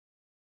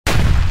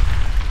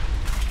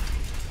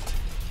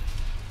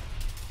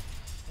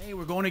Hey,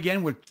 we're going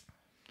again with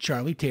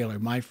Charlie Taylor,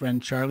 my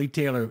friend Charlie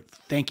Taylor.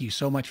 Thank you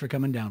so much for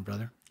coming down,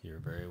 brother. You're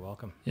very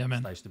welcome. Yeah, man.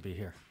 It's nice to be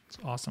here. It's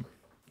awesome.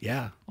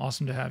 Yeah.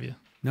 Awesome to have you.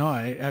 No,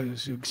 I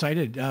was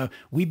excited.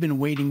 We've been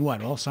waiting,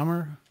 what, all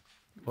summer?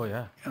 Oh,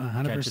 yeah.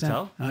 100%. Can't you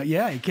tell?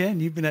 Yeah, you can.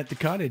 You've been at the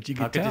cottage. You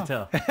can How could you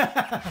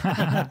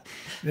tell?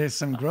 There's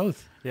some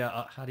growth.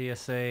 Yeah, how do you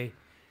say,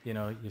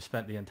 you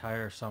spent the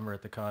entire summer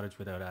at the cottage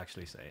without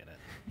actually saying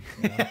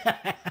it? You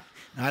know?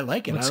 I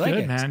like it. Looks I like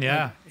good, it. man.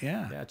 Yeah.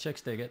 Yeah. Yeah,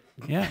 chicks dig it.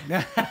 Yeah.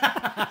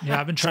 Yeah,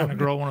 I've been trying to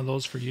grow one of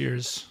those for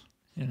years,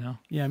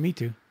 Yeah, me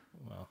too.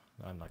 Well,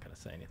 I'm not going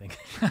to say anything.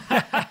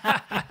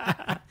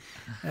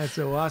 That's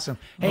so awesome.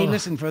 Hey,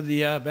 listen, for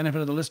the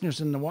benefit of the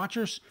listeners and the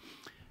watchers,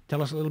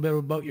 tell us a little bit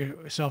about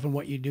yourself and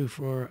what you do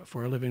for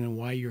a living and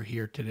why you're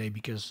here today,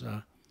 because,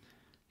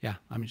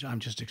 I'm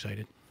just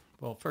excited.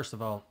 Well, first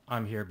of all,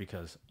 I'm here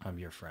because I'm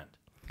your friend.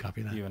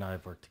 Copy that. You and I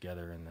have worked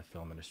together in the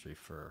film industry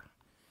for,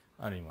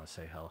 I don't even want to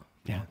say how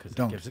Yeah, long, because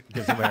don't. it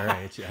gives away our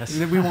age, yes.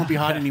 We won't be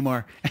hot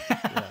anymore.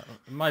 Yeah.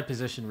 My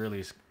position really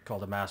is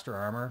called a master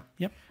armor.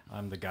 Yep.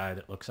 I'm the guy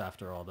that looks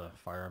after all the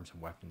firearms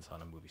and weapons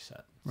on a movie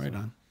set. Right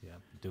on. Yeah,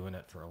 doing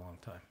it for a long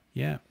time.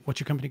 Yeah. What's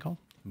your company called?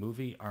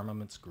 Movie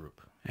Armaments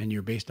Group, And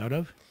you're based out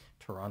of?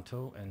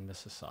 Toronto and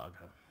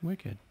Mississauga.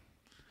 Wicked.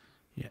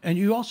 Yeah. And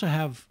you also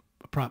have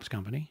a props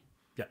company.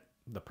 Yeah,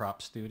 the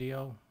prop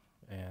studio,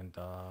 and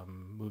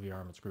Movie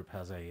Armaments Group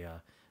has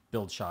a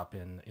build shop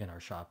in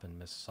our shop in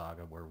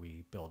Mississauga where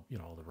we build,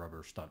 all the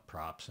rubber stunt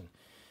props and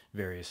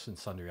various and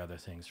sundry other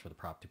things for the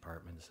prop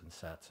departments and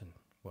sets and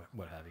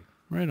what have you.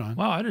 Right on.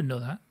 Wow, I didn't know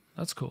that.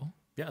 That's cool.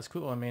 Yeah, it's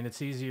cool. I mean,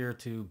 it's easier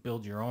to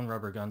build your own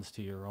rubber guns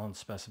to your own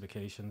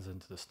specifications and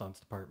to the stunts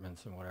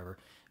departments and whatever,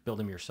 build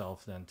them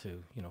yourself than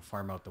to,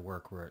 farm out the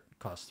work where it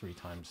costs 3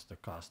 times the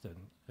cost than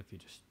if you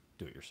just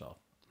do it yourself.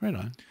 Right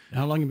on.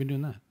 How long have you been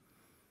doing that?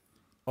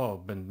 Oh,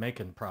 I've been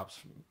making props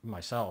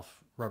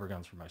myself, rubber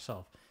guns for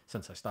myself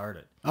since I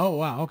started. Oh,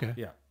 wow. Okay.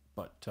 Yeah,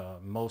 but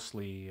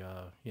mostly,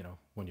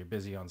 when you're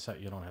busy on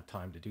set, you don't have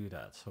time to do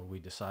that. So we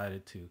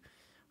decided to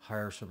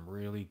hire some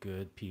really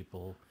good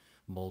people,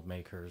 mold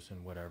makers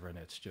and whatever, and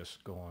it's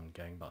just going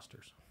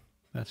gangbusters.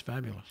 That's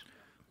fabulous.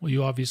 Well,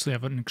 you obviously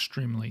have an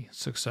extremely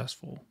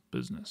successful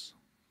business.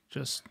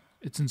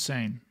 It's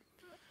insane.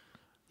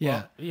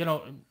 Yeah.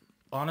 Well,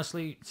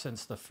 honestly,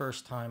 since the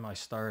first time I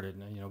started,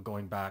 and,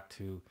 going back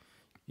to,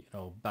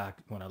 back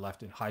when I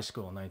left in high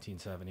school in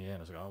 1978, I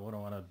was like, oh, what do I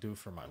want to do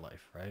for my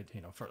life, right?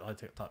 I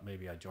thought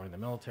maybe I'd join the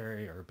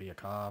military or be a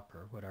cop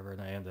or whatever,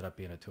 and I ended up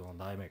being a tool and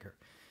die maker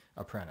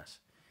apprentice.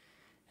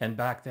 And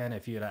back then,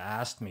 if you'd have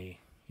asked me,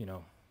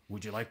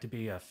 would you like to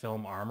be a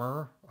film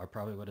armorer? I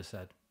probably would have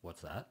said, what's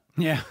that?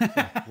 Yeah.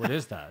 What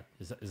is that?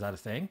 Is that a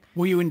thing?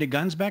 Were you into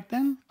guns back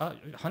then?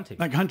 Hunting.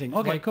 Like hunting.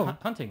 Okay, Like cool.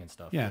 hunting and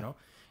stuff, Yeah.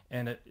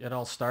 And it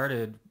all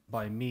started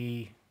by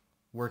me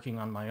working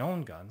on my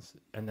own guns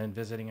and then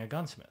visiting a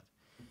gunsmith.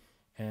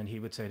 And he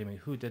would say to me,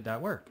 who did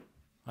that work?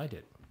 I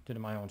did it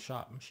in my own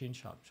shop, machine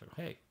shop. So,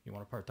 hey, you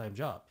want a part-time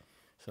job?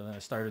 So then I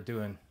started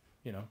doing,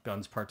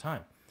 guns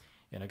part-time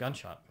in a gun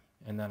shop.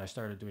 And then I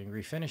started doing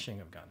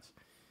refinishing of guns.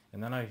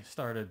 And then I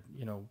started,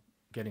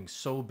 getting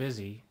so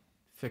busy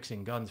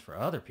fixing guns for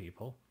other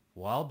people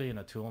while being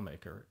a tool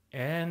maker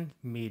and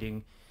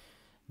meeting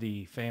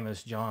the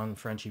famous John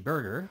Frenchy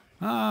Berger,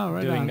 Oh,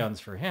 right doing on. guns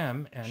for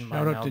him, and my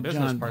Shout out now to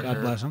business John. partner,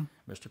 God bless him.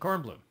 Mr.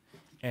 Kornblum.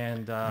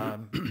 And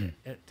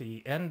at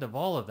the end of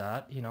all of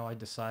that, I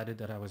decided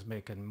that I was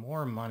making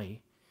more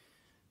money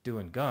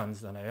doing guns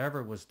than I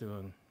ever was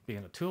doing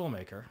being a tool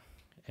maker.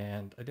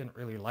 And I didn't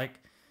really like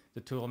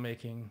the tool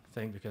making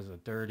thing because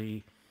of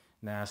dirty,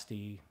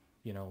 nasty,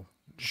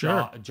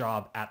 Sure.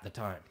 job at the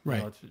time.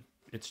 Right.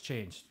 It's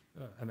changed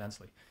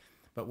immensely.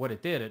 But what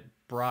it did, it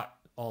brought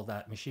all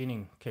that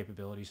machining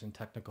capabilities and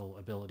technical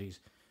abilities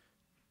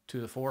to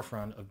the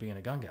forefront of being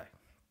a gun guy.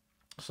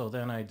 So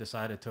then I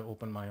decided to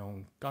open my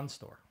own gun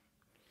store.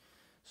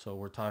 So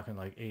we're talking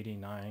like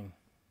 89,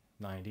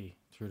 90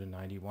 through to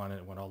 91, and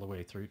it went all the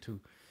way through to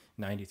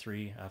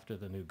 93 after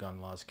the new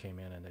gun laws came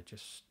in, and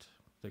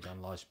the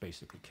gun laws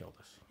basically killed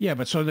us. Yeah,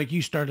 but so like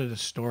you started a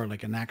store,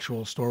 like an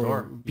actual store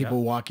where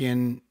people walk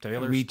in,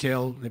 Tailors.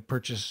 retail, they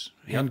purchase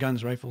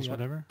handguns, rifles, Yep.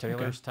 whatever.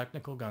 Taylor's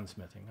Technical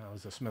Gunsmithing. I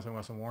was a Smith &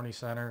 Wesson Warning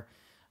Center.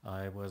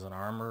 I was an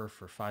armorer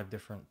for 5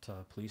 different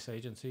police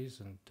agencies.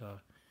 And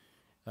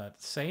at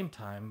the same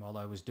time, while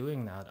I was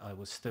doing that, I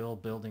was still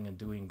building and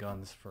doing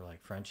guns for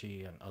like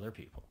Frenchie and other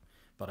people.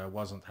 But I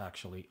wasn't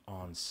actually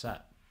on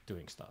set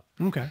doing stuff.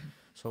 Okay.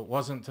 So it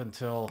wasn't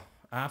until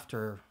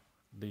after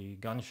the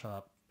gun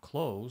shop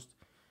closed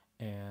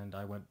and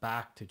I went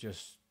back to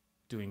just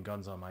doing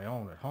guns on my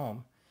own at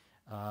home,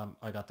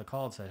 I got the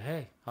call and said,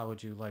 hey, how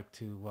would you like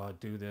to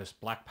do this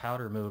black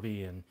powder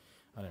movie? And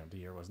I don't know, the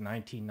year was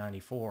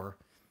 1994.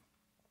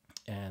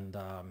 And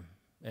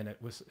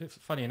it's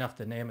funny enough,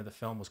 the name of the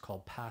film was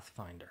called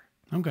Pathfinder.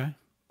 Okay.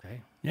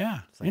 Okay. Yeah.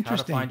 It's like how to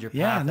Interesting. find your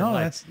Yeah, path in no,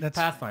 life. that's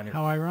Pathfinder.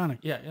 how ironic.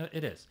 Yeah,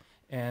 it is.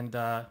 And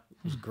it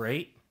was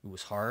great. It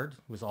was hard.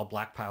 It was all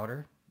black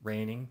powder,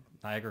 raining,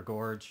 Niagara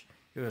Gorge,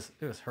 it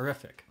was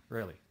horrific,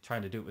 really,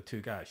 trying to do it with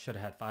 2 guys. Should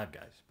have had 5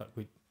 guys, but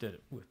we did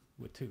it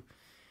with 2.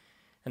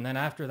 And then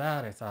after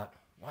that, I thought,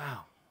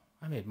 wow,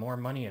 I made more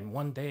money in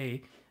one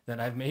day than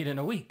I've made in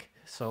a week.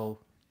 So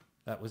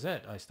that was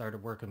it. I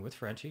started working with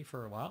Frenchie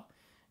for a while,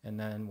 and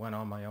then went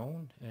on my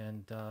own.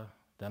 And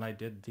then I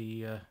did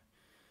the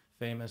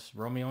famous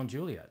Romeo and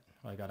Juliet.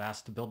 I got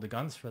asked to build the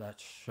guns for that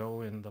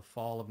show in the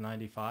fall of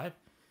 '95.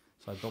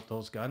 So I built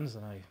those guns,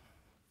 and I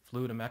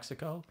flew to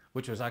Mexico,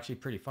 which was actually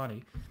pretty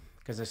funny,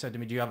 because they said to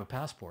me, "Do you have a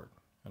passport?"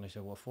 And I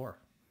said, "What for?"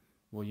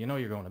 "Well, you know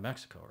you're going to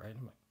Mexico, right?"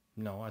 I'm like,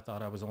 "No, I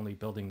thought I was only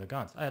building the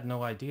guns." I had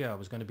no idea I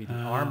was going to be the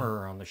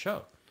armorer on the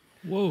show.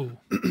 Whoa.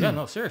 Yeah,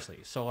 no, seriously.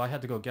 So I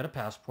had to go get a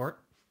passport,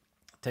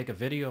 take a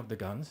video of the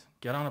guns,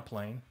 get on a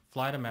plane,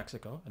 fly to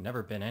Mexico. I'd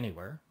never been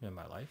anywhere in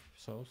my life,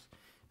 so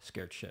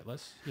scared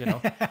shitless, you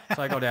know.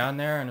 So I go down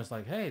there, and it's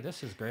like, hey,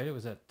 this is great. It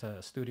was at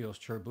Studios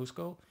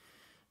Churubusco.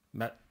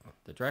 Met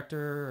the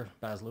director,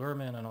 Baz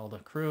Luhrmann, and all the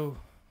crew.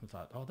 I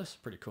thought, oh, this is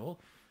pretty cool.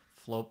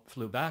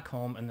 Flew back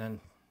home, and then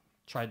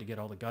tried to get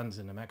all the guns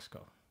into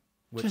Mexico.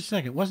 Just a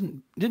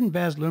second. Didn't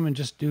Baz Luhrmann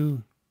just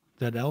do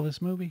that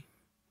Elvis movie?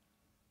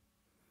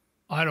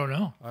 I don't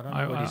know. I don't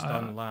know what he's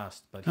done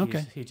last, but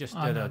he just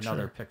did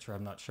another picture.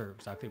 I'm not sure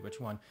exactly which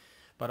one.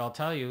 But I'll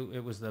tell you,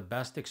 it was the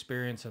best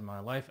experience in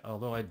my life.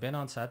 Although I'd been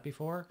on set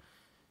before,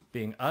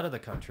 being out of the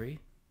country,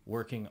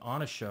 working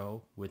on a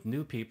show with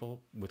new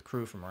people, with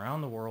crew from around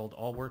the world,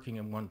 all working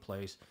in one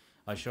place.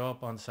 I show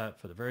up on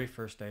set for the very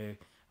first day.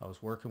 I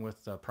was working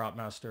with prop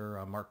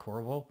master Mark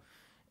Corvo,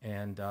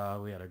 and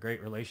we had a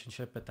great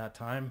relationship at that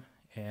time.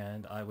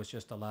 And I was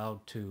just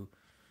allowed to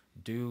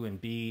do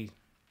and be,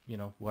 you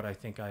know, what I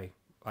think I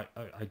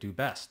do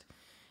best.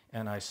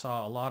 And I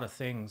saw a lot of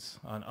things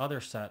on other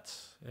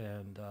sets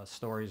and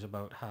stories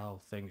about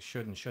how things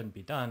should and shouldn't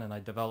be done. And I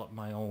developed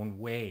my own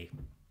way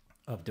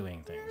of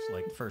doing things.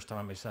 Like the first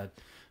time I said,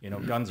 you know,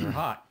 guns are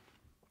hot.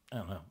 I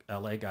don't know.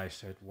 LA guy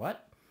said,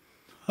 what?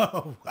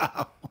 Oh,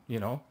 wow. You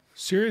know?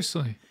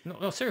 Seriously?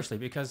 No, seriously,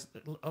 because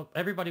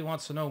everybody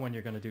wants to know when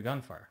you're going to do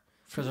gunfire.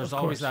 Because there's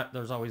always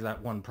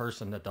that one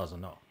person that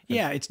doesn't know.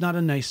 Yeah, it's not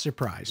a nice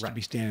surprise to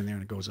be standing there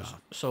and it goes off.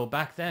 So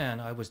back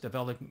then, I was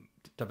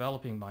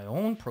developing my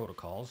own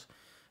protocols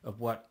of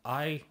what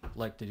I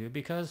like to do,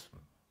 because,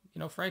 you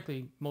know,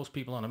 frankly, most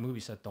people on a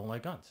movie set don't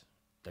like guns.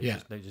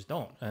 They just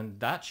don't. And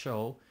that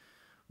show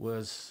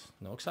was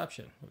no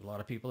exception. There were a lot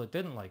of people that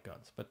didn't like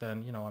guns. But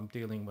then, you know, I'm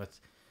dealing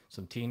with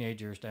some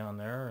teenagers down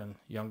there and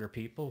younger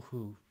people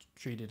who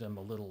treated them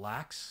a little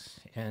lax,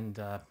 and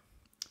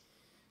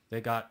they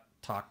got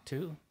talked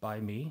to by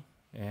me,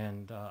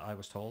 and I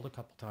was told a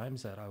couple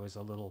times that I was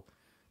a little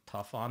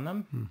tough on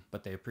them,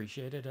 but they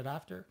appreciated it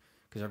after,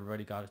 because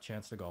everybody got a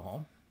chance to go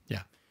home.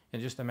 Yeah.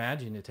 And just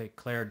imagine you take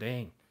Claire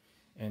Dane,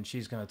 and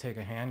she's going to take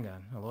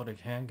a loaded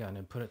handgun,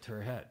 and put it to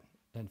her head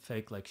and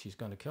fake like she's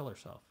going to kill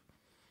herself.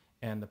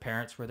 And the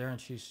parents were there, and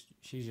she's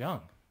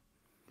young.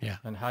 Yeah.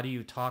 And how do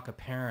you talk a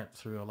parent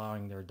through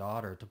allowing their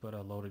daughter to put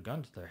a loaded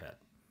gun to their head?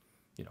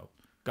 You know,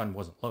 gun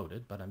wasn't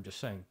loaded, but I'm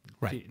just saying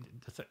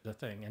the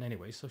thing. And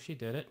anyway, so she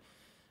did it.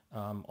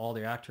 All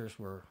the actors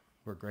were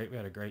great. We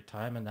had a great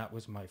time, and that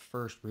was my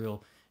first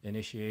real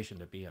initiation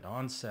to be an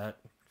on-set,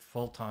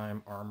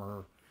 full-time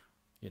armor,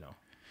 you know.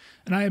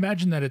 And I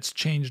imagine that it's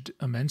changed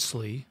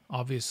immensely.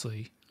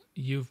 Obviously,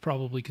 you've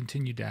probably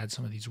continued to add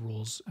some of these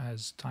rules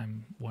as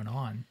time went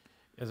on.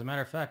 As a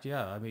matter of fact,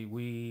 yeah. I mean,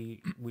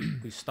 we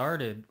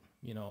started,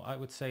 you know, I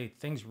would say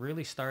things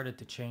really started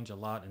to change a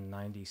lot in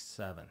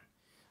 '97.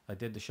 I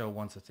did the show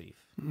Once a Thief.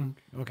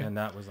 Okay. And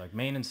that was like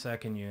main and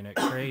second unit,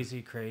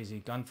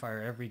 crazy,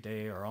 gunfire every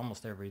day or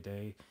almost every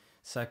day.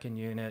 Second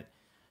unit,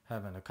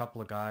 having a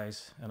couple of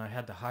guys, and I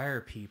had to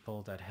hire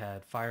people that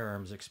had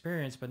firearms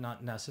experience, but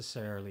not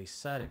necessarily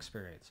set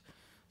experience.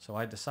 So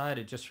I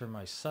decided, just for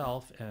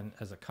myself and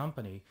as a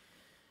company,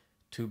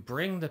 to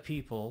bring the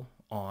people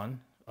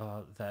on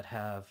that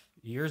have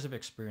years of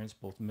experience,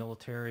 both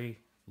military,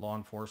 law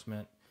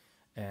enforcement,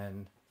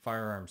 and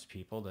firearms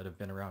people that have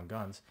been around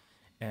guns,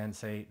 and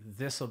say,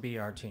 this will be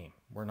our team.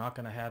 We're not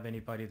going to have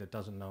anybody that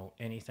doesn't know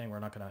anything. We're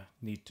not going to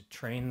need to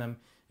train them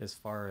as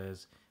far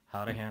as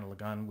how to handle a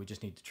gun. We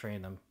just need to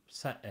train them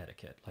set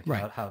etiquette,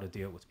 like how to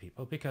deal with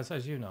people. Because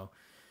as you know,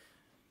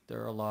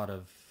 there are a lot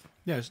of...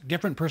 There's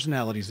different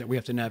personalities that we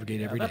have to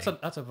navigate every day.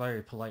 That's a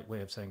very polite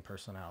way of saying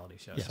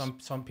personalities. Yeah. Yes.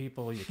 Some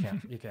people you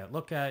can't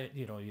look at.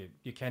 You know,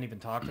 you can't even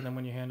talk to them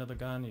when you handle the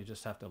gun. You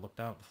just have to look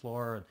down at the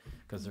floor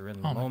because they're in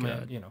the moment.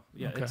 God. You know,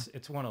 yeah, Okay.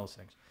 it's one of those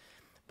things.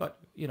 But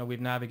you know,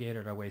 we've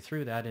navigated our way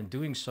through that. In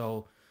doing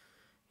so,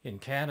 in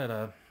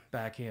Canada,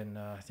 back in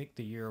I think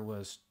the year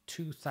was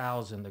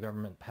 2000, the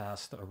government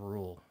passed a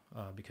rule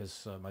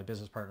because my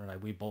business partner and I,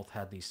 we both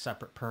had these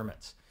separate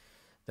permits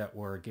that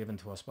were given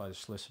to us by the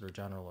Solicitor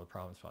General of the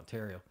Province of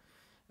Ontario,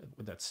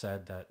 that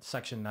said that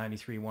Section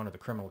 93(1) of the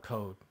Criminal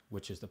Code,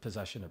 which is the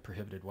possession of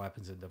prohibited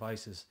weapons and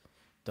devices,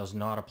 does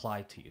not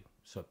apply to you.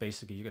 So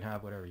basically, you can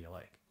have whatever you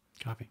like.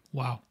 Copy.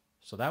 Wow.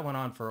 So that went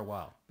on for a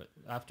while. But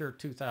after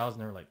 2000,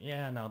 they were like,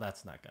 yeah, no,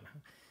 that's not going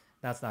to...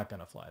 That's not going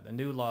to fly. The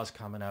new law's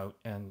coming out,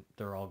 and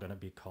they're all going to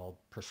be called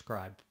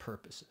prescribed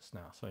purposes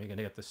now. So you're going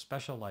to get the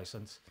special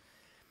license,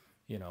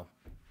 you know.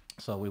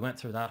 So we went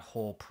through that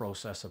whole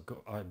process of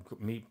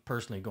me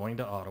personally going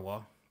to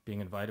Ottawa, being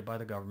invited by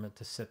the government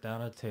to sit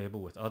down at a table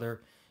with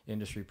other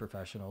industry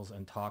professionals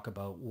and talk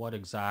about what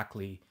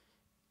exactly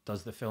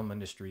does the film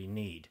industry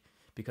need.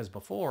 Because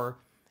before,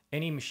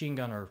 any machine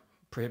gun or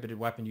prohibited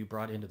weapon you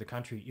brought into the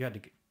country, you had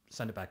to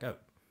send it back out.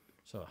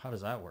 So how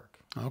does that work?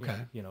 Okay.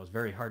 You know, it's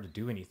very hard to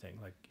do anything.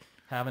 Like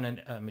having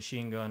a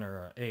machine gun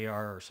or an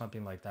AR or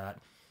something like that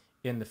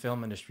in the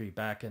film industry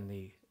back in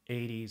the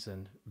 80s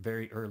and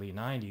very early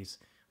 90s,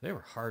 they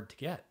were hard to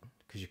get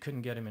because you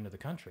couldn't get them into the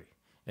country.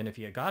 And if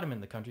you got them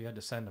in the country, you had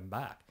to send them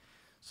back.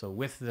 So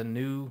with the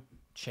new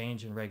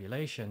change in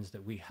regulations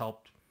that we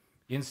helped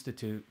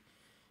institute,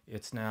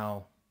 it's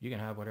now you can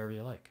have whatever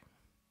you like,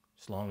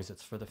 as long as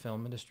it's for the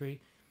film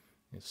industry.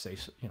 It's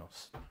safe, you know,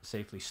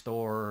 safely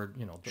stored.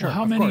 You know, Sure.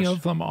 How many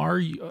of them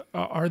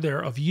are there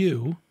of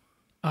you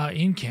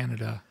in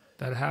Canada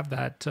that have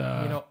that? You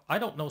know, I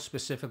don't know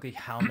specifically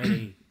how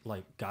many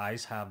like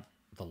guys have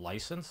the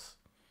license,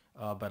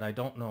 but I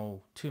don't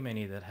know too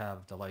many that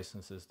have the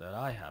licenses that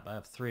I have. I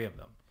have 3 of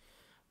them.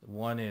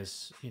 One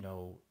is, you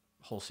know,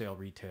 wholesale,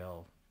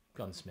 retail,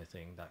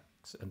 gunsmithing,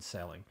 and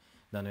selling.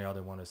 Then the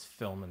other one is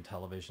film and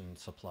television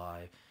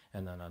supply,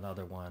 and then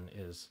another one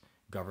is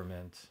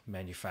government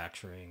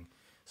manufacturing.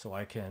 So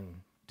I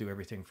can do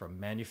everything from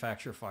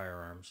manufacture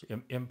firearms,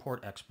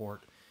 import,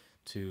 export,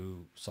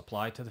 to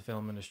supply to the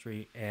film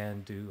industry,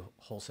 and do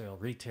wholesale,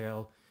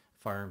 retail,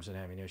 firearms and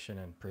ammunition,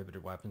 and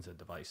prohibited weapons and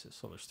devices.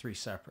 So there's 3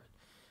 separate.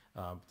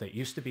 They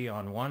used to be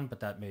on one,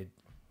 but that made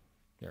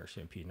the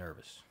RCMP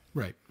nervous.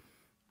 Right.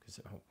 Because,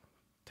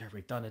 there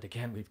we've done it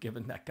again. We've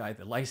given that guy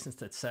the license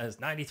that says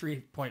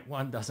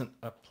 93.1 doesn't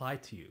apply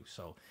to you.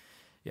 So,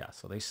 yeah,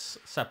 so they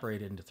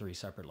separated into 3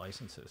 separate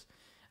licenses,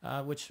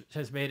 which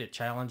has made it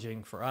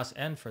challenging for us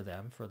and for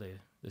them, for the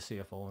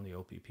CFO and the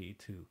OPP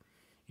to,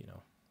 you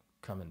know,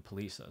 come and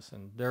police us.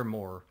 And they're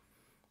more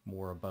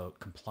about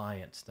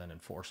compliance than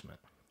enforcement,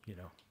 you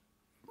know.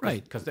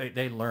 Right. Because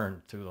they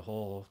learned through the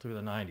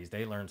 90s.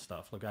 They learned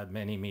stuff. Look, I had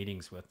many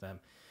meetings with them.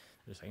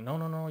 They're saying,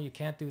 no, you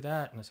can't do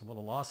that. And I said, well,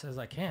 the law says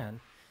I can.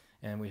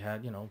 And we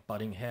had, you know,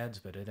 butting heads,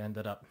 but it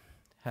ended up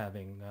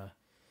having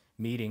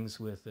meetings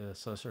with the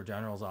Solicitor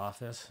General's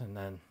office, and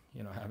then,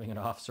 you know, having an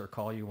officer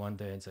call you one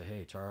day and say,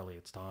 hey, Charlie,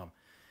 it's Tom.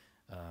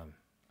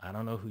 I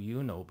don't know who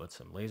you know, but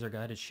some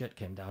laser-guided shit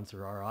came down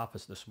through our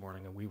office this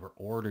morning, and we were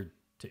ordered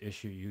to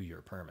issue you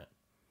your permit.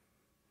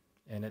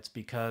 And it's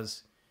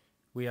because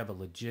we have a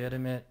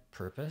legitimate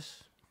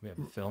purpose. We have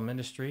a film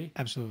industry.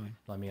 Absolutely.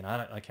 I mean,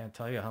 I can't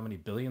tell you how many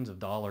billions of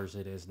dollars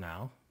it is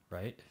now,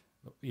 right?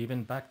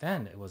 Even back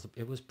then,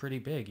 it was pretty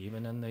big.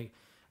 Even in the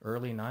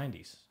early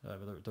 90s,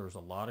 there was a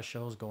lot of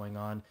shows going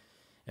on,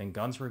 and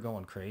guns were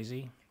going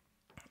crazy.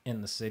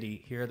 In the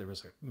city here, there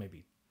was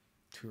maybe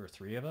 2 or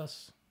 3 of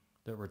us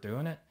that were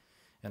doing it,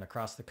 and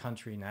across the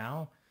country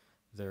now,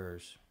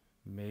 there's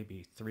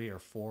maybe 3 or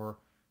 4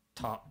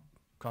 top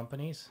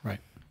companies. Right.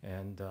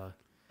 And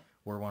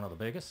we're one of the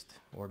biggest,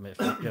 or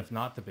if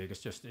not the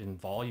biggest, just in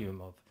volume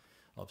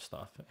of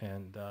stuff.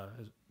 And a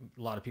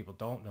lot of people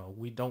don't know,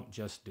 we don't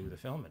just do the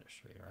film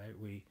industry,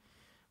 right?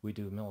 We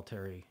do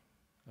military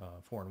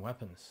foreign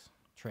weapons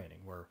training,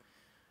 where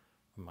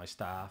my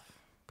staff,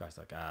 guys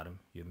like Adam,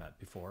 you met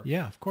before.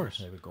 Yeah, of course.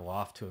 They would go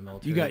off to a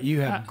military.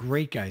 You have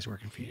great guys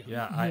working for you.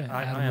 Yeah,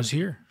 Adam was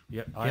here.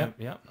 Yeah,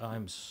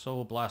 I'm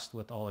so blessed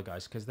with all the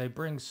guys, because they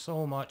bring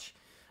so much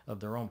of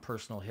their own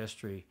personal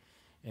history,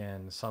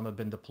 and some have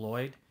been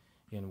deployed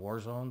in war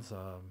zones.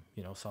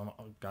 You know, some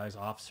guys,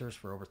 officers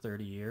for over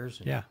 30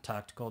 years, and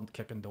tactical,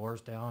 kicking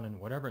doors down and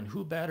whatever. And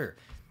who better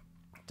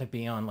to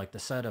be on like the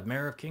set of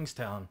Mayor of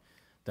Kingstown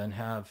than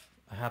have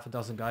a half a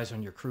dozen guys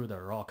on your crew that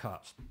are all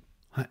cops?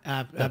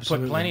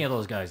 Absolutely. Put plenty of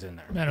those guys in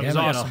there. Man, it was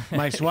awesome.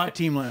 My SWAT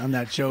team on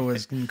that show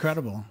was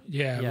incredible.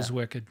 Yeah, it was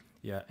wicked.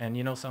 Yeah, and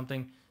you know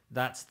something?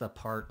 That's the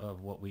part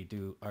of what we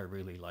do I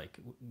really like.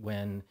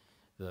 When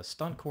the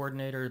stunt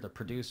coordinator, the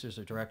producers,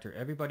 the director,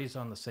 everybody's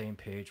on the same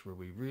page, where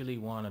we really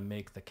want to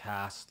make the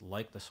cast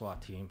like the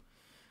SWAT team,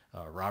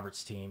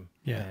 Robert's team,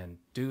 and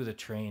do the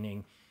training.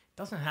 It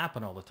doesn't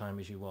happen all the time,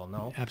 as you well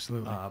know.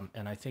 Absolutely.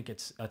 And I think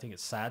it's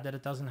sad that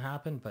it doesn't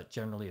happen, but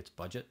generally it's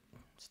budget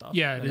stuff.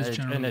 Yeah, it is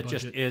generally and it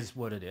budget. just is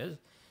what it is.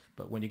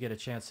 But when you get a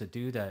chance to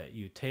do that,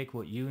 you take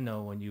what you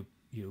know and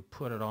you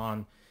put it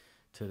on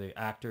to the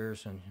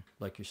actors and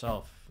like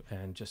yourself,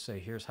 and just say,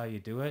 here's how you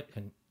do it,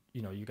 and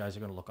you know, you guys are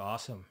going to look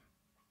awesome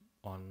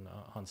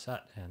on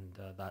set, and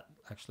that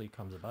actually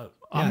comes about.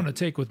 I'm going to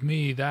take with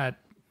me that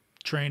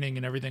training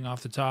and everything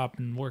off the top,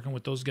 and working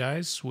with those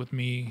guys with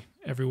me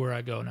everywhere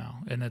I go now,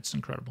 and it's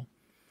incredible.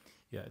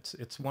 Yeah,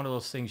 it's one of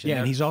those things.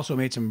 And he's also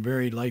made some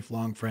very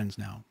lifelong friends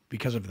now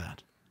because of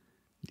that.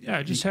 Yeah,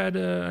 I just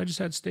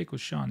had steak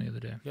with Sean the other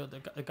day. Yeah,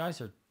 the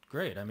guys are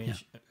great. I mean,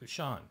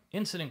 Sean,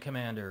 incident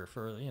commander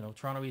for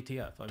Toronto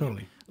ETF.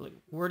 Totally. Like,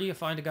 where do you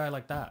find a guy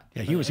like that?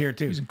 Yeah, he was here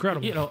too. He's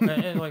incredible. You know,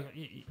 and like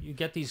you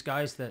get these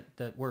guys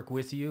that work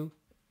with you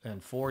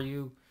and for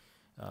you,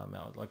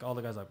 Like all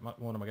the guys, like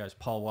one of my guys,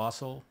 Paul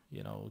Wassel,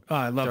 you know, Oh,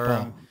 I love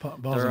Durham, Paul.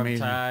 Paul's Durham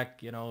amazing.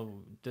 TAC, you know,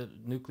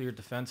 Nuclear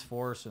Defense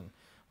Force and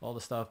all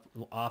the stuff,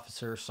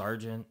 officer,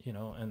 sergeant, you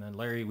know, and then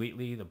Larry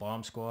Wheatley, the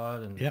bomb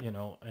squad, and, Yep. you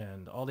know,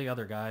 and all the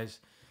other guys.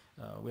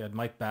 We had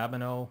Mike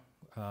Babineau.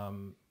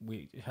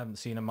 We haven't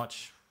seen him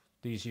much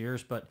these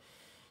years, but,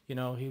 you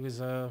know, he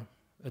was a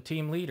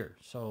team leader.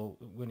 So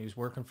when he was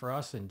working for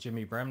us, and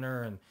Jimmy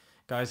Bremner and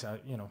guys,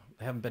 you know,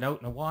 haven't been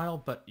out in a while,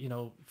 but, you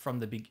know, from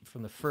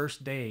the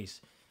first days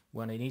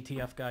when an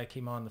ETF guy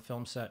came on the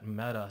film set and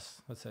met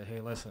us, let's say,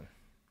 hey, listen,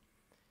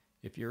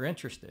 if you're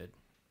interested,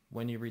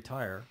 when you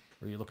retire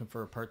or you're looking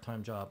for a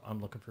part-time job,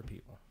 I'm looking for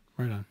people.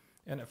 Right on.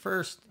 And at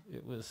first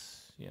it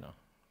was, you know,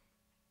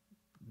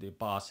 the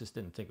boss just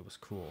didn't think it was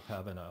cool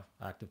having a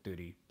active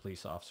duty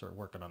police officer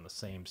working on the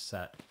same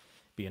set,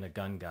 being a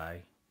gun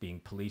guy, being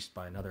policed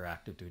by another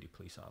active duty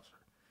police officer.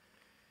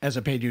 As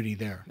a pay duty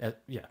there.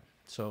 Yeah.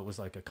 So it was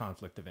like a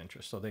conflict of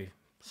interest. So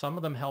some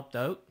of them helped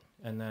out,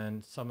 and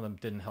then some of them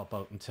didn't help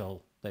out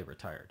until they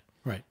retired.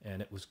 Right.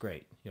 And it was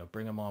great, you know,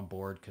 bring them on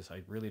board, because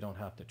I really don't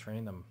have to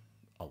train them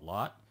a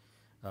lot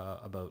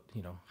about,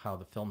 you know, how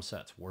the film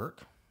sets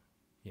work,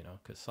 you know,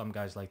 because some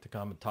guys like to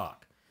come and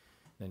talk.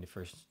 Then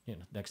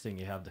next thing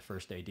you have the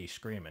first AD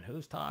screaming,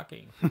 "Who's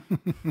talking?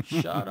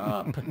 Shut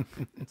up!"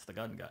 It's the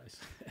gun guys.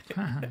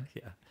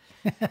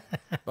 Yeah.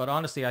 But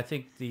honestly, I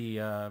think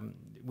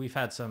we've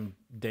had some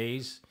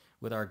days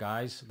with our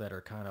guys that are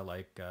kind of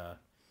like, God,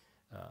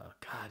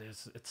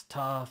 it's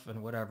tough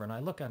and whatever. And I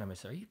look at them and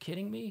say, "Are you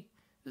kidding me?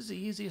 This is the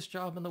easiest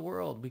job in the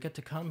world. We get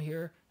to come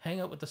here, hang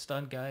out with the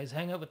stunt guys,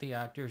 hang out with the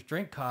actors,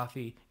 drink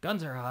coffee.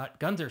 Guns are hot.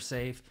 Guns are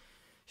safe.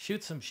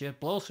 Shoot some shit,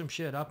 blow some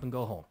shit up, and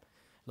go home."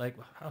 Like,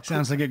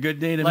 Sounds like a good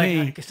day to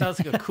me. It sounds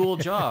like a cool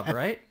job,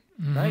 right?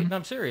 Right? And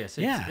I'm serious.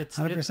 Yeah,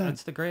 100%.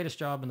 It's the greatest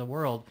job in the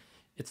world.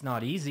 It's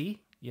not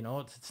easy. You know,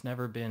 it's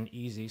never been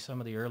easy.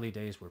 Some of the early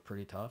days were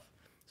pretty tough.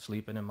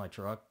 Sleeping in my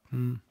truck,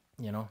 you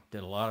know,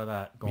 did a lot of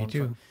that. Going Me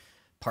too. to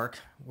park.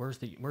 Where's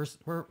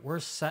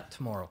set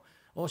tomorrow?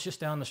 Oh, it's just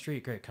down the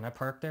street. Great. Can I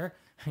park there?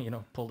 You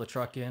know, pull the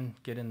truck in,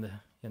 get in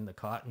the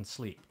cot and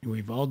sleep.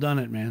 We've all done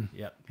it, man.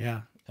 Yep.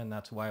 Yeah. And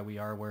that's why we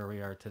are where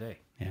we are today.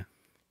 Yeah.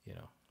 You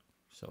know,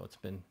 so it's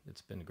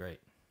been great.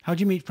 How'd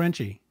you meet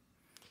Frenchie?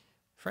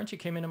 Frenchie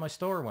came into my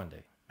store one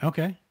day.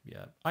 Okay.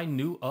 Yeah. I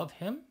knew of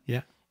him,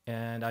 Yeah.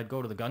 and I'd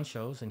go to the gun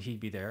shows and he'd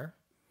be there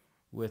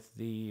with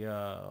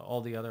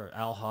all the other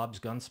Al Hobbs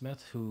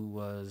gunsmith, who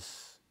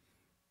was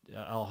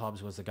Al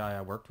Hobbs was the guy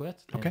I worked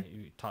with. Okay. And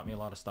he taught me a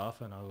lot of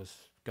stuff, and I was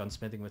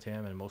gunsmithing with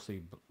him and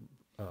mostly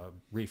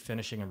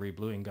refinishing and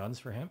rebluing guns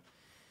for him.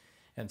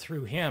 And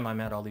through him, I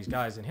met all these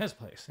guys in his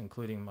place,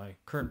 including my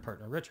current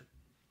partner, Richard.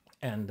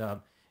 And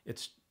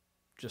it's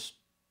just,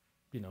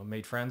 you know,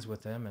 made friends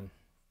with them and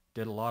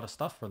did a lot of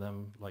stuff for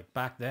them. Like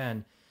back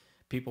then,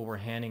 people were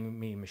handing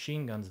me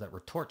machine guns that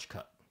were torch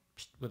cut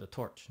with a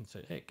torch and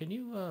said, "Hey, can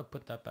you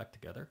put that back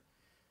together?"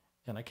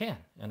 And I can,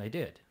 and I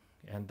did.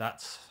 And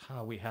that's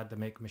how we had to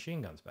make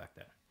machine guns back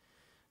then.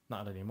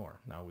 Not anymore.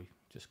 Now we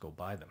just go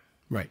buy them.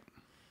 Right.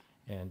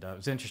 And it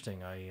was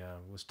interesting. I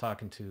was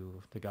talking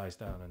to the guys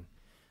down in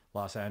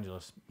Los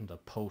Angeles, the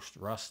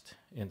post-Rust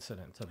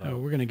incident about,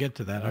 We're going to get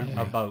to that, aren't we?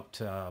 about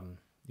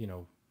you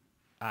know,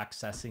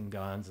 accessing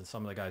guns, and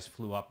some of the guys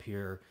flew up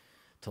here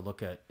to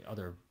look at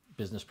other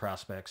business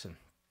prospects and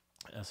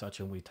such,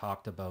 and we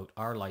talked about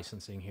our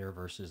licensing here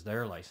versus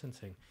their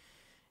licensing.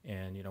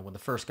 And, you know, when the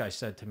first guy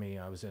said to me,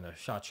 I was in a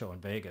SHOT Show in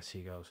Vegas,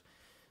 he goes,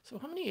 "So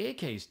how many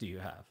AKs do you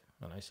have?"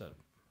 And I said,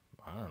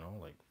 "I don't know,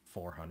 like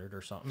 400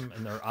 or something."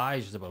 And their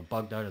eyes just about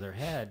bugged out of their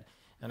head.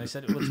 And I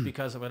said, it was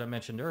because of what I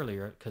mentioned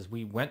earlier, because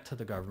we went to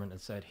the government and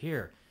said,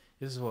 "Here,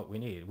 this is what we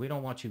need. We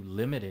don't want you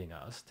limiting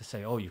us to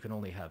say, oh, you can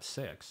only have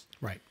 6.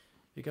 Right.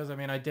 Because, I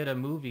mean, I did a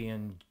movie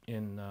in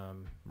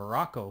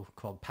Morocco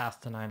called Path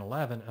to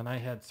 9/11, and I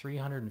had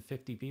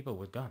 350 people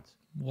with guns.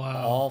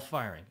 Wow. All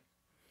firing.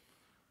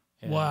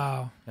 And,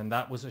 Wow. And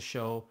that was a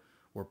show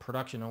where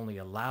production only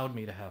allowed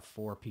me to have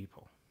 4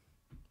 people.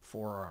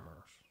 4 armorers.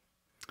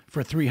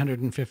 For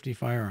 350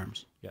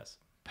 firearms. Yes.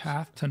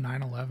 Path to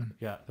 9/11.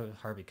 Yeah,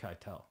 Harvey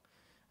Keitel.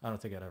 I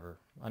don't think I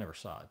never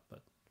saw it,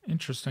 but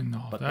Interesting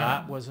though. But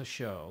that was a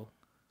show,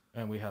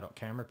 and we had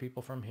camera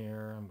people from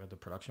here, and the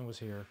production was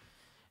here.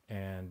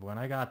 And when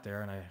I got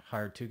there, and I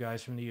hired 2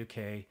 guys from the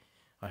UK,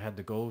 I had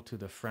to go to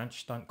the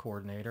French stunt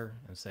coordinator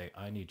and say,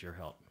 "I need your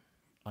help.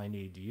 I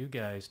need you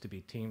guys to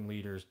be team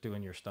leaders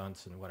doing your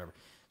stunts and whatever."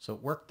 So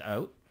it worked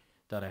out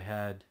that I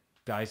had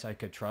guys I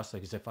could trust.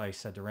 Like, as if I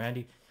said to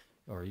Randy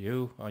or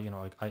you, you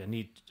know, I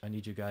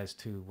need you guys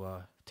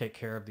to take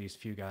care of these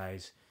few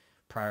guys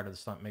prior to the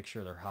stunt, make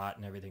sure they're hot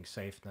and everything's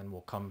safe. And then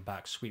we'll come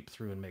back, sweep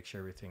through, and make sure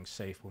everything's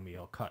safe when we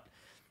all cut.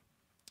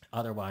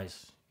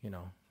 Otherwise, you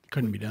know,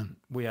 Couldn't be done.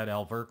 we had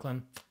Al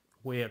Verklin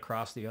way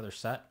across the other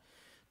set,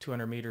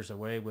 200 meters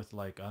away with,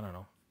 like, I don't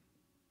know,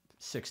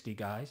 60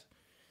 guys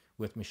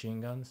with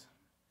machine guns,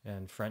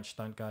 and French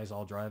stunt guys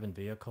all driving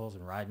vehicles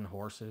and riding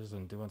horses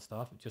and doing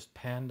stuff. Just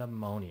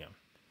pandemonium.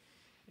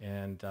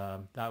 And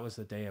that was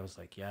the day I was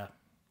like, yeah,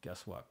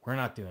 guess what? We're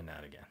not doing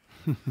that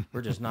again.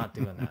 We're just not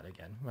doing that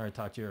again. Where I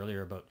talked to you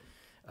earlier about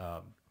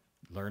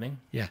learning.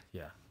 Yeah.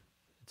 Yeah.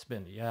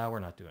 We're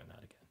not doing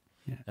that again.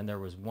 Yeah. And there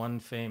was one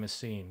famous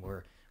scene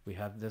where we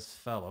have this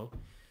fellow,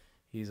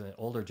 he's an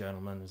older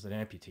gentleman, who's an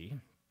amputee,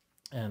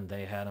 and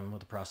they had him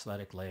with a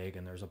prosthetic leg,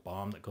 and there's a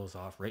bomb that goes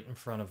off right in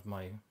front of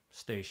my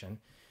station,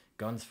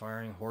 guns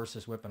firing,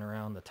 horses whipping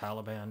around, the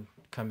Taliban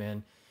come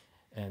in,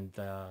 and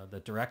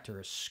the director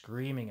is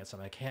screaming at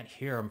something. I can't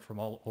hear him from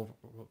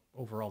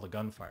over all the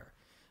gunfire.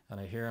 And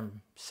I hear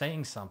him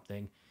saying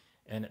something,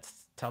 and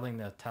it's telling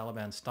the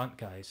Taliban stunt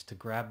guys to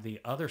grab the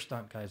other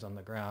stunt guys on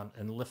the ground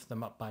and lift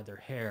them up by their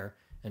hair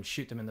and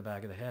shoot them in the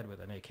back of the head with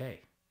an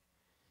AK.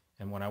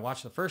 And when I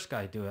watched the first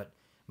guy do it,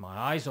 my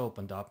eyes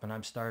opened up and I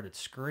started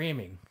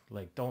screaming,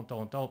 like, don't.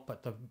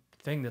 But the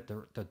thing that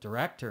the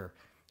director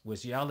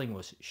was yelling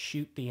was,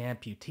 shoot the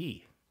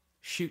amputee.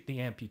 Shoot the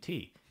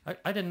amputee.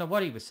 I didn't know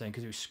what he was saying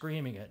because he was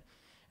screaming it.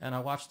 And I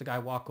watched the guy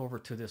walk over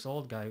to this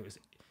old guy who was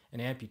an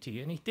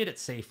amputee. And he did it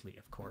safely,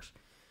 of course.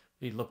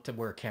 He looked at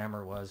where a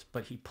camera was,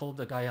 but he pulled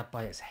the guy up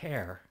by his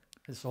hair,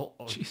 this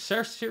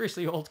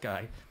seriously old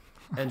guy,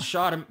 and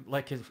shot him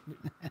like an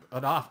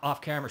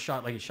off-camera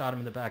shot, like he shot him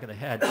in the back of the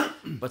head.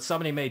 But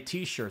somebody made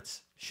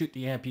T-shirts, shoot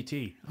the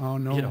amputee. Oh,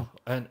 no. You know,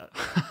 and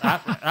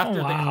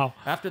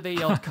after they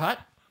yelled cut,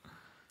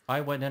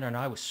 I went in and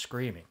I was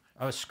screaming.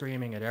 I was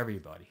screaming at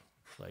everybody.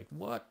 Like,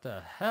 what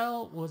the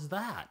hell was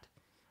that?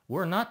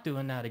 We're not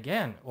doing that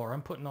again, or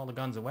I'm putting all the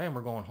guns away and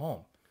we're going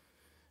home.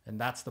 And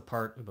that's the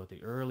part about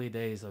the early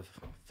days of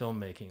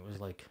filmmaking. It was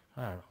like,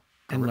 I don't know.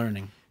 And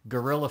learning.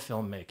 Guerrilla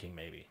filmmaking,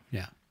 maybe.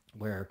 Yeah.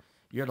 Where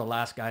you're the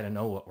last guy to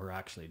know what we're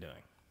actually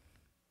doing.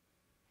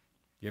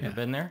 You ever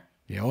been there?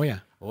 Yeah. Oh, yeah.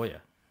 Oh, yeah.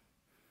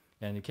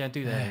 And you can't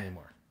do that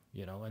anymore,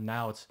 you know. And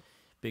now it's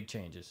big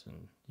changes.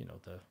 And, you know,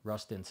 the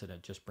Rust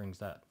incident just brings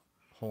that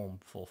home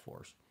full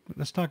force.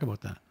 Let's talk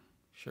about that.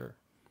 Sure.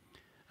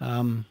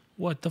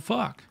 What the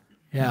fuck?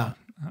 Yeah.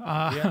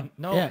 Absolutely.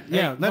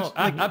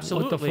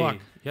 What the fuck?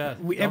 Yeah.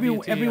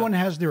 Everyone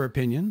has their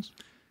opinions.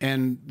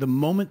 And the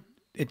moment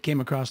it came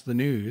across the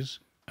news,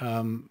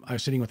 I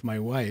was sitting with my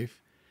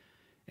wife,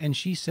 and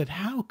she said,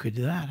 how could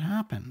that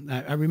happen?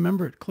 I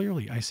remember it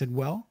clearly. I said,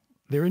 well,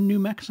 they're in New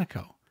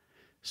Mexico.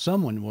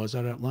 Someone was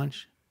out at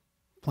lunch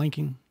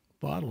planking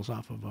bottles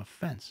off of a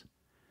fence.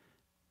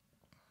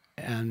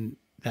 And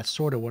that's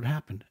sort of what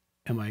happened.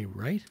 Am I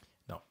right?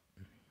 No.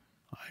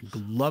 I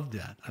love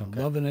that. I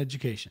love an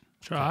education.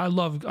 Sure, I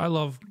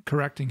love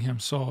correcting him.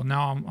 So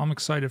now I'm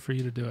excited for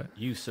you to do it.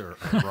 You, sir,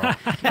 are wrong.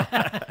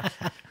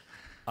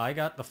 I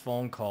got the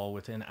phone call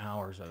within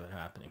hours of it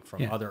happening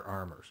from other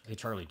armors. Hey,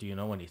 Charlie, do you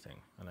know anything?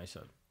 And I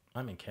said,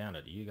 I'm in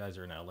Canada. You guys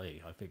are in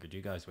LA. I figured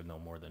you guys would know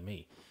more than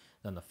me.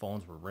 Then the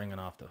phones were ringing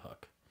off the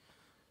hook.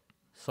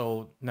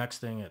 So next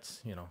thing, it's,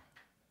 you know,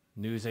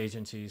 news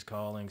agencies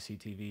calling,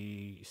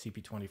 CTV,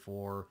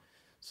 CP24.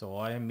 So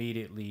I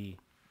immediately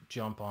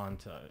jump on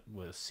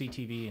with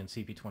CTV and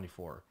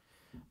CP24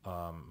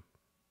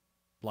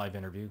 live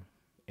interview.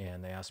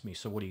 And they asked me,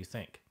 so what do you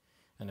think?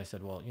 And I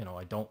said, well, you know,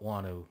 I don't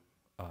want to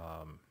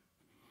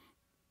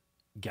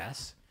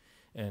guess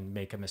and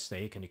make a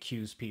mistake and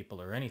accuse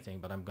people or anything,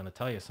 but I'm going to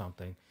tell you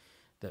something,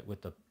 that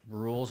with the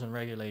rules and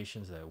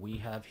regulations that we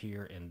have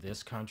here in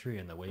this country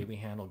and the way we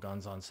handle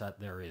guns on set,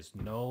 there is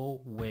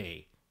no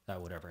way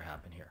that would ever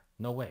happen here.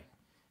 No way.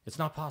 It's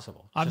not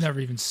possible. I've never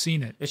even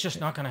seen it. It's just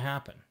not going to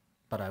happen.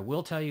 But I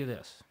will tell you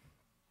this.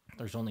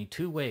 There's only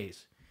two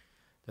ways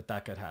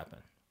that could happen.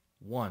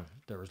 One,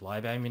 there was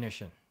live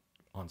ammunition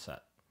on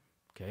set.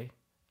 Okay?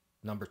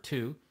 Number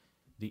two,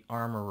 the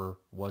armorer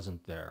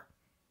wasn't there.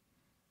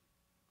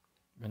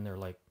 And they're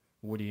like,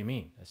 what do you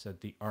mean? I said,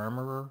 the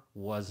armorer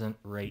wasn't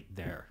right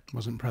there.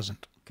 Wasn't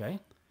present. Okay?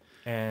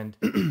 And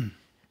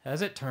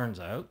as it turns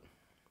out,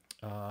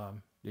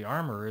 the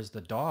armorer is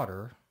the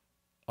daughter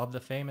of the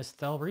famous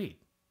Thel Reed,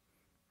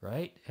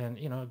 right? And,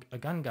 you know, a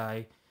gun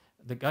guy,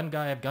 the gun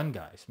guy of gun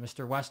guys,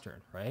 Mr.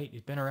 Western, right?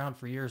 He's been around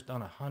for years, done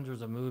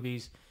hundreds of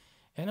movies,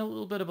 and a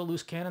little bit of a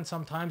loose cannon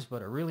sometimes,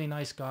 but a really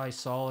nice guy,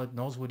 solid,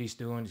 knows what he's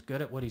doing, he's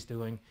good at what he's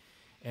doing,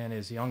 and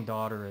his young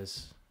daughter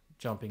is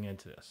jumping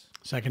into this.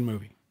 Second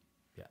movie.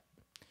 Yeah.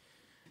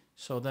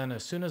 So then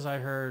as soon as I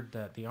heard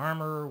that the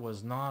armorer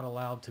was not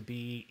allowed to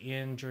be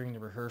in during the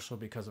rehearsal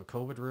because of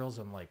COVID rules,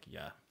 I'm like,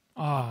 yeah.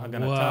 Oh, I'm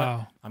gonna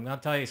wow.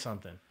 tell you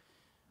something.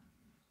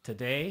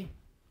 Today,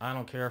 I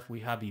don't care if we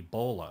have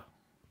Ebola.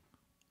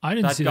 I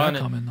didn't see that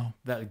coming, though.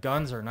 That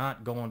guns are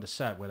not going to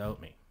set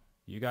without me.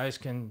 You guys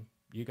can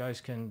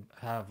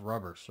have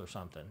rubbers or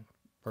something,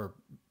 or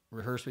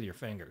rehearse with your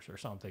fingers or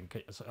something.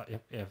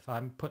 If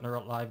I'm putting a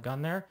live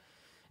gun there,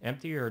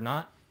 empty or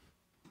not,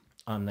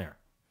 I'm there.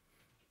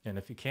 And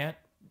if you can't,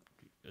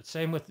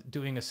 same with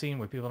doing a scene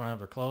where people don't have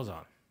their clothes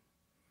on.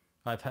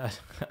 I've had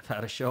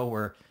a show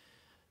where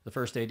the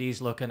first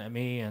AD's looking at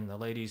me and the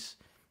lady's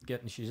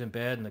she's in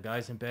bed and the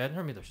guy's in bed.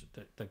 I mean,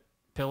 the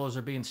pillows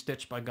are being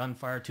stitched by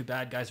gunfire. Two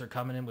bad guys are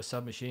coming in with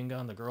submachine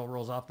gun. The girl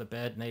rolls off the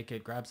bed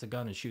naked, grabs the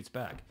gun and shoots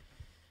back.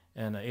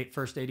 And the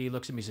first AD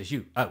looks at me and says,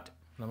 you, out.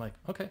 And I'm like,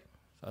 okay.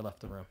 So I left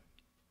the room.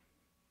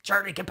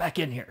 Charlie, get back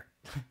in here.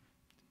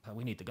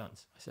 We need the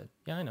guns. I said,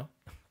 yeah, I know.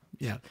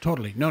 Yeah,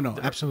 totally. No,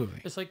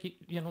 absolutely. It's like,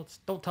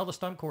 don't tell the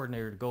stunt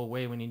coordinator to go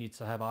away when he needs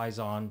to have eyes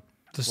on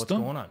what's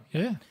stunt. going on.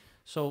 Yeah.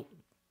 So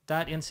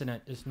that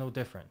incident is no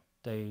different.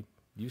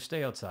 You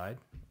stay outside.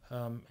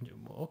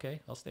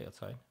 Okay, I'll stay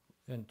outside.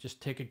 And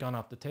just take a gun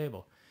off the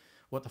table.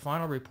 What the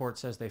final report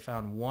says, they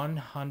found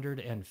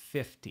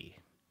 150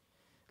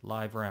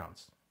 live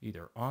rounds,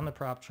 either on the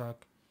prop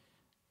truck,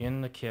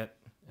 in the kit,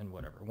 and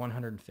whatever,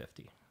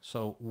 150.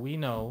 So we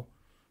know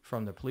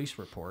from the police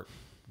report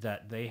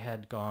that they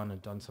had gone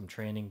and done some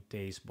training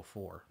days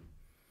before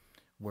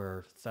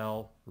where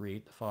Thel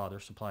Reed, the father,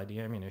 supplied the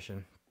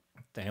ammunition.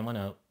 They went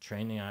out,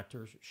 trained the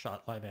actors,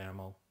 shot live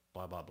ammo,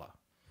 blah, blah, blah.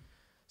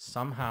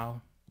 Somehow,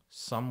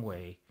 some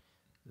way,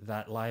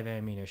 that live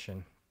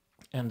ammunition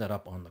ended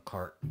up on the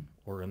cart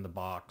or in the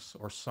box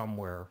or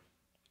somewhere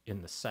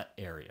in the set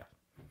area.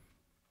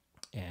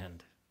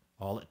 And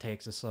all it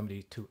takes is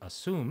somebody to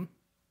assume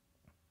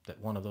that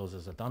one of those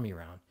is a dummy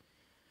round.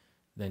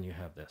 Then you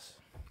have this.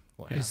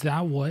 Is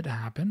that what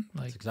happened?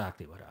 That's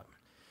exactly what happened.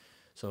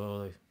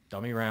 So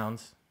dummy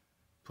rounds,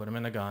 put them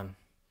in the gun,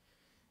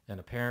 and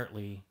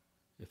apparently,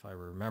 if I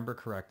remember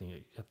correctly,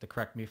 you have to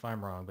correct me if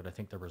I'm wrong, but I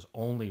think there was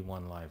only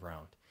one live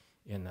round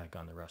in that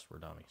gun. The rest were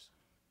dummies.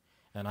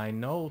 And I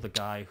know the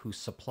guy who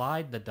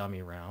supplied the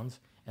dummy rounds,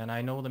 and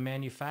I know the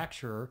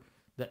manufacturer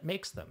that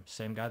makes them.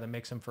 Same guy that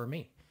makes them for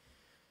me.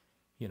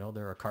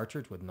 They're a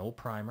cartridge with no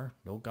primer,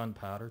 no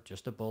gunpowder,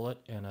 just a bullet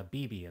and a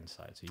BB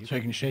inside. So you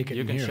can shake it.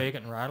 You can shake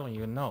it and rattle, and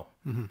you know.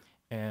 Mm-hmm.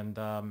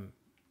 And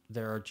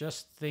there are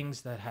just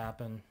things that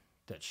happen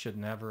that should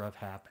never have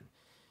happened.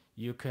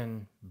 You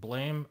can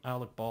blame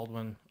Alec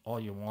Baldwin all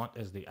you want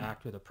as the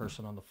actor, the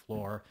person on the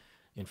floor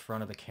in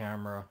front of the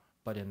camera,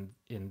 but in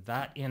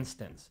that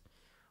instance,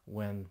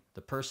 when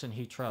the person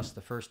he trusts, the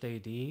first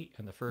AD,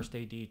 and the first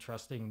AD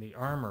trusting the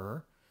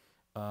armorer,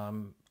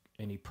 and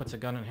he puts a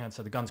gun in hand,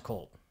 so the gun's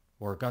cold,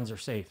 or guns are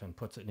safe, and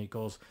puts it, and he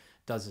goes,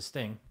 does his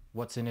thing.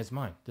 What's in his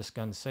mind? This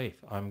gun's safe.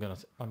 I'm gonna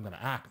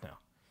act now,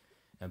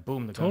 and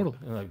boom,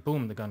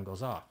 the gun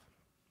goes off.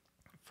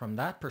 From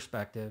that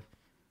perspective,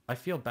 I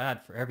feel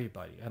bad for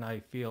everybody, and I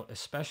feel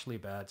especially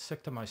bad,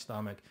 sick to my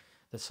stomach,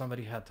 that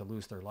somebody had to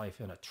lose their life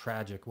in a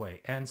tragic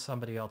way, and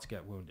somebody else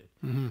get wounded.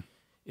 Mm-hmm.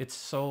 It's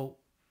so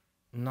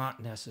not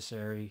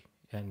necessary,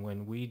 and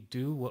when we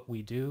do what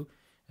we do,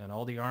 and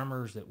all the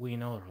armorers that we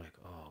know are like,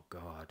 oh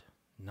God,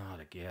 not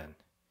again.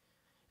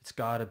 It's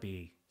gotta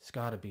be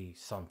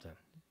something.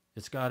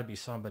 It's gotta be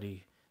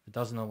somebody that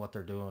doesn't know what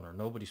they're doing, or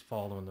nobody's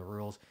following the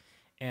rules.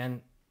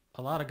 And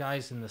a lot of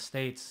guys in the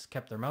States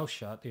kept their mouth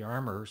shut, the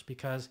armorers,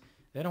 because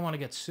they don't want to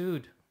get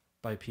sued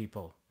by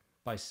people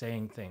by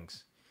saying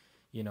things.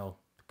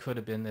 Could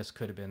have been this,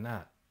 could have been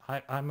that.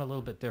 I'm a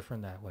little bit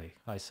different that way.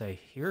 I say,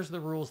 here's the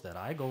rules that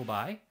I go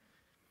by.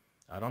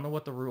 I don't know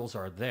what the rules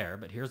are there,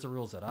 but here's the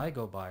rules that I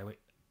go by,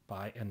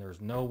 and there's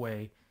no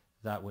way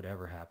that would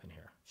ever happen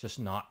here. It's just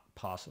not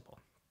possible.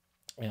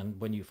 And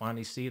when you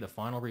finally see the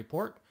final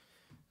report,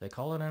 they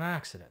call it an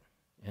accident.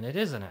 And it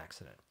is an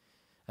accident.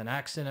 An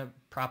accident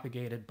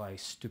propagated by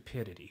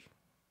stupidity.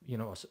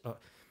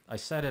 I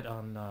said it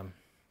on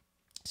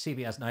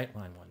CBS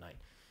Nightline one night,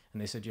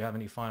 and they said, "Do you have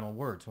any final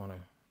words?" When I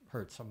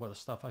heard some of the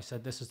stuff, I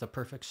said, "This is the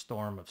perfect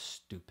storm of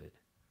stupid,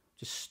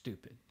 just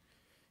stupid."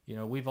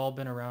 We've all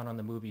been around on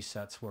the movie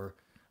sets where,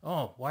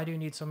 oh, why do you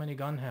need so many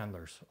gun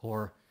handlers?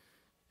 Or,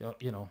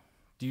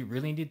 do you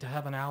really need to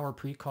have an hour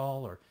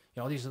pre-call? Or,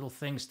 all these little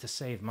things to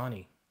save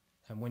money.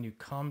 And when you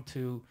come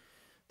to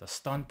the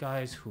stunt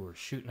guys who are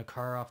shooting a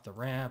car off the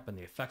ramp, and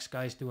the effects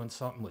guys doing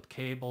something with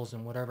cables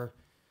and whatever,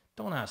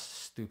 don't ask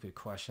stupid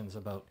questions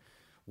about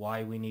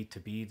why we need to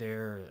be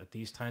there at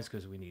these times,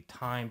 because we need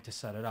time to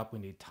set it up. We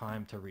need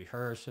time to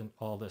rehearse and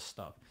all this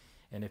stuff.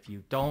 And if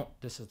you don't,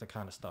 this is the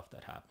kind of stuff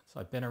that happens.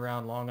 I've been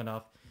around long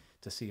enough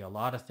to see a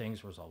lot of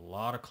things. There's a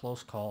lot of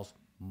close calls,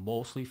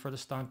 mostly for the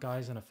stunt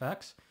guys and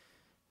effects.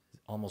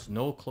 Almost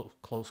no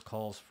close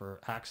calls for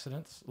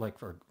accidents, like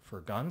for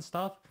gun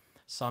stuff.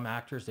 Some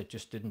actors that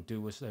just didn't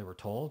do as they were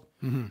told.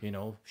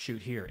 Mm-hmm.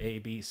 Shoot here, A,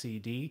 B, C,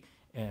 D,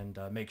 and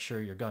make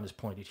sure your gun is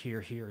pointed here,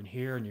 here, and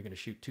here, and you're going to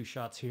shoot 2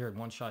 shots here, and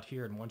 1 shot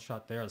here, and 1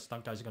 shot there. The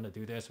stunt guys are going to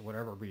do this, or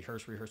whatever,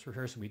 rehearse.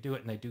 And we do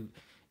it, and they do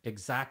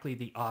exactly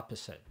the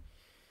opposite,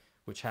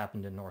 which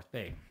happened in North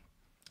Bay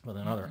with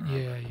another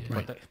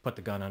armor. Put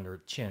the gun under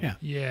its chin.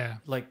 Yeah.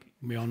 Like,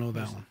 we all know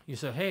that one. You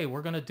say, hey,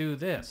 we're going to do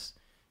this.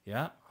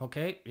 Yeah,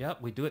 okay, yeah,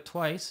 we do it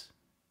twice.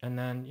 And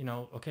then,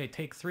 okay,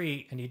 take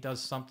 3, and he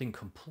does something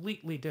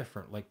completely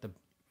different. Like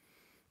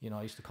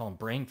I used to call them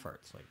brain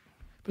farts.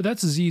 But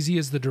that's as easy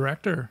as the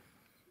director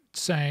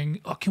saying,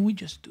 oh, can we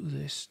just do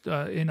this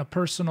in a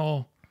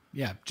personal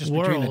just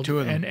world? Between the two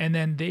of them. And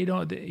then they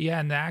don't,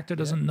 and the actor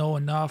doesn't know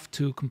enough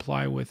to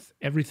comply with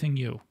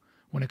everything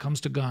when it comes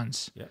to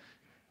guns.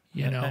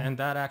 Yeah. And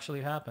that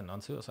actually happened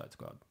on Suicide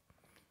Squad.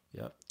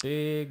 Yep.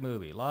 Big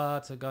movie.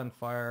 Lots of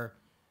gunfire.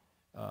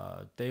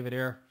 David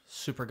Ayer,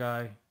 super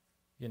guy,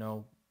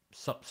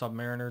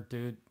 Submariner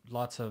dude,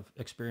 lots of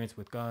experience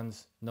with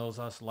guns, knows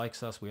us,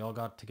 likes us. We all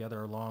got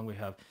together along. We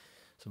have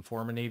some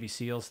former Navy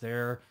SEALs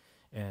there,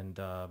 and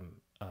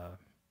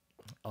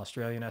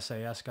Australian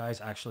SAS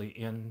guys actually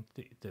in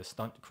the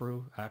stunt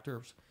crew,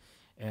 actors,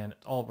 and it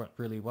all went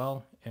really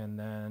well. And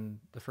then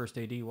the first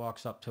AD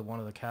walks up to one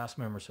of the cast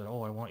members and said,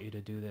 "Oh, I want you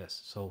to do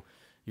this. So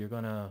you're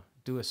going to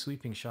do a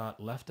sweeping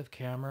shot left of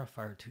camera,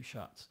 fire 2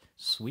 shots.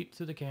 Sweep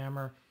to the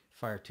camera,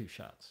 fire 2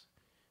 shots."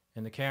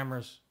 And the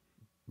cameras,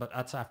 but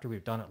that's after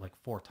we've done it like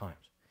 4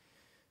 times.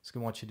 It's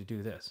going to want you to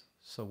do this.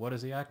 So what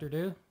does the actor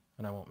do?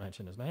 And I won't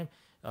mention his name.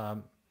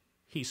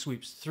 He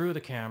sweeps through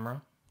the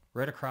camera,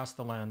 right across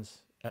the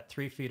lens, at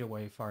 3 feet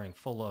away, firing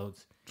full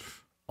loads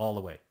all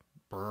the way.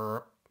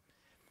 Brrr.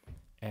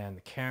 And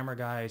the camera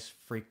guys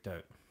freaked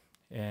out.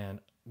 And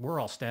we're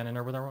all standing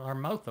there with our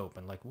mouth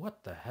open, like,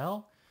 what the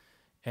hell?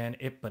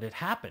 But it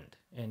happened.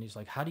 And he's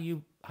like, how do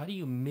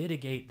you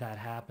mitigate that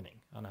happening?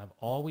 And I've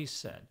always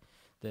said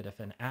that if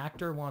an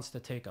actor wants to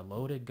take a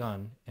loaded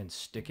gun and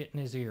stick it in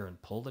his ear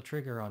and pull the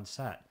trigger on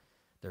set,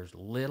 there's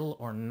little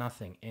or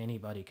nothing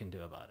anybody can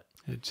do about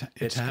it.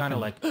 It's kind of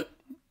like,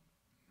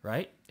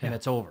 right? Yeah. And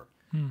it's over.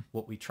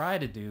 What we try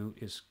to do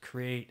is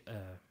create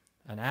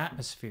an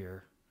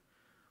atmosphere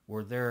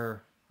where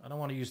they're, I don't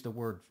want to use the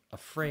word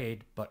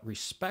afraid, but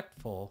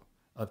respectful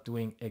of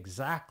doing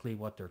exactly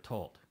what they're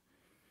told.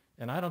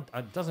 And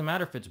it doesn't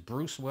matter if it's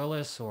Bruce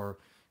Willis or,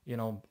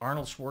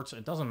 Arnold Schwarzenegger,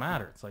 it doesn't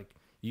matter. It's like,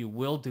 you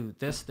will do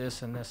this,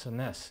 this, and this, and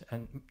this.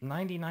 And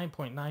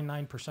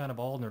 99.99% of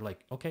all, and they're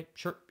like, okay,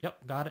 sure, yep,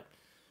 got it.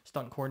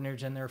 Stunt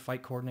coordinators in there,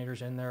 fight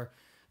coordinators in there.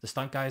 The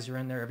stunt guys are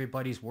in there.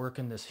 Everybody's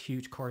working this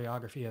huge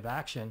choreography of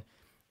action.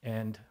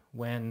 And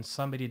when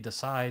somebody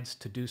decides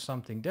to do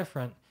something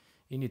different,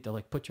 you need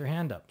to put your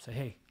hand up. Say,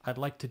 hey, I'd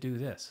like to do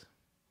this.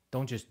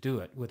 Don't just do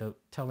it without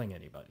telling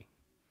anybody.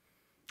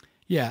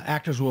 Yeah,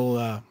 actors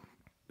will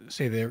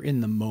say they're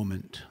in the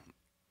moment.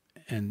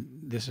 And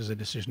this is a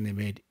decision they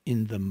made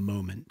in the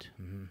moment.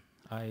 Mm-hmm.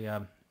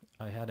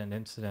 I had an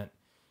incident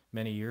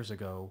many years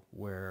ago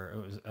where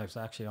I was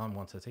actually on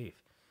Once a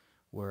Thief,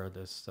 where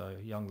this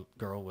young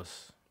girl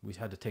we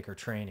had to take her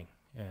training,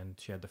 and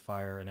she had to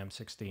fire an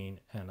M16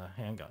 and a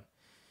handgun.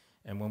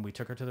 And when we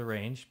took her to the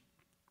range,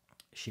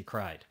 she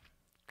cried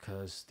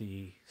because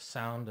the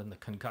sound and the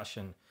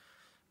concussion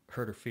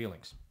hurt her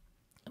feelings.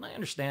 And I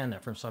understand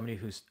that from somebody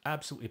who's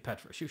absolutely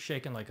petrified. She was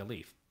shaking like a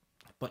leaf,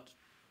 but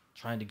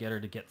trying to get her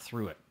to get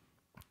through it,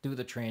 do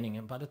the training.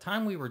 And by the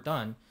time we were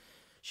done,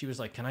 she was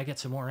like, "Can I get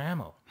some more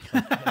ammo?"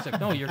 I was like,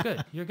 "No, you're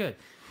good. You're good.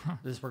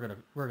 We're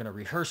gonna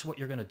rehearse what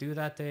you're gonna do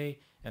that day."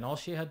 And all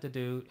she had to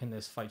do in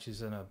this fight,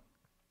 she's in a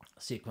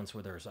sequence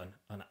where there's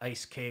an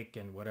ice cake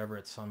and whatever,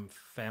 it's some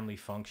family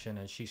function,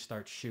 and she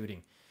starts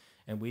shooting.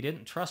 And we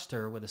didn't trust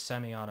her with a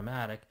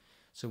semi-automatic,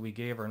 so we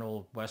gave her an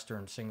old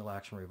Western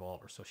single-action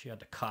revolver. So she had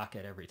to cock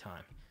it every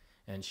time.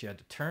 And she had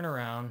to turn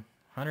around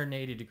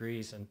 180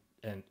 degrees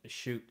and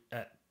shoot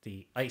at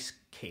the ice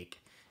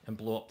cake and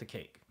blow up the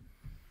cake,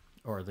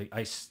 or the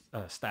ice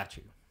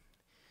statue.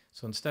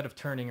 So instead of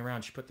turning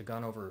around, she put the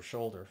gun over her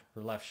shoulder,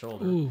 her left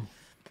shoulder, Ooh.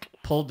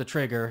 pulled the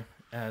trigger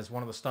as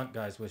one of the stunt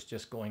guys was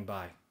just going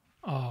by.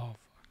 Oh.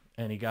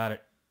 And he got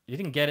it. He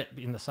didn't get it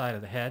in the side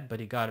of the head, but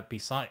he got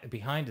it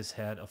behind his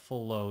head, a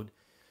full load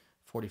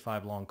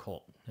 45 long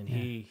Colt. And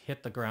he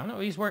hit the ground. No,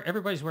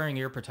 everybody's wearing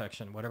ear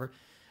protection, whatever.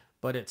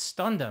 But it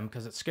stunned him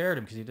because it scared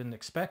him because he didn't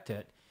expect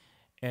it.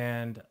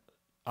 And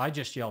I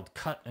just yelled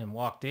cut and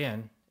walked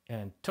in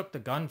and took the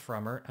gun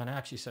from her and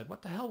actually said,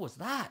 "What the hell was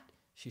that?"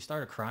 She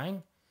started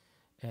crying.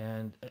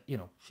 And,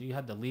 she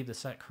had to leave the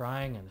set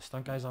crying, and the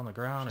stunt guy's on the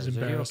ground. She's and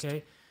said, embarrassed. "Are you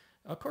okay?"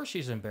 Of course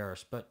she's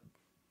embarrassed, but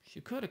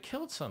she could have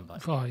killed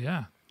somebody. Oh,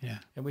 yeah. Yeah.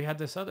 And we had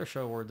this other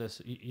show where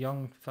this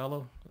young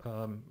fellow,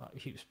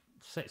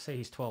 say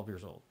he's 12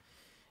 years old,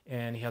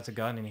 and he has a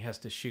gun and he has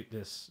to shoot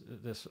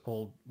this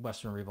old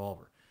Western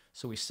revolver.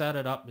 So we set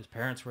it up. His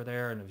parents were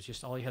there, and it was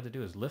just all he had to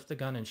do is lift the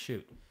gun and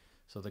shoot.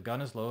 So the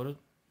gun is loaded.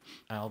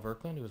 Al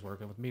Verkland, who was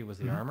working with me, was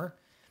the armor.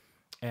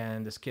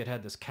 And this kid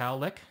had this cow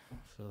lick.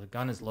 So the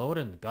gun is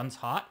loaded and the gun's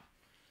hot.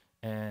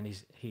 And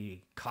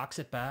he cocks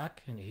it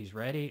back and he's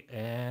ready,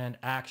 and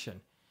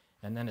action.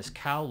 And then his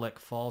cow lick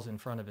falls in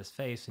front of his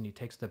face, and he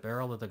takes the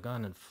barrel of the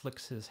gun and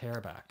flicks his hair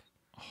back.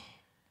 Oh.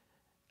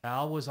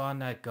 Al was on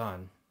that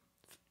gun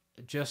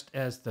just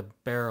as the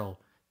barrel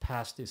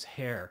passed his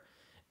hair,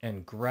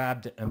 and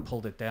grabbed it and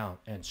pulled it down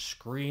and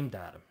screamed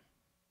at him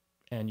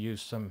and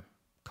used some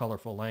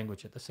colorful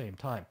language at the same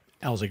time.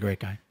 Al's a great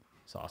guy.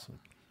 It's awesome.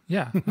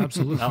 Yeah,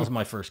 absolutely. That was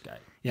my first guy.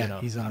 Yeah,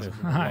 he's awesome.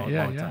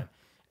 Long time.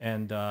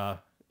 And, a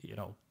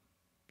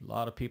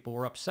lot of people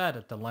were upset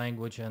at the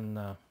language and,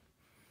 the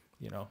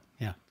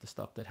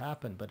stuff that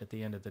happened. But at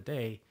the end of the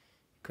day,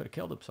 he could have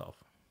killed himself.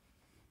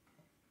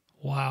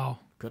 Wow.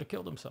 Could have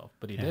killed himself,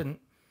 but he didn't,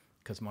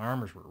 because my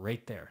armors were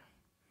right there.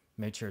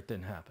 Made sure it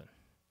didn't happen.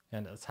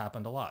 And it's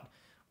happened a lot,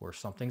 where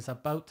something's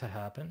about to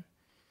happen.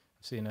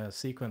 I've seen a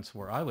sequence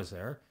where I was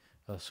there,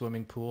 a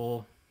swimming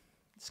pool,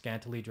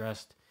 scantily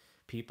dressed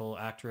people,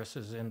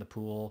 actresses in the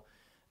pool.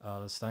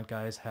 The stunt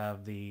guys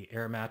have the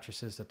air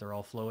mattresses that they're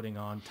all floating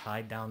on,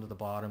 tied down to the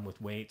bottom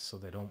with weights so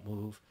they don't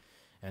move.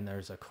 And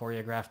there's a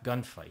choreographed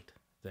gunfight.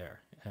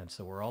 there. And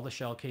so where all the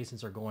shell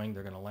casings are going,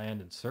 they're going to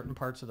land in certain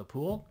parts of the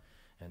pool,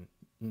 and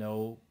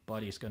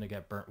nobody's going to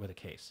get burnt with a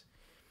case.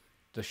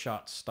 The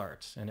shot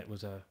starts, and it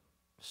was a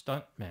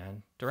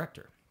stuntman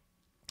director.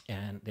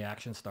 And the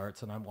action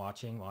starts, and I'm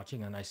watching,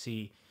 and I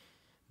see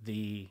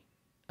the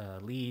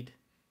lead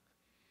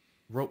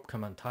rope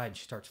come untied.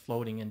 She starts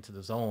floating into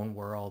the zone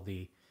where all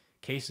the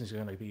casings are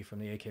going to be from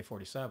the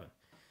AK-47.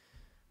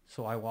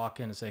 So I walk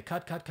in and say,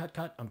 cut, cut, cut,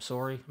 cut. I'm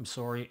sorry.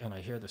 And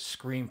I hear the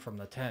scream from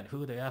the tent.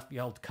 Who the F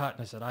yelled cut?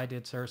 And I said, I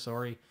did, sir,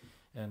 sorry.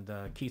 And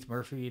Keith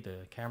Murphy,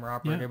 the camera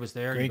operator, was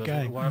there. Great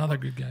guy. Another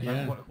good guy.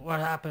 Yeah. What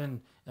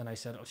happened? And I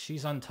said, oh,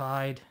 she's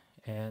untied.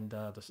 And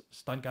the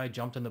stunt guy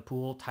jumped in the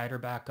pool, tied her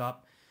back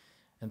up,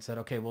 and said,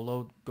 okay,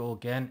 we'll go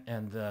again.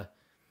 And the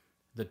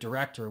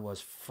director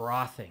was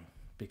frothing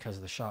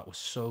because the shot was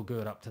so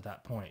good up to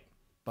that point.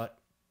 But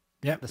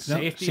Yep. the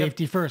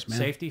safety first, man.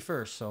 Safety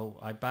first. So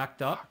I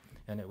backed up,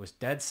 and it was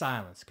dead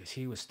silence because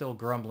he was still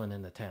grumbling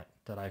in the tent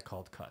that I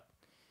called cut.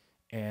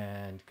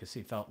 And because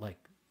he felt like,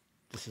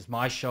 this is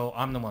my show,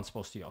 I'm the one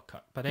supposed to yell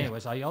cut. But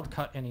anyways, I yelled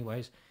cut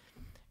anyways.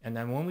 And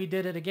then when we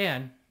did it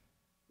again,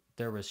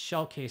 there was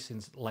shell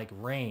casings like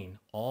rain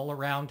all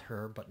around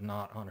her, but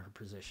not on her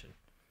position.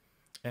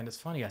 And it's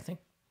funny, I think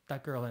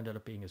that girl ended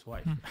up being his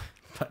wife.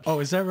 But, Oh,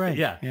 is that right?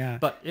 yeah. Yeah.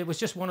 But it was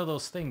just one of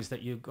those things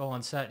that you go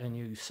on set and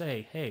you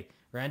say, hey,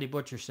 Randy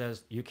Butcher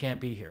says you can't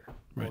be here.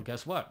 Well,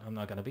 guess what? I'm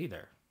not going to be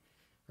there.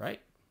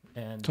 Right?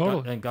 And,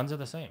 Totally. and guns are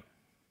the same.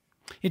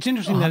 It's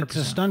interesting that it's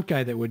a 100%. stunt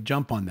guy that would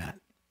jump on that.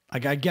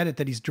 Like, I get it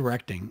that he's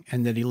directing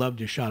and that he loved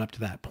his shot up to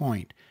that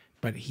point,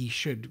 but he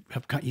should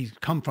have he's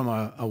come from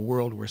a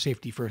world where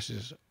safety first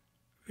is,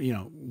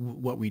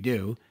 what we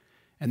do,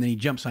 and then he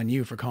jumps on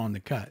you for calling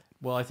the cut.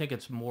 Well, I think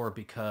it's more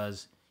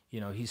because,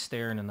 he's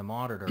staring in the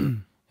monitor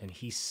and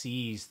he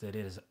sees that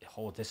it is,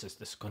 this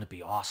is going to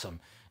be awesome.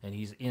 And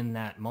he's in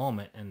that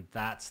moment. And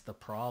that's the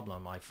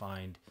problem I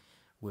find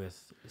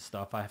with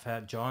stuff. I've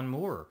had John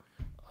Moore,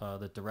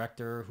 the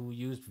director, who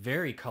used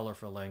very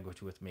colorful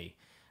language with me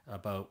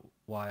about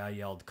why I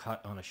yelled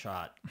cut on a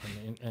shot.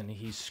 And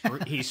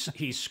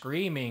he's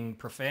screaming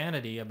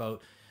profanity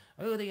about,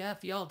 oh, the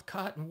F yelled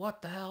cut and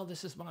what the hell,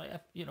 this is my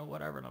F,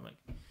 whatever. And I'm like,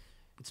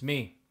 it's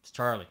me. It's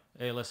Charlie.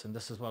 Hey, listen,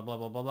 this is what blah,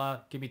 blah, blah, blah.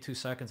 Give me 2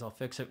 seconds. I'll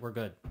fix it. We're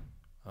good.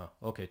 Oh,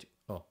 okay.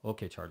 Oh,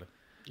 okay, Charlie.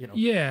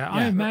 Yeah,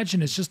 I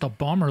imagine it's just a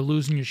bummer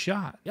losing your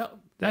shot. Yeah.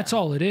 That's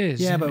all it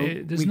is. Yeah, And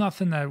but there's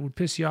nothing that would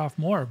piss you off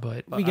more,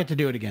 but We get to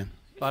do it again.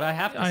 But I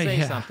have to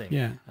say something.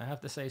 Yeah. I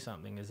have to say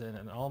something. Is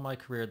in all my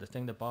career, the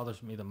thing that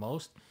bothers me the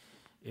most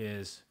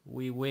is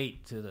we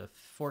wait to the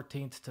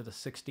 14th to the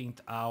 16th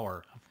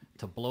hour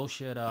to blow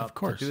shit up, Of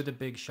course. to do the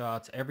big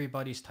shots.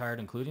 Everybody's tired,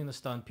 including the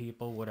stunt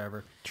people,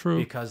 whatever. True.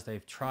 Because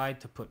they've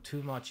tried to put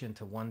too much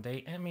into one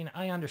day. I mean,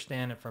 I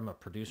understand it from a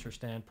producer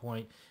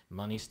standpoint,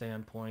 money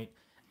standpoint,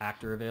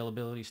 actor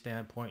availability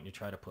standpoint. You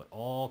try to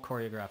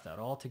choreograph that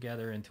all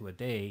together into a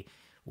day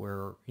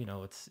where,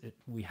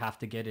 we have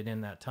to get it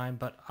in that time.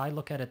 But I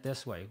look at it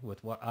this way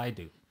with what I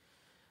do.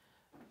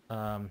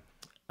 An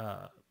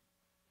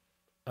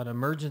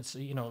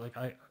emergency,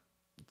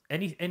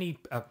 any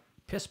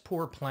piss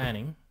poor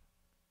planning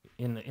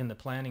in the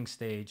planning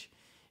stage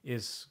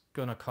is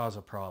going to cause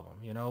a problem,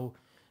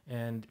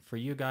 and for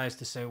you guys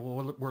to say,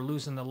 well, we're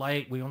losing the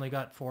light, we only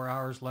got 4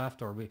 hours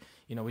left, or we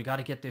got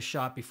to get this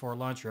shot before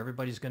lunch, or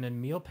everybody's going to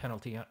meal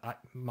penalty.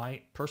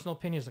 My personal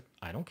opinion is,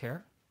 I don't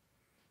care.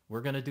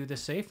 We're going to do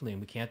this safely, and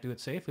we can't do it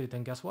safely,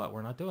 then guess what?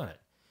 We're not doing it.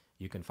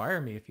 You can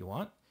fire me if you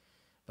want,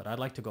 but I'd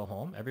like to go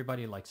home.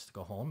 Everybody likes to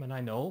go home, and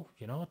I know,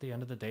 at the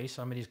end of the day,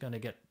 somebody's going to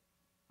get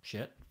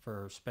shit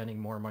for spending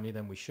more money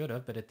than we should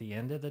have, but at the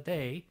end of the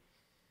day,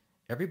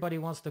 everybody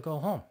wants to go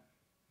home.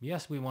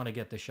 Yes, we want to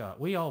get the shot.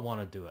 We all want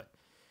to do it.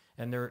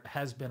 And there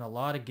has been a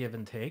lot of give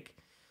and take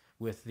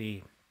with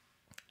the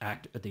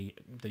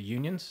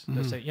unions.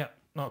 They say, yeah,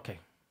 okay,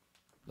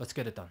 let's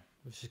get it done.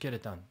 Let's just get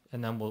it done.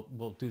 And then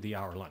we'll do the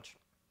hour lunch.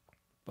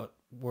 But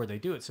where they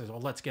do it says, well,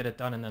 let's get it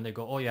done. And then they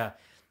go, oh yeah,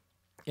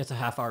 it's a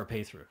half-hour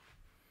pay-through,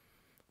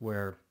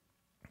 where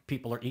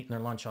people are eating their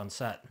lunch on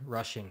set,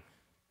 rushing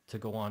to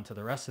go on to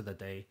the rest of the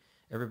day.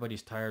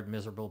 Everybody's tired,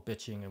 miserable,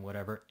 bitching and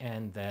whatever.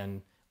 And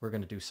then we're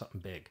going to do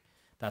something big.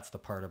 That's the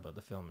part about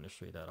the film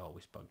industry that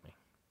always bugged me.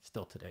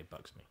 Still today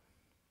bugs me.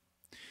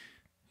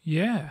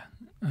 yeah,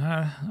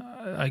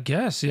 I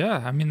guess,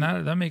 yeah. I mean,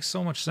 that makes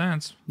so much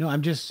sense. No,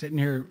 I'm just sitting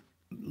here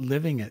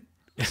living it.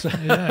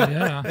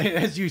 Yeah.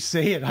 As you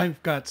say it,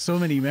 I've got so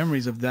many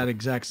memories of that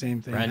exact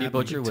same thing. Randy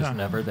happening. Butcher was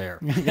never there.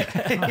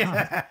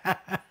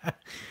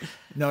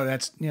 No,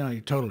 that's,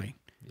 totally.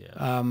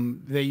 Yeah.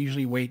 They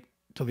usually wait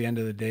till the end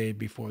of the day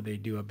before they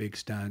do a big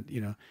stunt,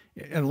 and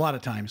a lot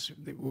of times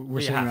we're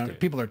You sitting have around, to.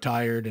 people are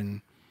tired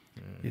and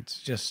it's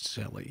just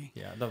silly.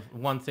 Yeah, the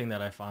one thing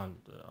that I found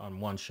on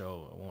one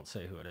show, I won't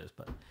say who it is,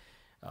 but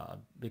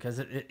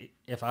because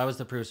if I was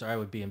the producer, I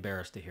would be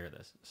embarrassed to hear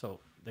this.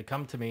 So they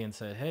come to me and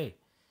say, hey,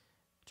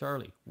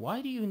 Charlie,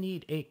 why do you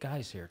need 8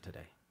 guys here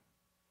today?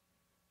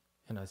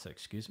 And I said,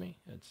 excuse me,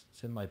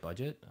 it's in my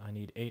budget. I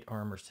need 8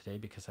 armors today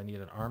because I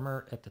need an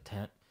armor at the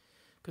tent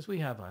because we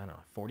have, I don't know,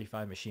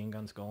 45 machine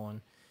guns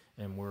going,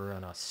 and we're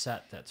on a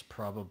set that's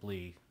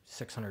probably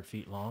 600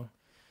 feet long.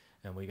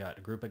 And we got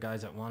a group of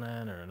guys at one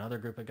end and another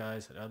group of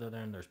guys at the other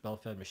end. There's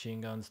belt-fed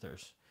machine guns.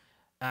 There's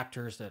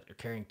actors that are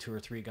carrying 2 or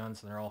 3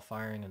 guns, and they're all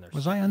firing. And there's,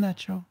 Was I on that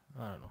show?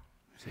 I don't know.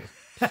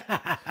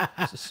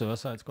 It's a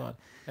Suicide Squad.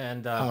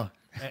 And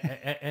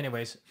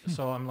anyways,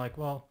 so I'm like,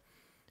 well,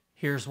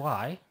 here's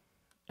why.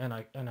 And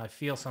I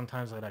feel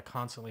sometimes like I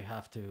constantly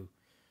have to,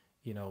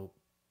 you know,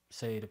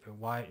 say to people,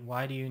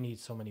 why do you need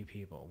so many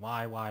people?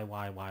 Why?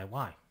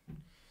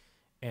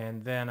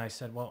 And then I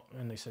said, well,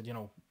 and they said, you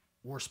know,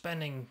 we're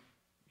spending,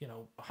 you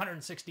know,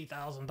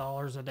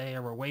 $160,000 a day,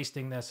 or we're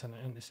wasting this.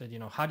 And they said, you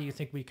know, how do you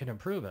think we can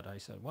improve it? I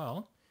said,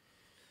 well,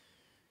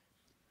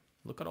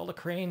 look at all the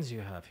cranes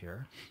you have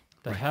here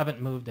that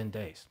haven't moved in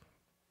days.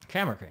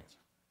 Camera cranes.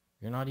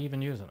 You're not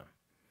even using them.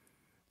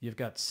 You've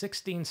got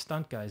 16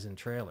 stunt guys in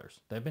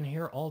trailers. They've been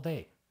here all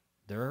day.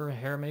 Their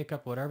hair,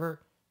 makeup,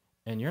 whatever,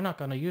 and you're not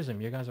going to use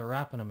them. You guys are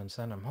wrapping them and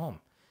sending them home.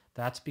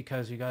 That's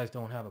because you guys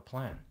don't have a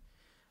plan.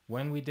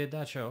 When we did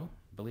that show,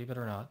 believe it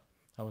or not,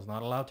 I was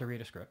not allowed to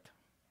read a script.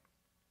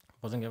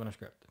 Wasn't given a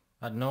script.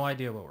 I had no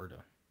idea what we're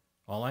doing.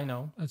 All I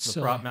know, That's the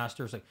silly. prop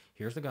master's like,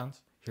 here's the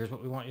guns. Here's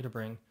what we want you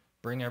to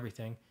bring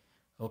everything.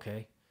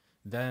 Okay.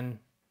 Then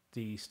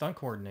the stunt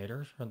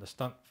coordinators and the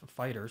stunt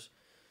fighters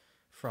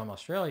from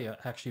Australia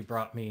actually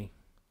brought me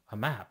a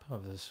map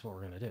of this is what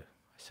we're going to do.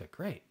 I said,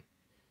 great,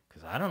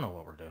 because I don't know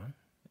what we're doing.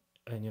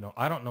 And, you know,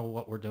 I don't know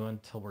what we're doing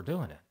till we're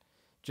doing it.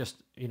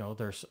 Just, you know,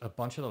 there's a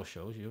bunch of those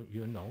shows,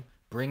 you know,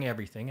 bring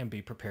everything and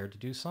be prepared to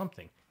do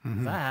something.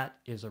 Mm-hmm. That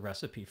is a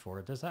recipe for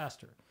a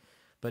disaster.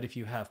 But if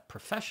you have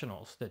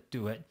professionals that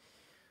do it,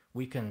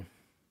 we can,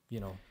 you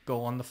know,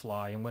 go on the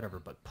fly and whatever.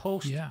 But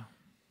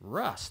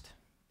post-rust,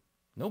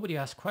 nobody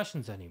asks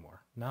questions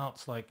anymore. Now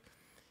it's like,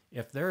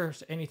 if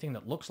there's anything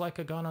that looks like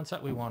a gun on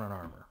set, we want an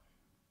armor.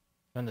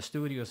 And the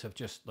studios have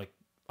just like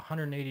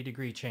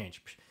 180-degree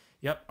change.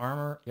 Yep,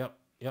 armor. Yep.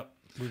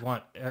 We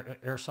want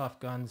airsoft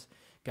guns,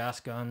 gas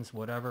guns,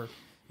 whatever.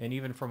 And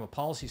even from a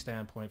policy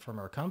standpoint, from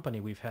our company,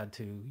 we've had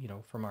to, you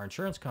know, from our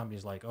insurance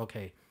companies, like,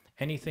 okay,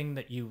 anything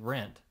that you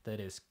rent that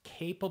is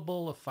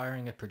capable of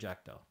firing a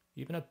projectile,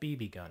 even a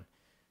BB gun,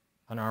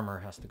 an armor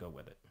has to go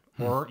with it.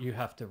 Or you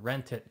have to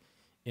rent it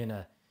in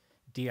a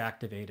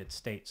deactivated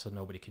state so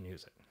nobody can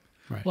use it.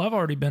 Right. Well, I've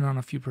already been on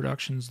a few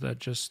productions that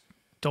just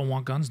don't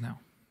want guns now.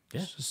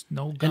 Yeah. It's just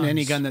no guns. And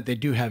any gun that they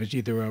do have is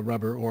either a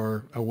rubber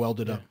or a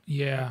welded up.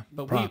 Yeah.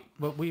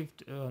 But we've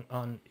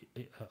on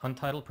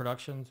Untitled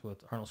Productions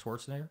with Arnold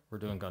Schwarzenegger, we're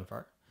doing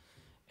gunfire.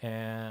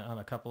 And on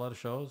a couple other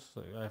shows,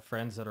 I have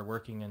friends that are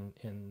working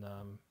in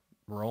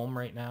Rome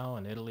right now,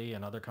 and Italy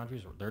and other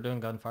countries. They're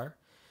doing gunfire.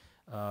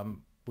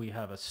 We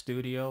have a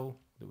studio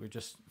that we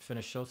just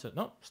finished show said,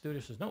 no, studio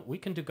says, no, we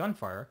can do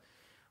gunfire.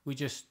 We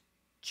just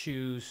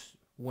choose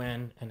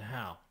when and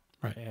how.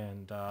 Right.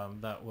 And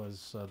that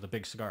was the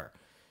Big Cigar.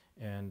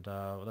 And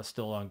that's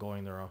still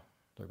ongoing. They're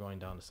going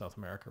down to South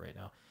America right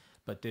now.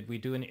 But did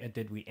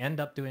we end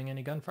up doing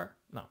any gunfire?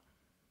 No.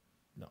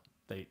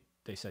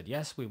 They said,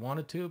 yes, we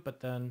wanted to,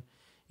 but then,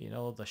 you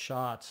know, the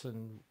shots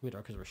and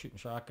because we're shooting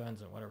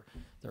shotguns and whatever,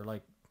 they're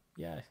like,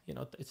 yeah, you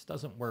know, it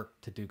doesn't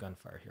work to do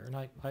gunfire here. And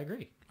I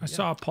agree. I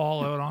saw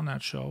Paul out on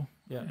that show.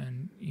 Yeah.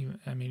 And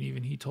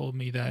even he told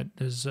me that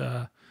there's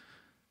a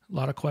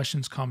lot of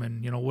questions coming.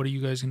 You know, what are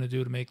you guys going to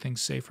do to make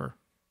things safer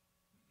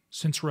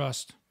since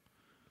rust?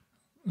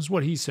 Is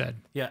what he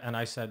said. Yeah, and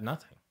I said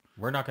nothing.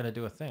 We're not going to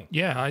do a thing.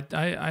 Yeah,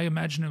 I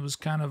imagine it was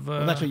kind of.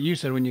 Well, that's what you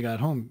said when you got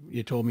home.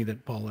 You told me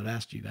that Paul had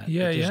asked you that.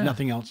 Yeah, that there's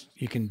nothing else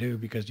you can do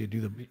because you're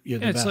the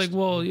it's best. like,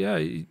 well, yeah,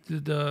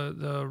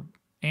 the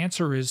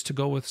answer is to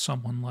go with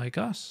someone like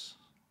us.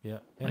 Yeah,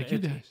 like you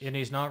guys. And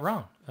he's not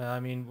wrong. I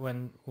mean,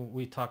 when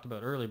we talked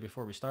about earlier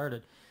before we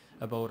started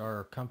about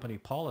our company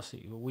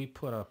policy, we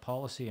put a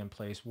policy in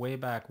place way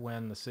back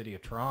when the city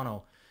of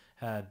Toronto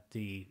had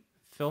the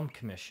film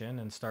commission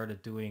and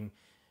started doing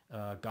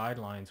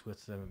guidelines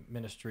with the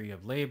Ministry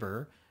of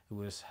Labor, who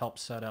was helped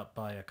set up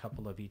by a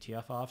couple of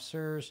ETF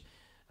officers,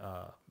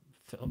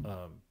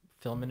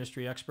 film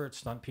industry experts,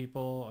 stunt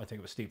people. I think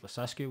it was Steve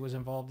Lasescu was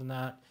involved in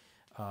that.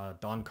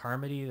 Don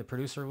Carmody, the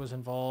producer, was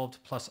involved,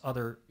 plus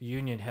other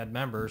union head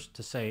members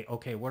to say,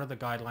 okay, what are the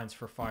guidelines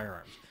for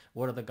firearms?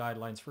 What are the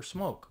guidelines for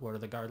smoke? What are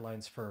the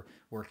guidelines for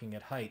working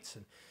at heights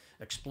and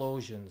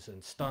explosions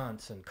and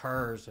stunts and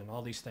cars and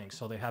all these things?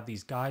 So they have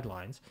these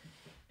guidelines.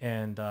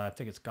 And I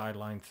think it's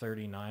guideline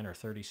 39 or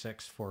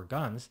 36 for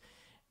guns.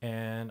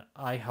 And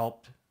I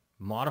helped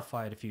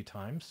modify it a few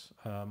times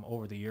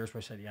over the years where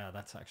I said, yeah,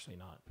 that's actually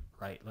not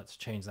right. Let's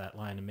change that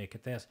line and make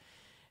it this.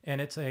 And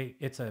it's a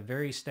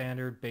very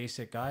standard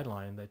basic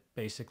guideline that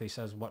basically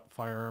says what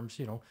firearms,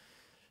 you know,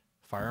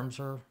 firearms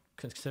are,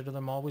 consider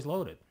them always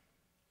loaded.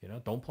 You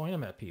know, don't point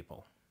them at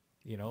people.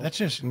 You know, that's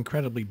just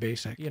incredibly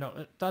basic. You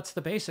know, that's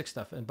the basic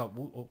stuff. But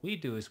what we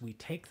do is we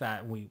take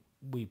that and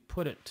we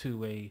put it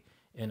to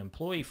an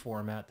employee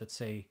format that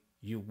say,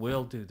 you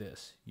will do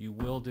this, you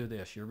will do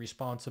this. Your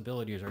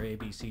responsibilities are A,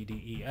 B, C, D,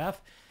 E,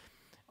 F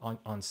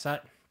on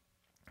set,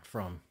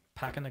 from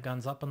packing the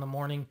guns up in the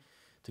morning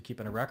to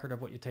keeping a record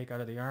of what you take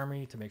out of the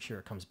Army, to make sure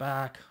it comes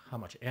back, how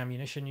much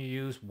ammunition you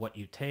use, what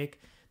you take,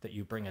 that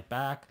you bring it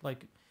back.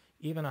 Like,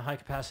 even a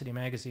high-capacity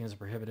magazine is a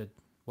prohibited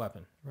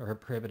weapon or a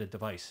prohibited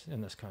device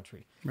in this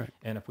country. Right.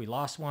 And if we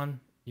lost one,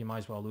 you might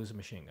as well lose a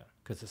machine gun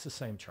because it's the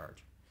same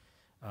charge.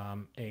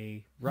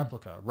 A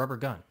replica, rubber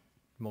gun.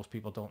 Most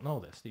people don't know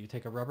this. That you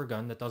take a rubber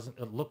gun that doesn't,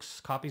 it looks,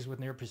 copies with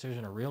near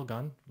precision a real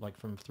gun, like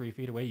from 3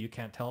 feet away, you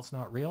can't tell it's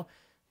not real.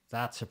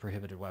 That's a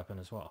prohibited weapon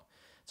as well.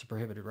 It's a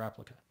prohibited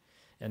replica.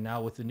 And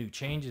now with the new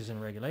changes in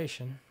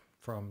regulation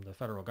from the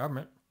federal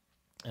government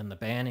and the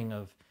banning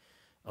of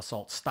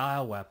assault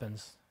style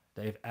weapons,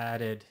 they've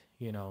added,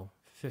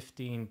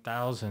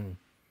 15,000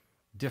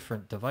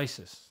 different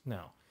devices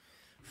now,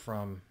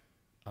 from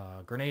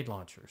grenade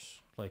launchers,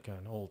 like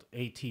an old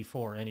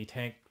AT-4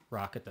 anti-tank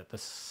rocket that the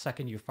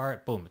second you fire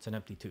it, boom, it's an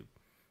empty tube.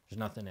 There's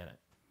nothing in it.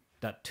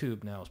 That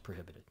tube now is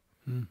prohibited.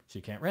 So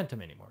you can't rent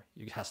them anymore.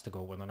 It has to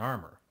go with an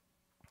Armourer.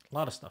 A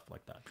lot of stuff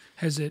like that.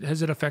 Has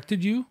it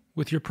affected you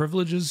with your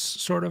privileges,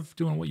 sort of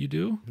doing what you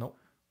do? Nope.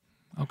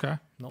 Okay.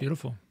 Nope.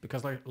 Beautiful.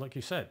 Because like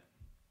you said,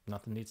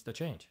 nothing needs to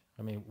change.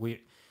 I mean,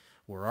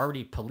 we're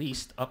already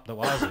policed up the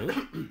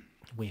wazoo.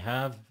 We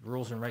have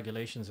rules and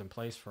regulations in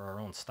place for our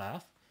own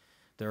staff.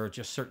 There are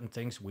just certain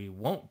things we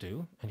won't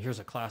do. And here's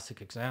a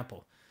classic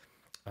example.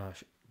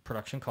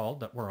 Production call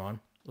that we're on.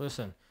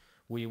 Listen,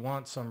 we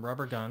want some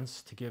rubber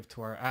guns to give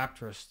to our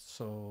actress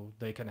so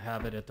they can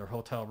have it at their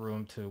hotel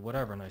room to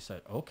whatever. And I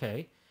said,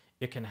 okay,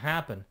 it can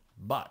happen,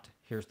 but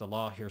here's the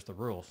law, here's the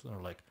rules. And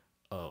they're like,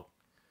 oh,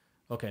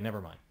 okay,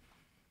 never mind.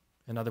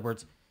 In other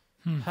words,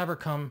 have her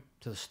come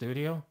to the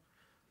studio,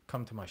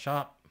 come to my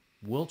shop,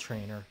 we'll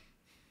train her,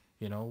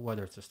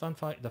 whether it's a stunt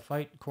fight, the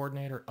fight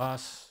coordinator,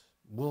 us,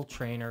 we'll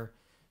train her.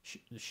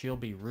 She'll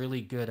be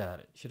really good at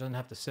it. She doesn't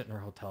have to sit in her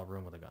hotel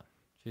room with a gun.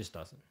 She just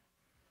doesn't.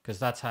 Because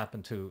that's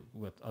happened too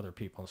with other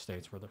people in the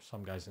States, where there's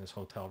some guys in his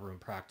hotel room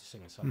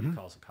practicing and somebody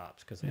calls the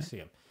cops because they see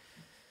him.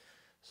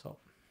 So,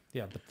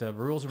 yeah, but the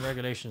rules and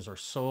regulations are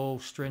so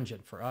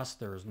stringent for us,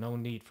 there is no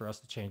need for us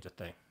to change a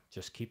thing.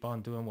 Just keep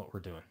on doing what we're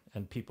doing,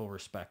 and people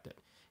respect it.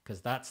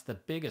 Because that's the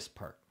biggest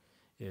part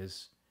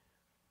is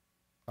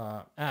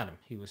Adam,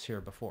 he was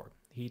here before.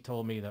 He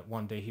told me that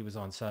one day he was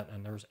on set,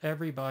 and there's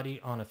everybody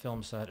on a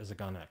film set is a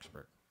gun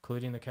expert,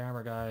 including the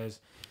camera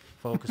guys,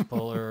 focus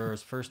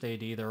pullers, first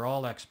AD, they're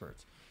all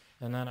experts.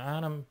 And then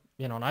Adam,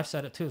 and I've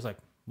said it too, is like,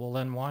 well,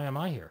 then why am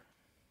I here?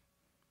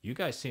 You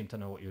guys seem to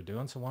know what you're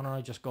doing, so why don't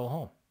I just go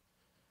home?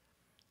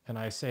 And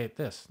I say it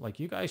this, like,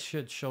 you guys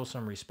should show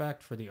some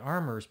respect for the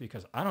armorers,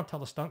 because I don't tell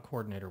the stunt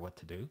coordinator what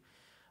to do.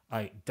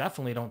 I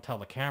definitely don't tell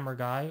the camera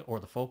guy or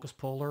the focus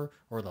puller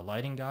or the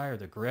lighting guy or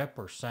the grip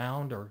or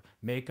sound or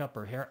makeup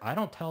or hair. I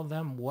don't tell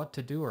them what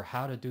to do or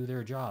how to do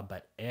their job,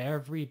 but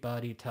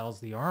everybody tells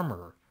the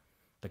armorer,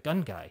 the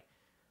gun guy,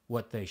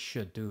 what they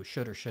should do,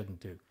 should or shouldn't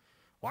do.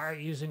 Why are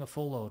you using a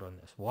full load on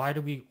this? Why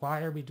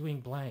are we doing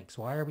blanks?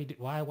 Why?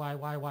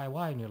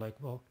 And you're like,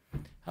 well,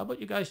 how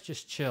about you guys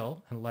just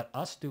chill and let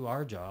us do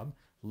our job,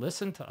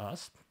 listen to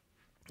us.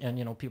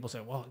 And, people say,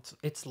 well,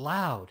 it's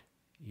loud.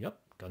 Yep,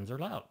 guns are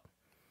loud.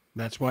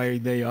 That's why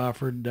they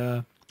offered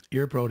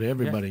ear pro to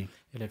everybody. Yeah.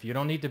 And if you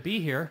don't need to be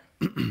here,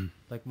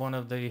 like one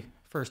of the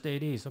first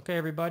ADs, okay,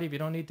 everybody, if you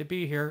don't need to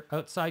be here,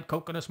 outside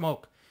coconut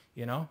smoke, if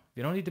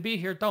you don't need to be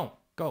here, don't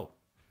go.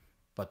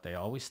 But they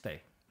always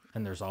stay.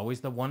 And there's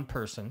always the one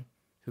person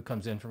who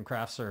comes in from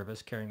craft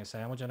service carrying a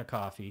sandwich and a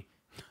coffee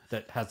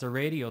that has their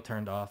radio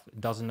turned off and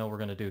doesn't know we're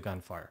going to do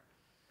gunfire.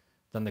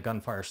 Then the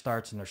gunfire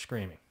starts and they're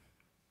screaming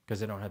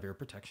because they don't have ear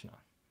protection on.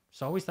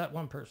 It's always that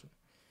one person.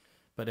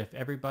 But if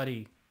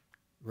everybody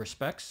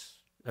respects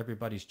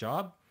everybody's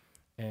job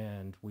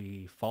and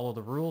we follow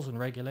the rules and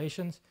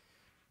regulations,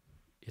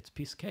 it's a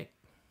piece of cake.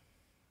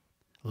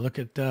 Look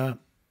at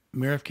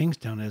Mayor of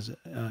Kingstown as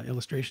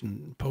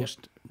illustration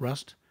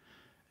post-rust.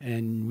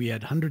 And we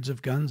had hundreds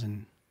of guns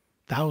and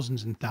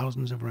thousands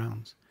of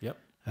rounds. Yep.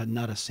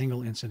 Not a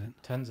single incident.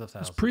 Tens of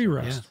thousands. It's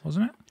pre-rust,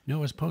 wasn't it? No,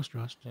 it was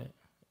post-rust. Yeah.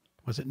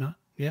 Was it not?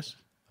 Yes.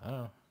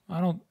 I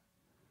don't know.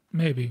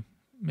 Maybe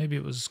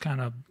it was kind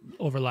of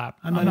overlap.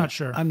 I'm not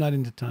sure. I'm not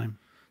into time.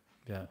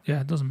 Yeah.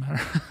 Yeah, it doesn't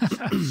matter.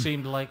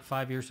 Seemed like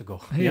 5 years ago.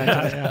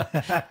 Yeah.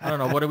 I don't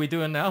know. What are we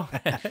doing now?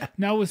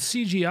 Now with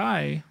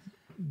CGI,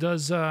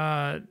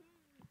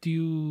 do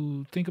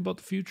you think about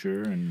the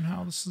future and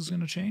how this is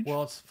going to change?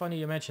 Well, it's funny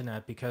you mention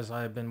that because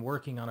I've been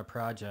working on a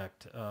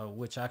project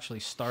which actually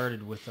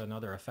started with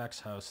another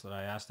effects house that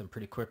I asked them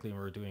pretty quickly when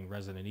we were doing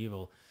Resident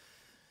Evil.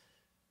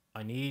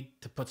 I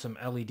need to put some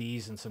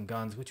LEDs and some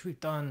guns, which we've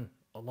done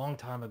a long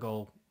time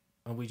ago.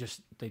 And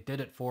they did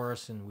it for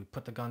us, and we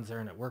put the guns there,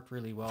 and it worked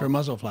really well. For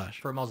muzzle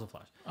flash. For muzzle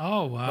flash.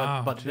 Oh,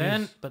 wow.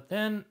 But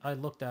then I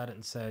looked at it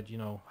and said,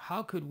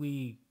 how could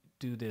we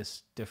do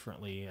this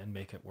differently and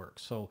make it work?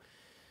 So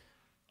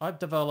I've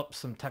developed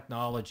some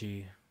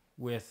technology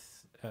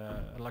with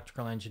an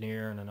electrical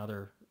engineer and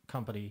another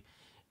company,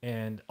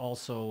 and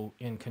also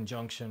in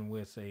conjunction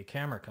with a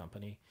camera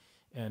company.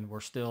 And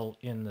we're still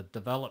in the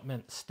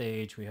development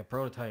stage. We have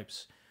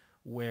prototypes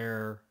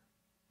where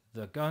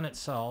the gun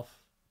itself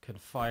can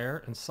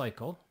fire and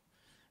cycle.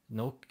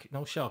 no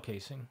shell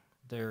casing.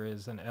 There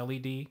is an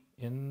LED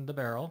in the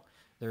barrel.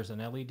 There's an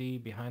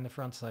LED behind the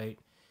front sight,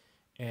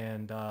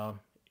 and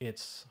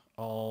it's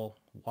all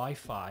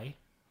Wi-Fi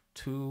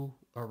to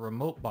a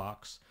remote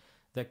box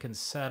that can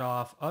set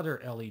off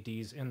other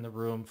LEDs in the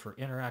room for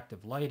interactive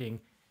lighting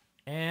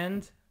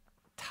and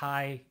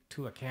tie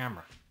to a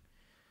camera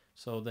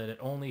so that it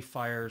only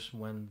fires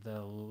when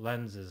the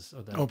lens is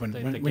Open,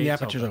 when the gate's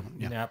aperture's open,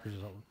 yeah. When the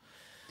aperture's open.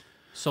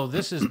 So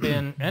this has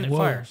been, and it Whoa.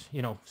 fires,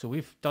 so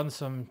we've done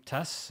some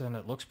tests and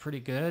it looks pretty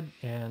good.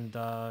 And,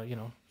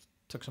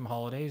 took some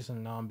holidays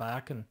and now I'm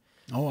back and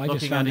Oh, I just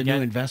looking found at a it new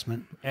again.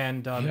 investment.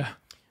 And Yeah.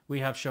 we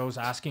have shows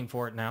asking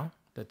for it now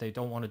that they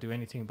don't want to do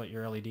anything but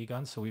your LED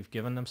guns. So we've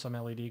given them some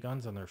LED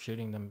guns and they're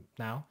shooting them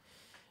now.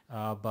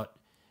 But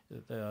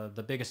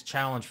the biggest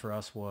challenge for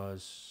us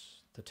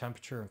was the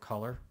temperature and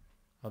color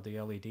of the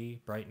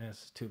LED,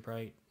 brightness, too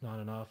bright, not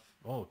enough.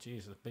 Oh,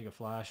 geez, it's big a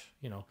flash,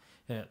 and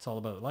it's all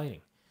about lighting.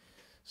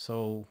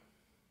 So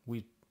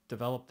we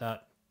developed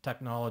that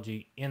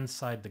technology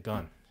inside the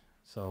gun.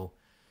 So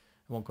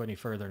I won't go any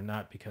further than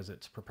that because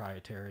it's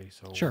proprietary.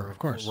 So Sure, of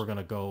course. we're going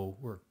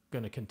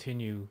to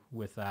continue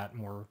with that,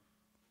 and we're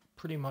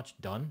pretty much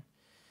done.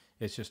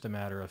 It's just a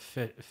matter of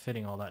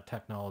fitting all that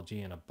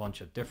technology in a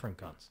bunch of different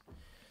guns.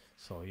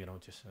 So,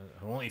 just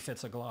it only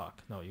fits a Glock.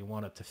 No, you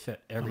want it to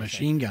fit A everything.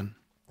 machine gun.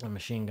 A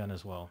machine gun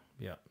as well.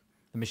 Yeah.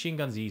 The machine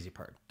gun's the easy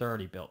part. They're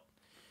already built.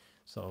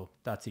 So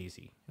that's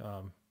easy.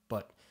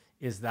 But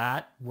is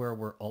that where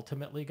we're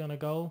ultimately going to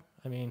go?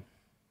 I mean,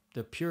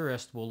 the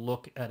purist will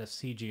look at a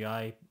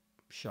CGI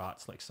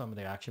shots, like some of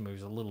the action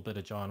movies, a little bit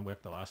of John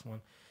Wick, the last one,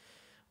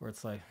 where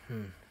it's like,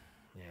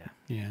 yeah.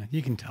 Yeah,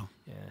 you can tell.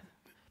 Yeah.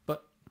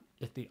 But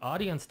if the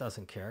audience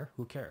doesn't care,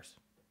 who cares?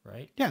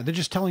 Right? Yeah, they're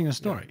just telling a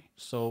story.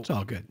 So It's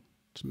all good.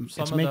 It's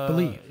some make of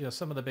believe.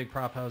 some of the big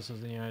prop houses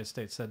in the United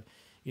States said,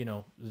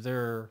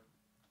 their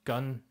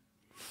gun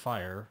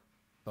fire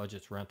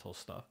budgets, rental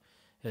stuff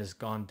has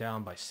gone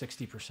down by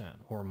 60%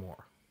 or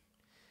more.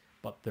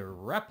 But their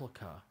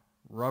replica,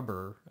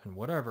 rubber and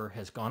whatever,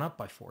 has gone up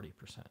by 40%.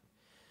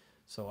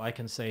 So I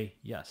can say,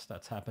 yes,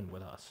 that's happened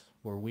with us,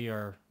 where we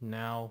are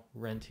now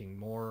renting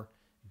more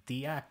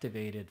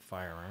deactivated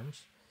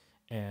firearms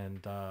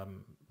and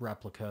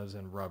replicas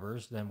and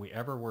rubbers than we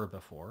ever were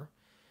before.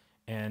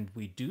 And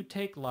we do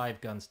take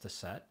live guns to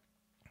set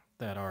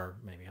that are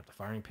maybe have the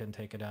firing pin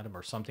taken at them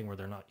or something where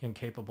they're not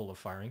incapable of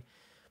firing,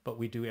 but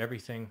we do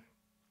everything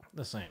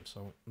the same.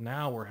 So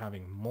now we're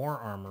having more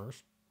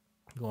armors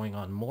going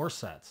on more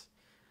sets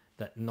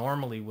that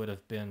normally would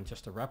have been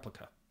just a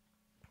replica,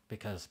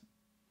 because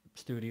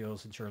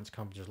studios, insurance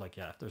companies are like,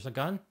 yeah, if there's a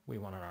gun, we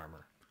want an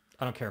armor.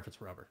 I don't care if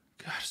it's rubber,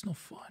 God, it's no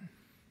fun.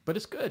 but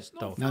it's good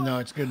though. No,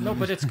 it's good. No, news.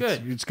 but it's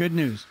good. It's good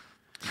news.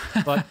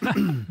 But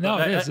No,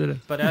 but, it is. It is.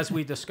 but as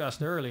we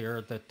discussed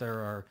earlier, that there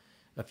are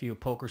a few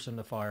pokers in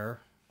the fire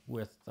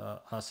with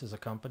us as a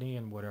company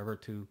and whatever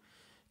to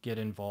get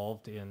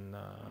involved in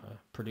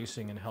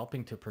producing and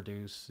helping to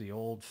produce the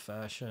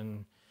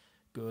old-fashioned,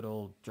 good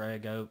old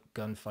drag-out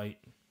gunfight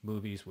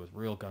movies with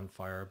real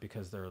gunfire,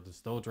 because there are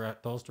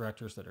those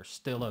directors that are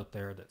still out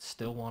there that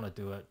still want to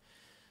do it,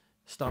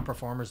 stunt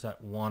performers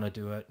that want to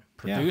do it,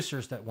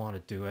 producers that want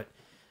to do it.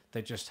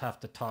 They just have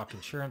to talk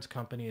insurance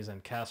companies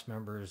and cast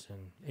members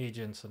and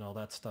agents and all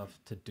that stuff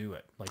to do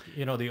it. Like,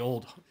 the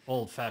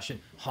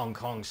old-fashioned Hong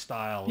Kong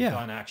style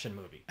gun action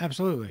movie.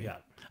 Absolutely. Yeah.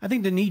 I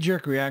think the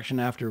knee-jerk reaction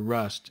after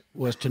Rust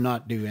was to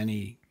not do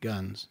any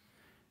guns.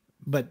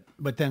 But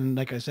then,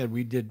 like I said,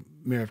 we did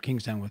Mayor of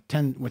Kingstown with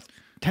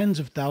tens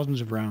of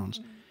thousands of rounds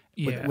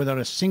Yeah. without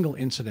a single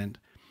incident.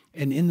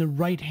 And in the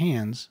right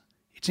hands,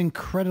 it's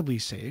incredibly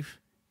safe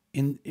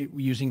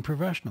using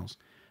professionals.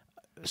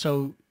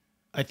 So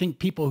I think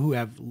people who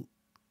have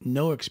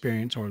no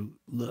experience or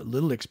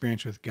little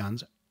experience with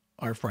guns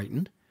are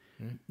frightened.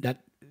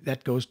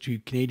 That goes to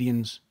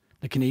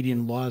the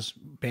Canadian laws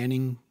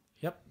banning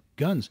Yep.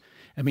 guns.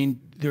 I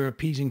mean, they're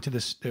appealing to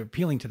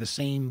the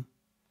same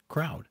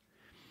crowd.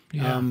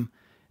 Yeah.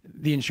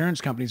 The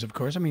insurance companies, of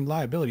course, I mean,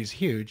 liability is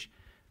huge,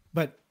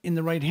 but in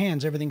the right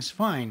hands, everything's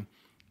fine.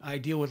 I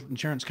deal with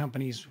insurance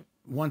companies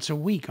once a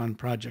week on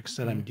projects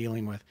that I'm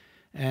dealing with.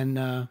 And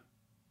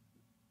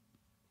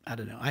I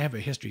don't know, I have a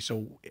history.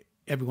 So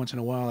every once in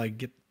a while I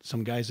get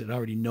some guys that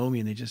already know me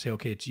and they just say,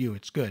 okay, it's you,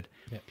 it's good.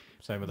 Yeah.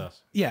 Same with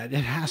us. Yeah, it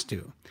has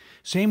to.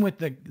 Same with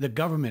the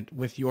government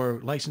with your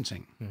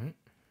licensing.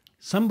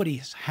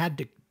 Somebody's had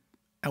to,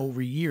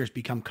 over years,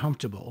 become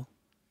comfortable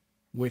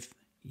with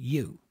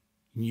you,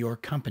 your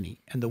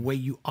company, and the way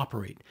you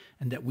operate,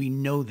 and that we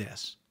know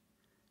this.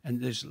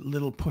 And there's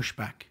little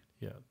pushback.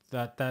 Yeah,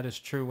 that is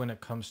true when it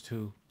comes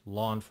to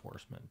law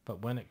enforcement.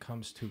 But when it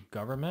comes to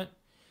government,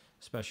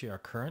 especially our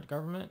current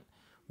government,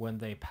 when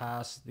they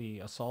pass the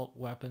assault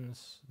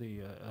weapons,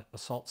 the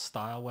assault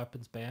style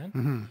weapons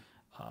ban,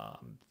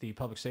 the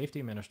public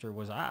safety minister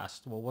was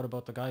asked, well, what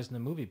about the guys in the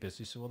movie business?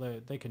 He said, well,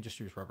 they can just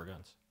use rubber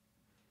guns.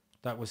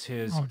 That was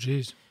his. Oh,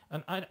 geez.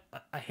 And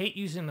I hate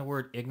using the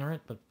word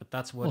ignorant, but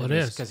that's what Well, it it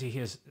is, is. because he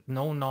has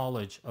no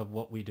knowledge of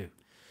what we do.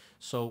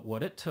 So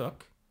what it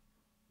took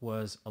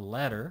was a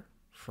letter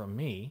from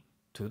me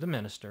to the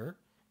minister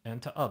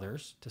and to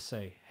others to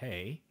say,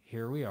 hey,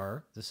 here we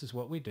are. This is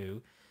what we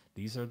do.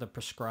 These are the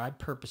prescribed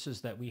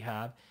purposes that we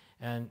have.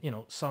 And, you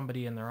know,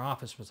 somebody in their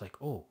office was like,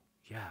 oh,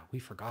 yeah, we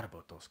forgot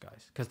about those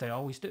guys, because they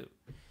always do.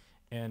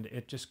 And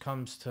it just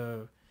comes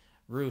to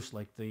roost,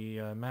 like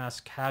the mass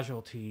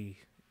casualty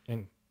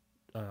thing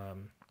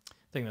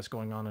that's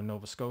going on in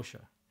Nova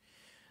Scotia.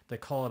 They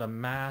call it a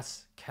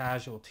mass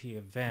casualty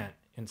event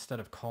instead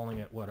of calling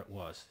it what it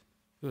was.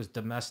 It was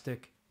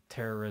domestic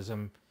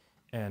terrorism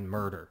and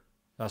murder.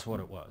 That's what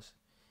it was.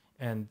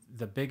 And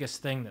the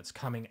biggest thing that's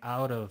coming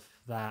out of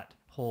that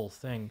whole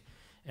thing,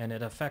 and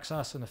it affects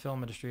us in the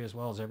film industry as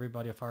well as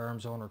everybody, a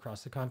firearms owner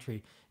across the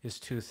country, is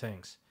two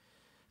things.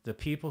 The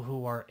people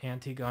who are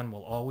anti-gun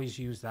will always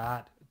use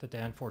that, the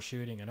Danforth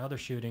shooting and other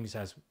shootings,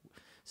 as,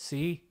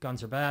 see,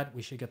 guns are bad,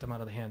 we should get them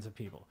out of the hands of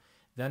people.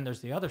 Then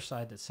there's the other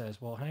side that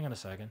says, well, hang on a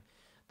second.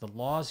 The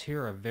laws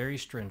here are very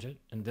stringent,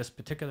 and this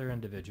particular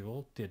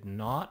individual did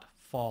not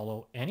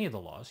follow any of the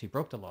laws. He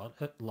broke the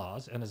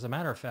laws, and as a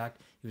matter of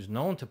fact, he was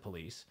known to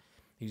police.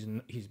 He's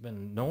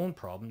been known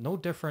problem, no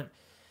different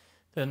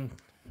than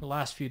the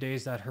last few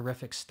days, that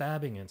horrific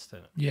stabbing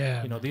incident.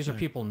 Yeah. You know, these are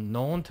people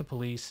known to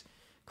police,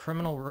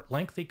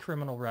 lengthy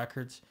criminal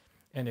records,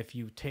 and if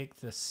you take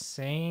the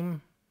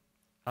same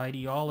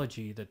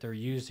ideology that they're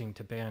using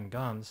to ban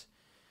guns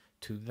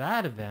to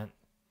that event,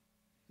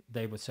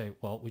 they would say,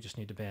 well, we just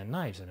need to ban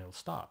knives and it'll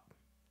stop.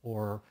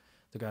 Or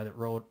the guy that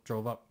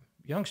drove up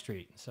Yonge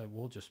Street and said,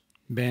 we'll just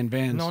ban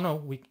vans.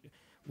 No,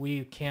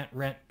 we can't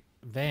rent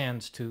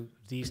vans to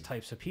these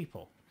types of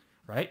people,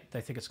 right?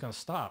 They think it's going to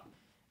stop.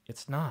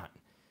 It's not.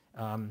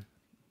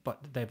 But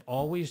they've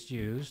always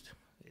used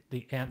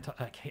the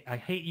I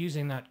hate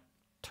using that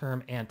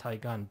term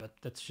anti-gun, but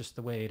that's just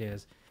the way it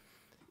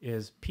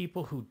is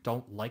people who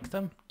don't like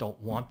them,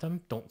 don't want them,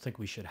 don't think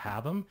we should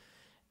have them.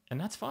 And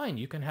that's fine.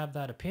 You can have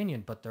that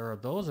opinion, but there are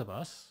those of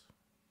us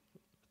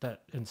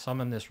and some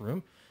in this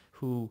room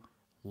who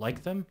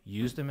like them,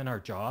 use them in our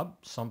job.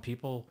 Some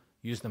people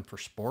use them for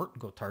sport,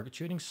 go target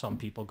shooting. Some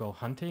people go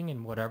hunting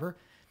and whatever.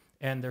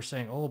 And they're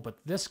saying, oh, but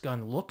this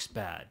gun looks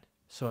bad.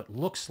 So it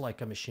looks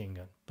like a machine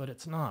gun, but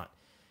it's not.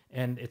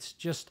 And it's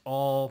just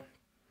all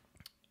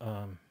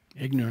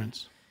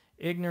ignorance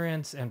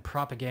and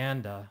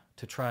propaganda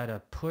to try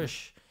to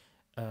push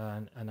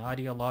an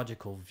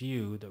ideological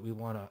view that we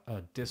want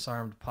a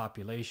disarmed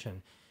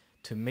population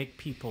to make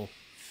people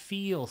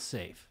feel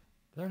safe.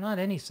 They're not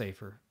any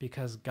safer,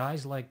 because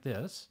guys like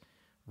this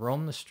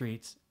roam the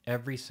streets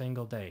every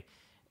single day.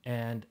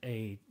 And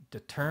a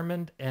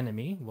determined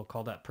enemy, we'll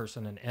call that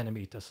person an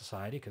enemy to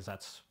society, because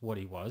that's what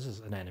he was, is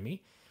an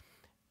enemy,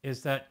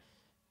 is that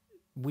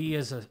we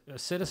as a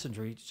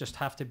citizenry just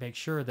have to make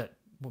sure that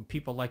when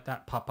people like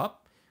that pop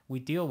up, we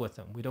deal with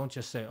them. We don't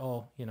just say,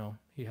 oh, you know,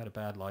 he had a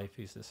bad life,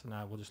 he's this and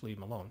that, we'll just leave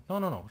him alone.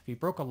 No. If he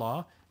broke a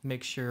law,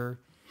 make sure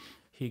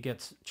he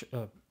gets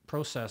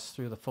processed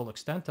through the full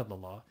extent of the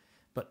law.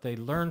 But they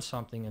learned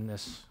something in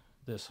this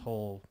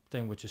whole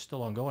thing, which is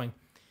still ongoing,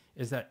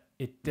 is that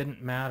it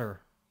didn't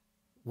matter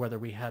whether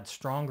we had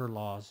stronger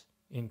laws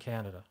in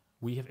Canada.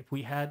 If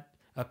we had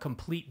a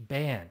complete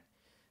ban,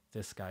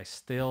 this guy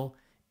still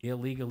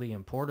illegally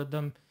imported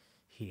them.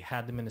 He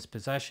had them in his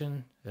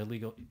possession,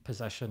 illegal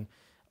possession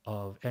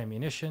of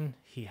ammunition.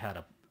 He had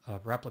a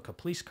replica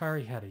police car.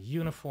 He had a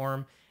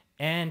uniform,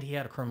 and he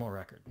had a criminal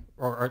record,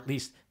 or at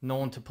least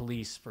known to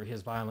police for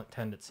his violent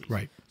tendencies.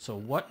 Right. So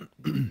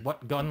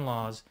what gun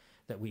laws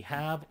that we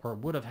have or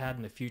would have had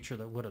in the future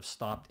that would have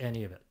stopped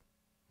any of it?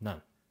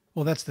 None.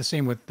 Well, that's the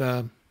same with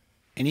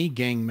any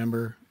gang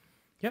member.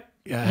 Yep.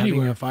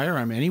 Having a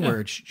firearm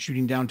anywhere,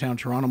 shooting downtown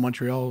Toronto,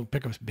 Montreal,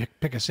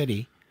 pick a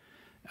city.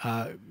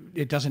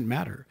 It doesn't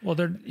matter. Well,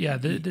 they're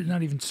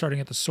not even starting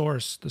at the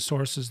source. The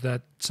source is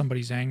that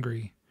somebody's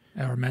angry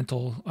or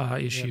mental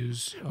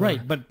issues. Yeah.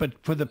 Right, but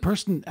for the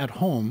person at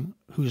home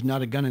who's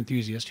not a gun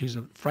enthusiast, who's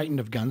frightened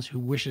of guns, who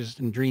wishes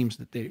and dreams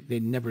that they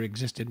never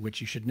existed,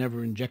 which you should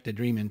never inject a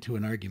dream into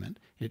an argument.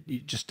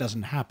 It just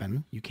doesn't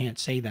happen. You can't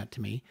say that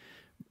to me.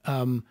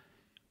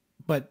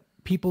 But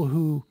people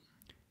who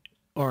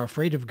are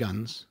afraid of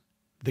guns,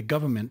 the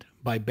government,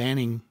 by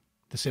banning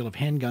the sale of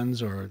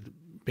handguns or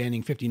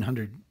banning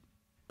 1,500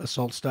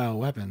 assault-style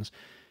weapons,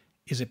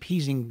 is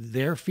appeasing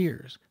their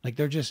fears. Like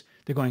they're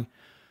going,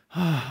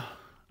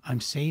 I'm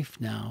safe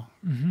now,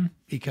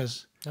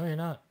 because No, you're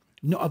not.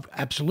 no,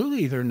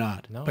 absolutely they're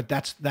not. No. But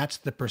that's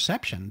the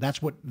perception.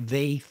 That's what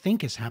they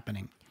think is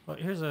happening. Well,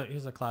 here's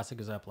a classic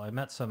example. I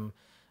met some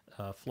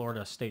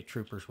Florida state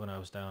troopers when I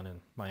was down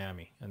in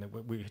Miami, and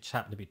we just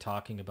happened to be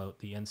talking about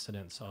the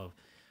incidents of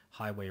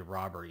highway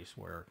robberies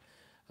where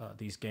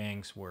these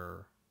gangs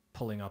were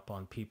pulling up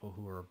on people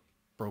who were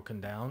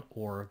broken down,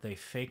 or they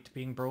faked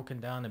being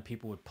broken down, and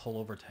people would pull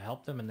over to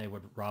help them, and they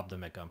would rob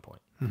them at gunpoint.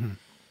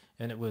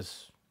 And it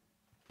was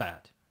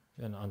bad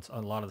in on a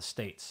lot of the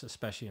states,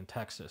 especially in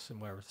Texas and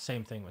where the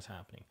same thing was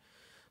happening.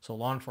 So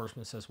law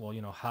enforcement says, well,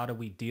 you know, how do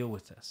we deal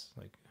with this?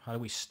 Like, how do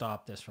we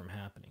stop this from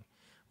happening?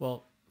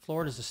 Well,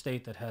 Florida's a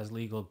state that has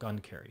legal gun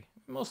carry.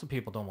 most of the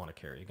people don't want to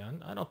carry a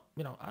gun. I don't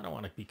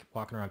want to be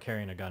walking around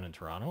carrying a gun in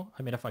Toronto.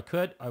 I mean, if I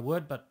could, I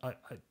would, but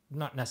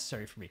not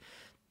necessary for me.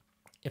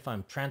 If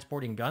I'm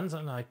transporting guns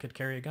and I could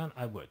carry a gun,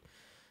 I would.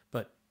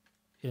 But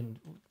in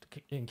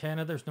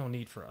Canada, there's no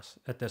need for us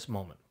at this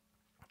moment.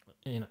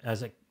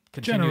 As it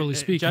continues, generally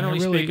speaking,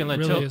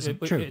 until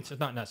really it's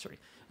not necessary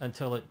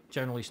until it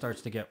generally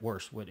starts to get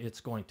worse.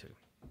 It's going to.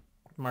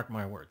 Mark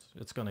my words,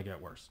 it's going to get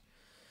worse.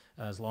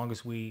 As long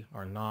as we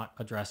are not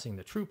addressing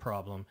the true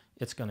problem,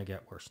 it's going to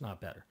get worse,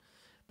 not better.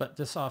 But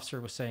this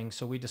officer was saying,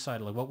 so we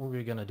decided, like, what were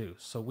we going to do?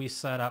 So we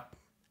set up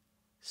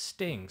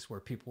stings where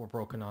people were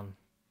broken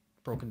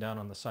down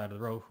on the side of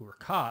the road who were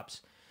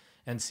cops,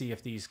 and see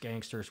if these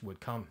gangsters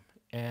would come.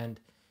 And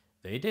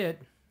they did.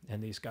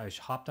 And these guys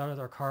hopped out of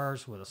their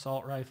cars with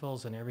assault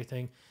rifles and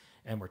everything,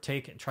 and were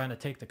trying to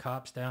take the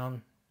cops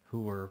down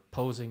who were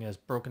posing as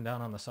broken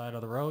down on the side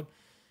of the road.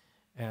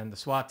 And the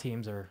SWAT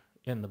teams are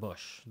in the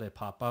bush. They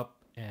pop up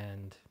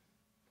and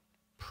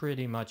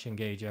pretty much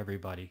engage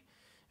everybody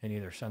and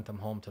either sent them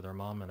home to their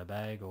mom in a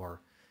bag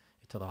or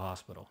to the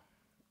hospital.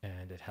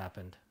 And it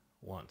happened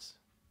once.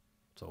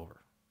 It's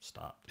over.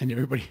 Stopped. And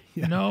everybody...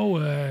 Yeah. No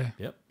way.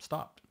 Yep,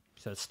 stopped.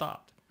 Said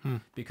stopped.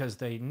 Because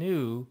they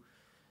knew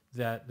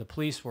that the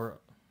police were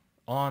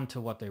on to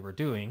what they were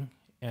doing,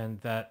 and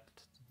that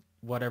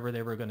whatever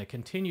they were going to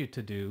continue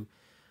to do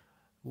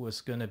was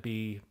going to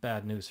be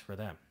bad news for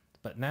them.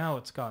 But now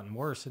it's gotten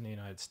worse in the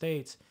United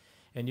States,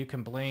 and you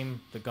can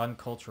blame the gun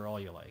culture all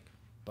you like.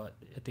 But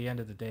at the end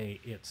of the day,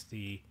 it's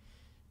the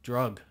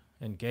drug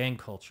and gang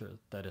culture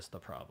that is the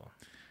problem.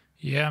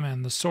 Yeah,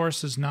 man. The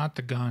source is not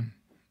the gun.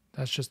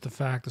 That's just the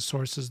fact. The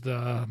source is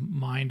the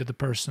mind of the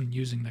person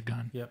using the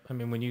gun. Yep. I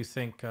mean, when you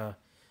think the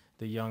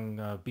young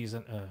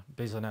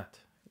Bisonet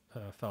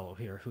fellow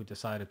here who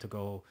decided to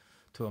go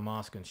to a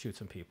mosque and shoot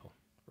some people,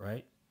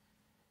 right?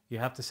 You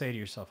have to say to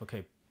yourself,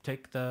 okay,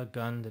 take the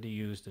gun that he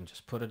used and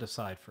just put it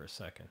aside for a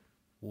second.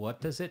 What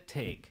does it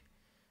take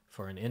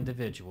for an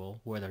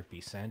individual, whether it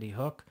be Sandy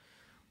Hook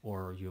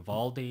or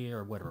Uvalde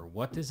or whatever,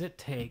 what does it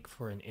take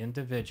for an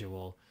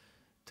individual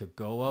to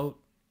go out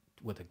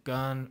with a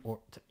gun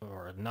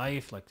or a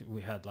knife like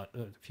we had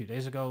a few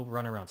days ago,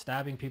 run around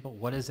stabbing people?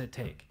 What does it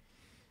take?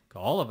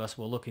 All of us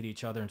will look at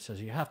each other and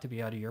says, you have to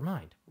be out of your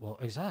mind. Well,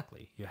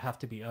 exactly. You have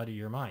to be out of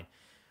your mind.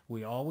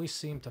 We always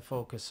seem to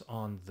focus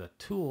on the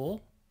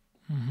tool,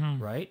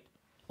 right?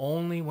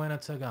 Only when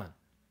it's a gun.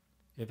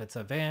 If it's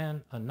a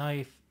van, a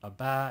knife, a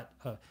bat,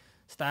 a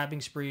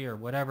stabbing spree or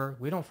whatever,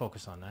 we don't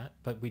focus on that.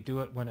 But we do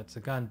it when it's a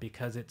gun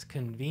because it's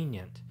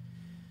convenient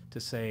to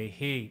say,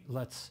 hey,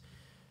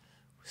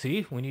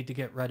 we need to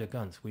get rid of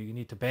guns. We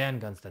need to ban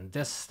guns. Then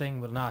this thing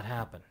will not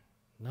happen.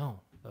 No,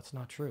 that's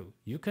not true.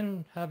 You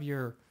can have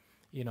your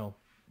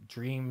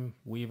dream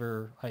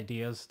weaver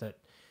ideas that,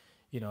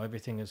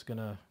 everything is going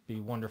to be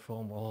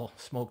wonderful and we'll all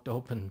smoke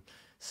dope and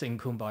sing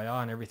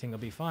Kumbaya and everything will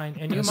be fine.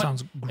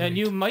 And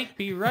you might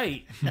be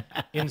right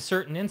in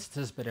certain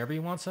instances, but every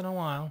once in a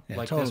while,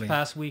 this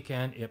past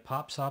weekend, it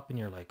pops up and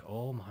you're like,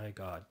 oh my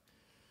God,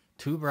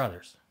 2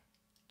 brothers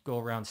go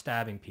around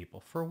stabbing people.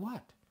 For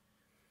what?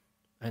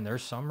 And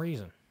there's some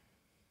reason.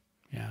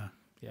 Yeah.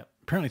 Yep.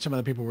 Apparently some of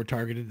the people were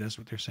targeted. That's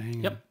what they're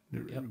saying. Yep.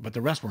 But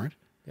the rest weren't.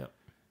 Yep.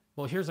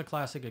 Well, here's a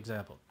classic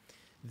example.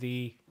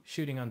 The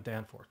shooting on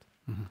Danforth.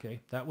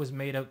 Okay. That was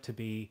made out to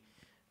be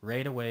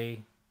right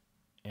away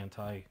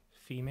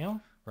anti-female,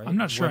 right? I'm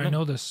not sure I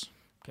know this.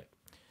 Okay.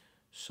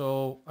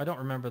 So I don't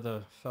remember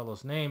the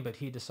fellow's name, but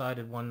he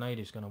decided one night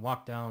he's going to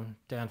walk down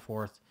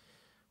Danforth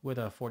with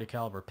a .40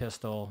 caliber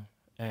pistol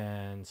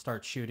and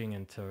start shooting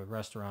into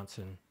restaurants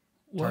and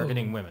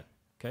targeting women.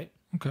 Okay.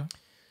 Okay.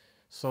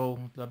 So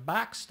the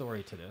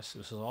backstory to this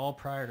is all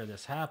prior to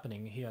this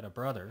happening. He had a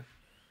brother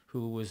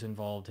who was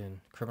involved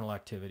in criminal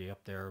activity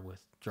up there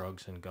with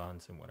drugs and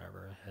guns and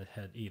whatever.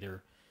 Had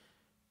either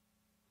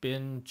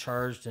been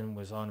charged and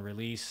was on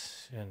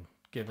release and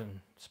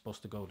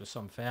supposed to go to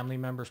some family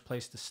member's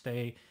place to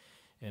stay.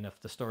 And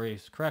if the story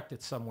is correct,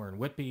 it's somewhere in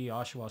Whitby,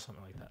 Oshawa,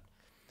 something like that.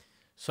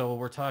 So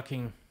we're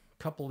talking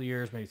a couple of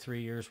years, maybe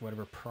 3 years,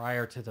 whatever,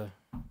 prior to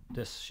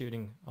this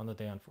shooting on the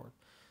Danforth.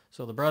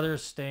 So the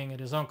brother's staying at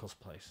his uncle's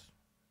place.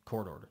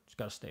 Court order. He's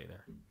got to stay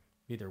there.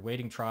 Either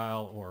waiting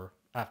trial or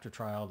after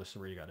trial, this is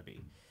where you got to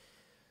be.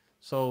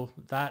 So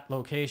that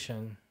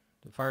location,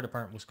 the fire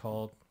department was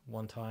called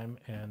one time,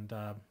 and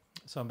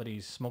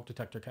somebody's smoke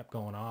detector kept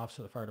going off,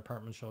 so the fire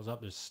department shows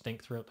up. There's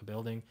stink throughout the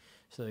building.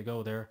 So they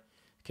go there,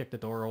 kick the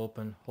door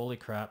open. Holy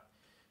crap.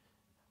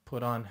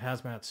 Put on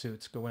hazmat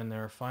suits, go in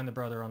there, find the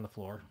brother on the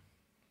floor,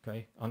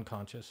 okay,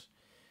 unconscious.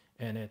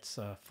 And it's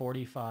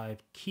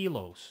 45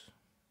 kilos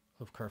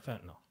of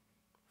carfentanil.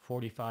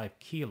 45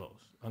 kilos,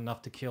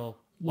 enough to kill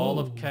all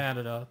of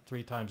Canada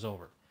 3 times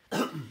over.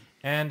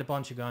 And a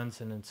bunch of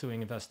guns, and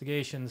ensuing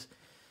investigations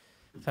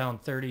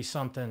found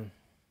 30-something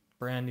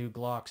brand new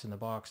Glocks in the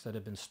box that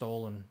had been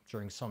stolen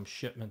during some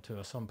shipment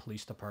to some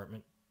police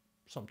department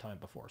sometime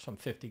before. Some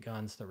 50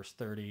 guns, there was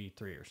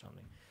 33 or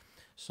something.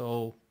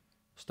 So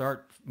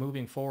start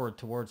moving forward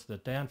towards the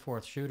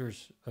Danforth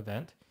shooters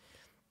event.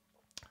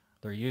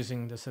 They're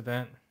using this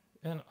event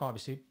and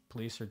obviously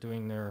police are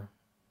doing their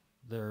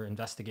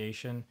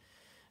investigation,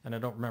 and I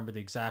don't remember the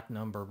exact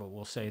number, but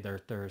we'll say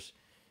there's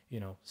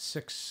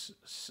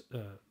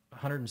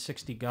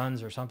 160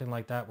 guns or something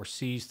like that were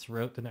seized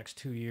throughout the next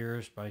 2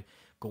 years by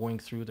going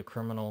through the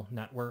criminal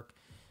network.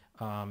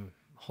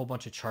 Whole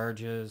bunch of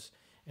charges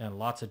and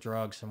lots of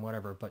drugs and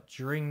whatever. But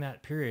during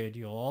that period,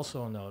 you'll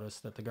also notice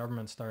that the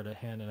government started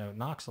handing out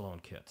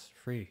Noxalone kits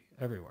free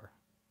everywhere.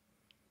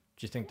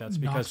 Do you think that's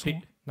because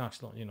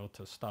Noxalone,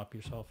 to stop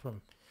yourself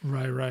from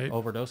right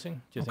overdosing?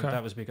 Do you think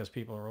that was because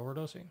people are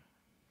overdosing?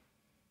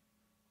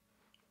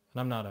 And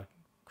I'm not a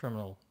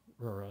criminal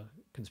or a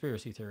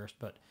conspiracy theorist,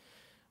 but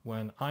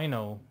when I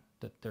know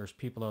that there's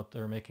people out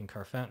there making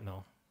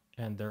carfentanil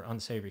and they're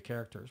unsavory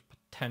characters,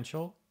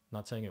 potential,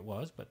 not saying it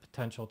was, but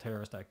potential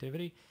terrorist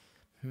activity,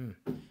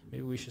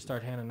 maybe we should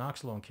start handing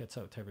Noxalone kits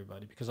out to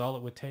everybody, because all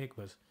it would take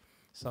was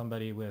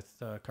somebody with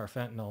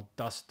carfentanil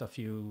dust a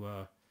few,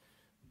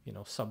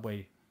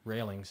 subway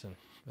railings, and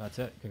that's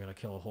it. You're going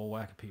to kill a whole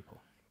whack of people.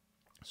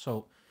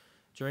 So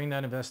during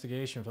that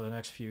investigation for the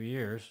next few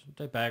years,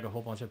 they bag a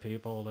whole bunch of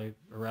people. They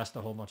arrest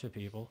a whole bunch of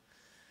people.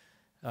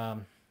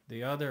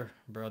 The other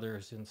brother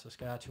is in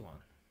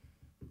Saskatchewan,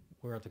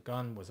 where the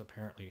gun was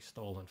apparently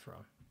stolen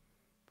from.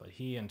 But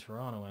he in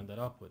Toronto ended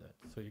up with it.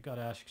 So you got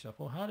to ask yourself,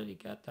 well, how did he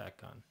get that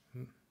gun?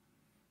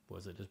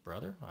 Was it his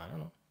brother? I don't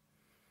know.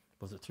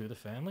 Was it through the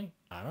family?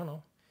 I don't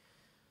know.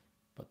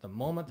 But the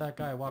moment that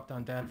guy walked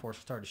on Danforth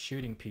and started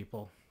shooting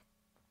people,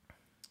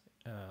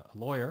 a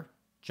lawyer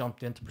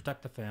jumped in to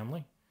protect the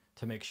family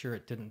to make sure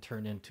it didn't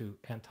turn into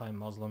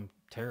anti-Muslim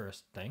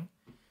terrorist thing,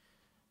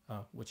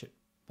 which it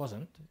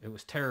wasn't. It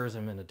was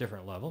terrorism in a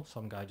different level.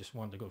 Some guy just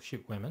wanted to go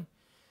shoot women,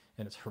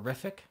 and it's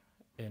horrific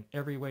in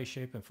every way,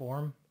 shape, and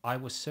form. I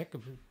was sick.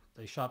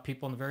 They shot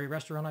people in the very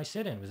restaurant I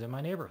sit in. It was in my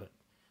neighborhood.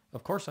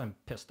 Of course I'm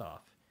pissed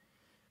off.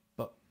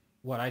 But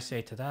what I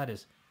say to that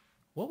is,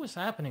 what was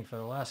happening for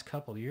the last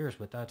couple of years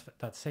with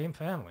that same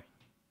family?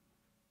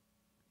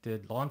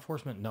 Did law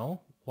enforcement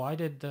know? Why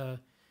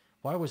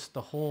was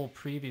the whole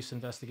previous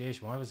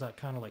investigation, why was that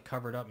kind of like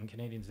covered up and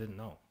Canadians didn't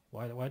know?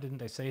 Why didn't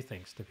they say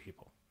things to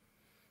people?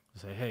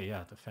 Say, hey,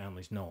 yeah, the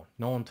family's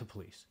known to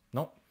police.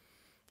 Nope,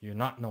 you're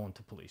not known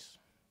to police.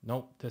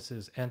 Nope, this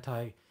is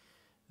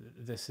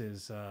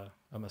a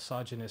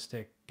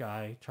misogynistic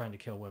guy trying to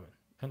kill women.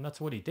 And that's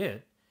what he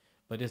did.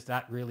 But is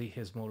that really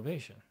his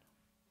motivation?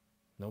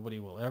 Nobody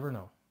will ever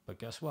know. But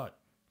guess what?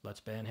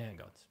 Let's ban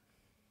handguns.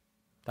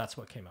 That's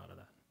what came out of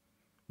that.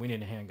 We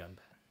need a handgun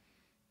ban.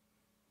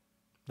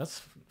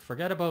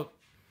 Forget about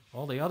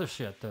all the other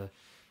shit, the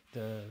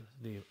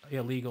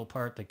illegal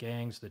part, the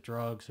gangs, the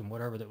drugs, and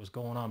whatever that was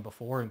going on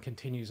before and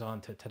continues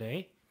on to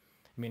today.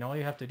 I mean, all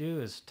you have to do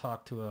is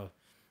talk to a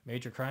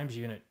major crimes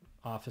unit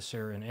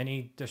officer in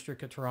any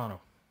district of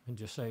Toronto and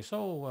just say,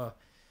 so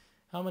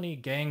how many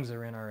gangs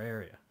are in our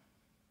area?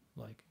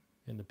 Like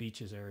in the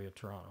beaches area of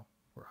Toronto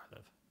where I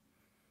live.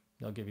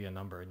 They'll give you a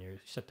number and you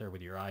sit there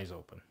with your eyes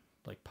open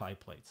like pie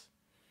plates.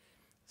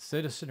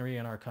 Citizenry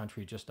in our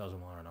country just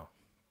doesn't want to know.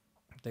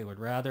 They would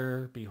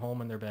rather be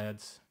home in their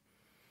beds,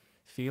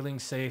 feeling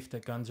safe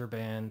that guns are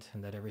banned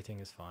and that everything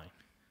is fine.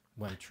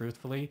 When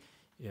truthfully,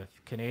 if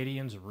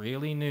Canadians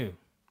really knew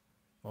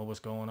what was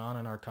going on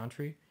in our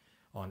country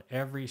on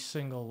every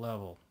single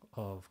level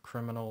of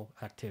criminal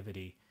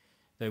activity,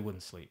 they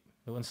wouldn't sleep.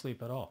 They wouldn't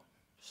sleep at all.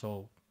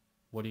 So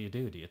what do?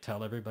 Do you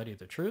tell everybody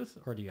the truth,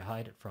 or do you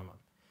hide it from them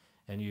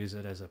and use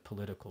it as a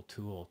political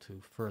tool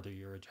to further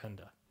your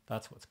agenda?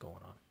 That's what's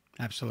going on.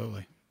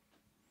 Absolutely.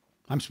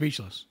 I'm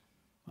speechless.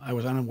 I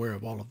was unaware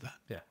of all of that.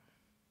 Yeah.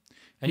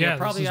 And you'll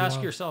probably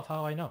ask yourself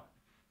how I know.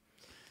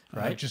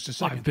 Right? Just a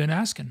second. I've been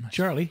asking.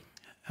 Charlie,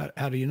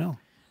 how do you know?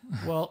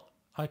 Well,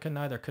 I can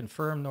neither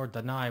confirm nor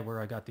deny where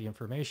I got the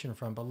information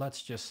from, but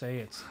let's just say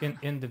it's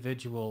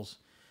individuals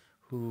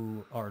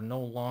who are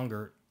no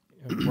longer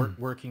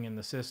working in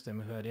the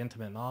system, who had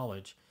intimate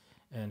knowledge,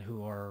 and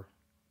who are,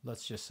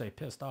 let's just say,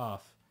 pissed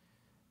off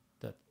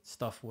that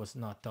stuff was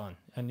not done.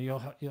 And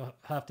you'll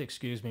have to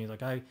excuse me.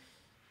 Like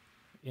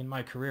in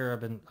my career,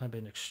 I've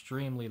been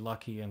extremely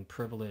lucky and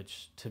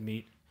privileged to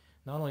meet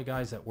not only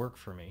guys that work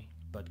for me,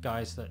 but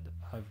guys that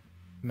I've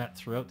met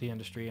throughout the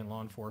industry and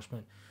law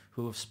enforcement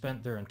who have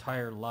spent their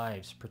entire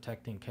lives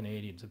protecting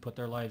Canadians and put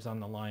their lives on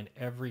the line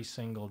every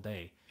single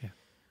day. Yeah.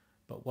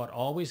 But what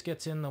always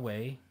gets in the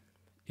way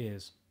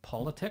is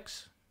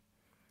politics,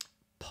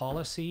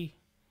 policy,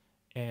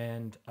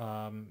 and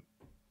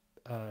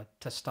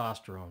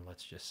testosterone,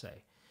 let's just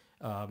say,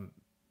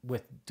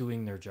 with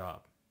doing their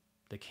job.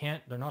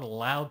 They're not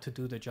allowed to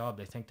do the job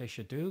they think they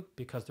should do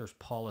because there's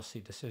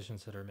policy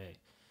decisions that are made.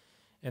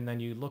 And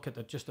then you look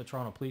at just the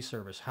Toronto Police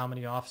Service, how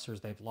many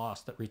officers they've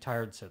lost that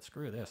retired and said,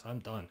 screw this, I'm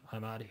done,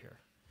 I'm out of here.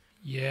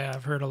 Yeah,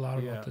 I've heard a lot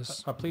about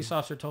this. A police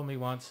officer told me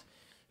once,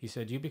 he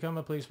said, you become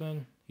a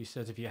policeman, he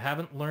says, if you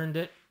haven't learned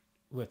it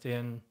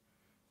within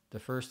the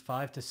first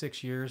 5 to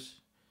 6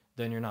 years,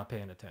 then you're not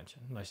paying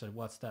attention. And I said,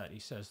 what's that? He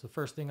says, the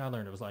first thing I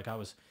learned, it was like I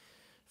was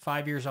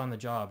 5 years on the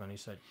job, and he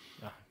said,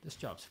 this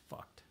job's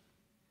fucked,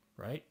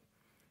 right?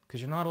 Because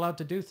you're not allowed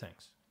to do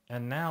things.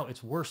 And now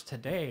it's worse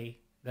today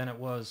than it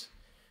was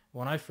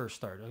when I first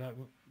started.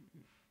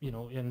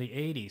 In the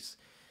 80s,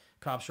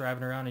 cops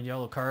driving around in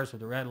yellow cars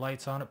with the red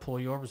lights on it, pull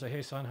you over, say,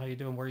 hey, son, how you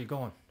doing? Where are you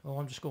going? Oh,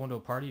 I'm just going to a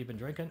party. You been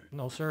drinking?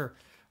 No, sir.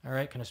 All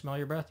right, can I smell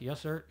your breath?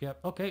 Yes, sir.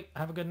 Yep. Okay,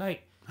 have a good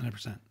night.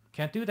 100%.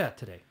 Can't do that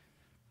today.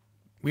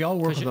 We all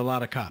work with a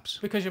lot of cops.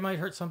 Because you might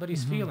hurt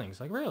somebody's feelings.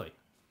 Like, really?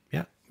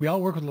 Yeah. We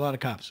all work with a lot of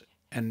cops.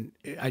 And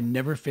I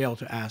never fail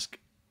to ask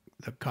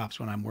the cops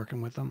when I'm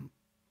working with them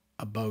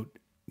about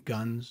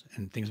guns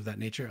and things of that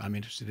nature. I'm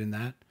interested in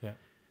that. Yeah.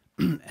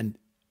 And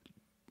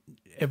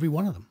every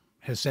one of them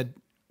has said,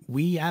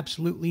 we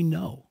absolutely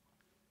know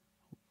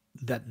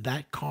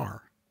that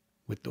car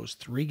with those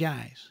 3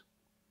 guys,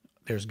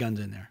 there's guns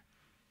in there.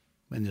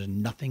 And there's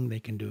nothing they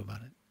can do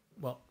about it.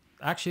 Well,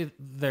 actually,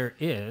 there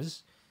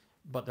is,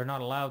 but they're not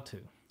allowed to.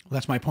 Well,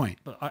 that's my point.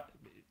 But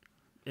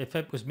if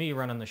it was me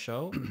running the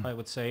show, I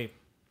would say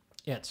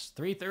it's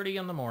 3:30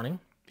 in the morning.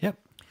 Yep.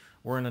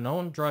 We're in a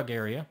known drug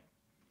area,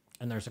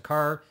 and there's a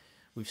car.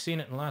 We've seen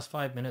it in the last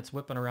 5 minutes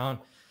whipping around.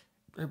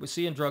 We're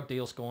seeing drug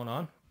deals going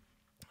on.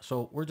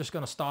 So we're just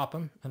going to stop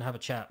him and have a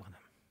chat with him,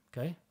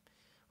 okay?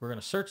 We're going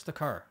to search the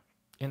car.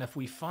 And if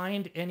we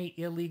find any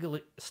illegal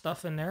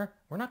stuff in there,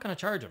 we're not going to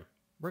charge him.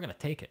 We're going to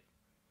take it.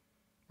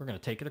 We're going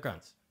to take their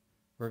guns.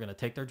 We're going to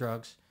take their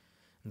drugs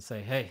and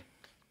say, hey,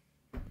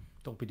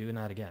 don't be doing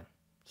that again.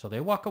 So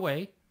they walk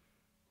away.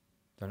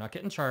 They're not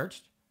getting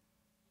charged,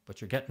 but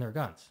you're getting their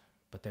guns.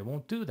 But they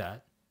won't do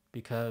that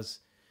because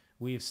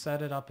we've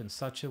set it up in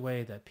such a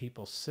way that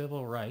people's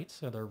civil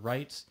rights or their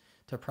rights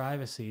to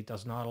privacy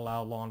does not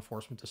allow law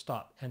enforcement to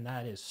stop. And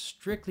that is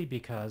strictly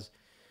because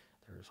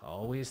there's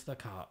always the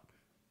cop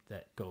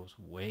that goes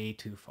way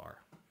too far.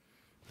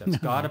 That's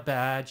got a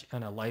badge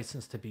and a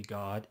license to be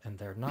God, and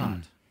they're not.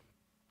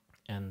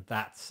 And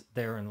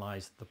therein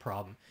lies the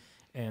problem.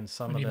 And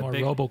some We of need the more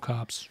big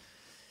RoboCops.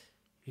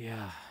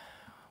 Yeah,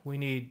 we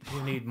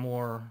need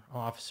more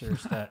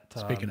officers that.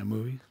 Speaking of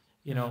movies.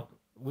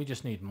 We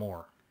just need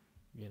more.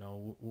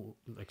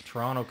 Like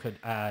Toronto could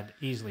add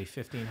easily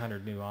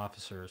 1,500 new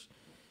officers,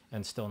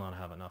 and still not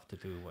have enough to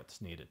do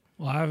what's needed.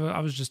 Well, I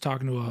was just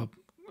talking to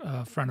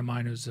a friend of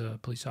mine who's a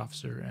police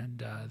officer,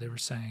 and they were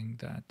saying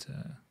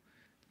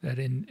that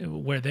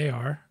in where they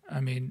are, I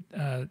mean,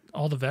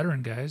 all the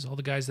veteran guys, all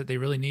the guys that they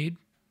really need,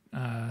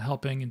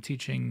 helping and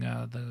teaching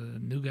the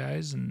new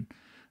guys and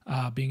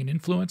being an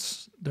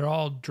influence, they're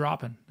all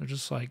dropping. They're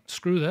just like,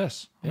 screw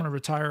this. I'm going to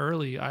retire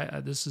early.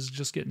 This is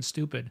just getting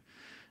stupid.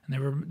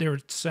 And they were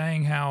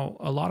saying how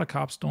a lot of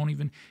cops don't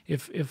even,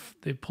 if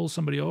they pull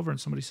somebody over and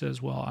somebody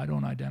says, well, I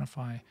don't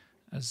identify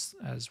as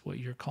what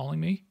you're calling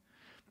me,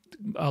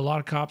 a lot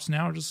of cops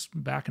now are just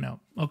backing out.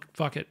 Okay,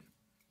 fuck it.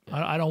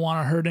 I don't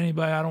want to hurt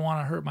anybody. I don't want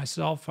to hurt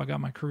myself. I got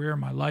my career,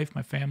 my life,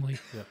 my family.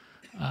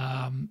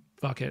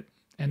 Fuck it.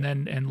 And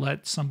then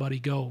let somebody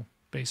go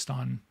based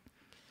on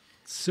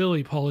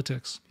silly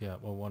politics. Yeah,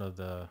 well, one of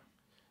the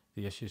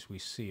issues we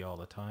see all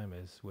the time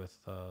is with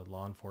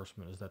law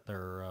enforcement is that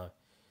they're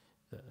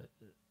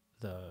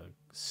the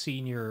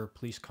senior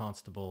police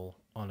constable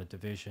on a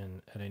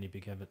division at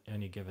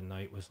any given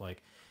night was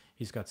like,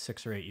 he's got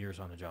 6 or 8 years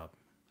on the job.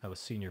 That was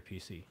senior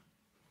PC.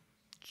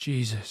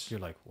 Jesus. You're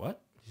like,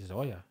 what? He says,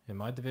 oh yeah, in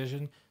my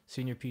division,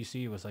 senior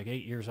PC was like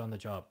 8 years on the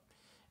job.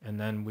 And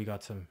then we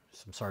got some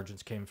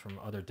sergeants came from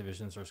other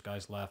divisions. There's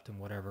guys left and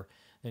whatever.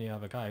 Then you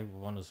have a guy,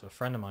 one is a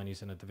friend of mine,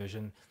 he's in a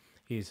division.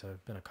 He's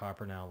been a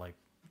copper now like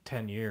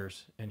 10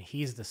 years, and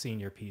he's the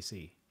senior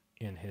PC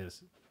in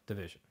his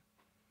division.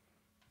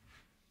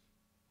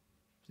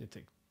 It's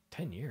like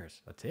 10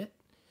 years, that's it?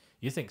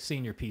 You think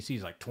senior PC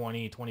is like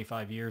 20,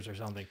 25 years or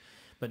something.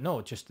 But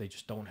no, they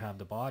just don't have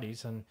the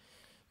bodies. And,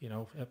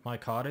 at my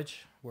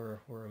cottage where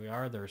we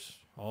are, there's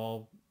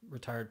all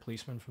retired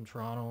policemen from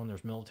Toronto, and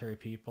there's military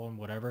people and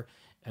whatever.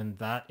 And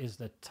that is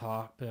the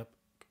topic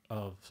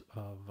of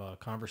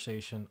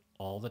conversation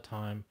all the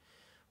time.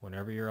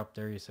 Whenever you're up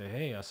there, you say,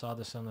 hey, I saw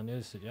this on the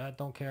news. I said, yeah,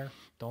 don't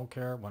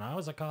care. When I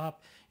was a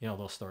cop,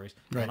 those stories.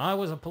 Right. When I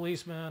was a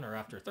policeman, or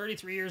after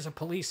 33 years of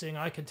policing,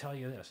 I can tell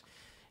you this.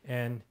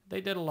 And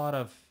they did a lot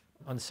of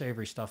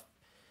unsavory stuff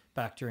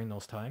back during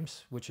those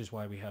times, which is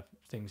why we have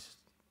things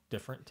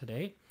different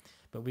today.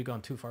 But we've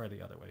gone too far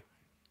the other way.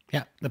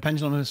 Yeah, the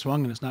pendulum has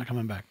swung and it's not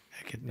coming back.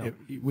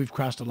 We've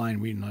crossed a line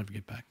we never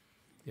get back.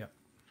 Yep.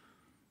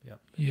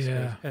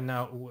 Yeah. And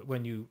now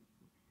when you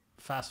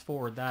fast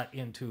forward that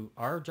into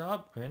our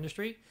job, our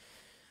industry,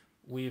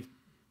 we've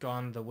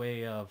gone the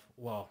way of,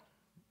 well,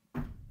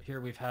 here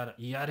we've had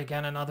yet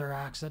again another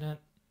accident.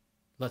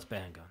 Let's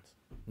ban guns.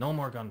 No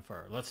more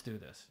gunfire. Let's do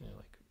this. And you're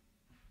like,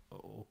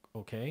 oh,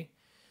 okay.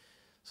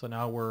 So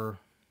now we're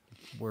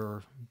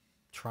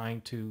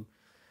trying to,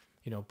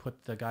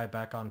 put the guy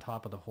back on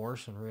top of the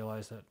horse and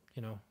realize that,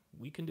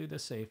 we can do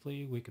this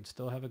safely. We can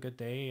still have a good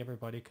day.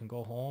 Everybody can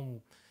go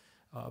home.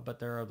 But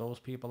there are those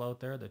people out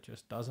there that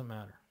just doesn't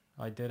matter.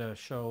 I did a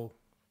show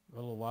a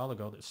little while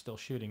ago that's still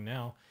shooting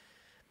now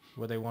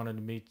where they wanted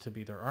me to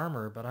be their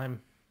armorer, but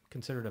I'm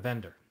considered a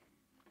vendor,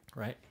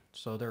 right?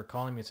 So they're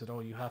calling me and said, oh,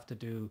 you have to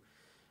do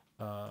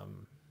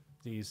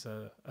these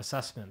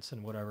assessments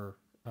and whatever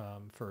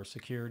for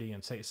security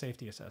and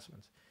safety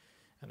assessments.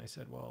 And I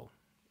said, well,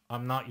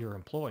 I'm not your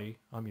employee,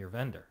 I'm your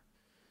vendor.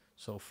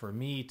 So for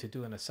me to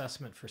do an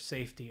assessment for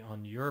safety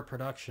on your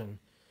production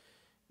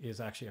is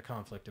actually a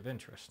conflict of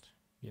interest.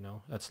 You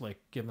know, that's like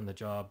giving the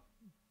job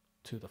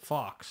to the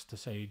Fox to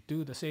say,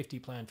 do the safety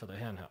plan for the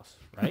hen house,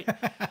 right?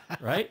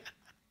 Right?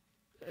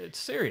 It's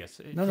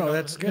serious. No,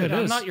 that's good.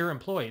 I'm not your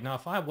employee. Now,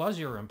 if I was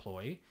your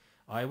employee,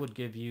 I would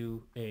give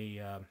you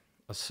a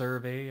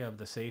survey of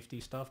the safety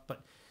stuff.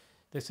 But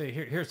they say,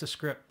 here's the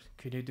script.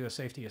 Could you do a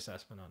safety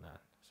assessment on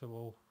that? So,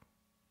 well,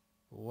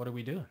 what are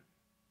we doing?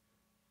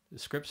 The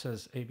script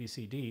says A, B,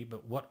 C, D,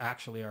 but what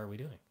actually are we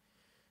doing? And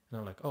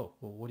they're like, oh,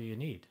 well, what do you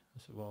need?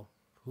 I said, well,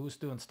 who's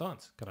doing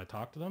stunts? Could I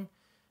talk to them?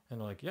 And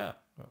they're like, yeah,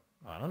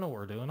 I don't know what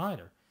we're doing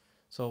either.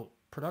 So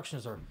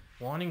productions are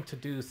wanting to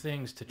do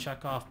things to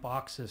check off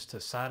boxes to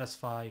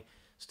satisfy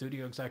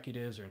studio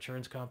executives or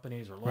insurance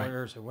companies or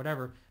lawyers or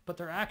whatever, but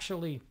they're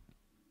actually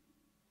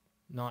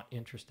not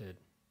interested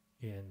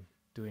in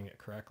doing it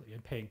correctly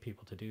and paying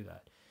people to do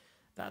that.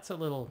 That's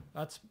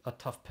a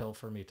tough pill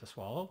for me to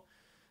swallow.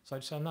 So I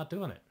just said, I'm not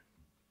doing it.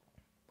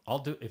 I'll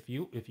do, if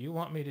you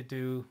want me to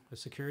do a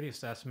security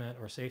assessment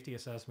or safety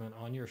assessment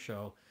on your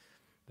show,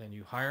 then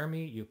you hire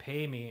me, you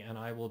pay me, and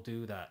I will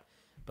do that.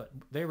 But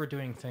they were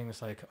doing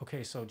things like,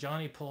 okay, so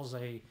Johnny pulls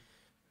a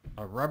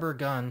rubber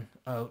gun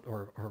out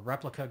or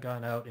replica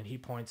gun out, and he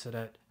points it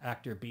at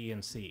actor B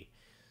and C.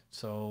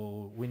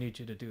 So we need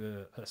you to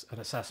do an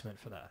assessment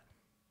for that.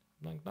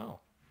 I'm like, no.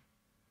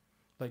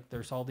 Like,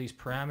 there's all these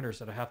parameters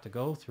that I have to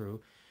go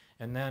through,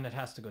 and then it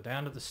has to go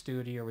down to the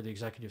studio where the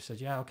executive says,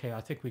 yeah, okay,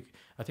 I think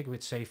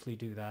we'd safely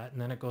do that. And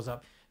then it goes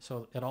up.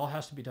 So it all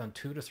has to be done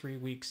 2 to 3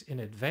 weeks in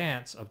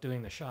advance of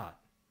doing the shot.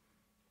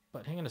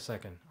 But hang on a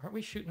second, aren't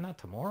we shooting that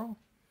tomorrow?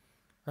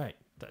 Right.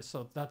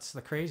 So that's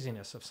the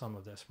craziness of some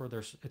of this, where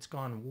it's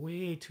gone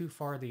way too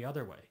far the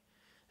other way.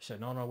 I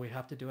said, no, we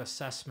have to do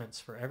assessments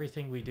for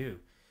everything we do.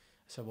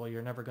 I said, well,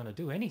 you're never going to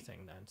do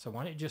anything then. So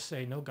why don't you just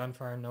say no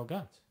gunfire, no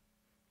guns?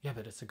 Yeah,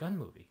 but it's a gun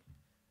movie.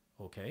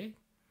 Okay.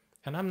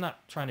 And I'm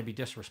not trying to be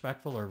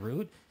disrespectful or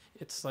rude.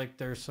 It's like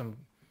there's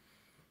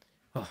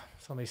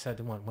somebody said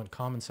when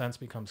common sense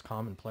becomes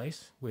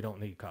commonplace, we don't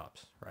need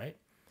cops, right?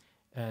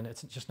 And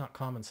it's just not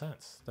common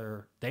sense.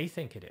 They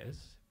think it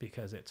is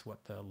because it's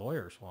what the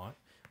lawyers want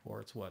or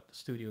it's what the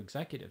studio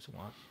executives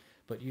want.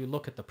 But you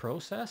look at the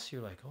process,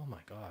 you're like, oh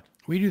my God.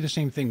 We do the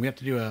same thing. We have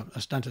to do a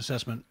stunt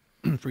assessment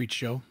for each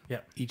show,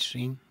 each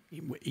scene,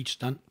 each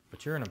stunt.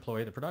 But you're an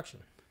employee of the production.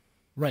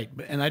 Right.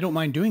 And I don't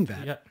mind doing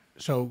that. Yeah.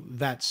 So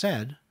that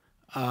said,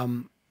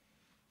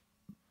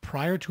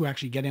 prior to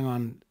actually getting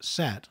on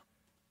set,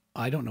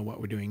 I don't know what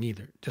we're doing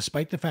either.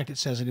 Despite the fact it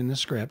says it in the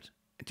script,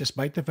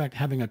 despite the fact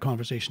having a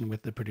conversation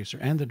with the producer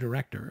and the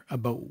director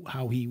about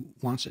how he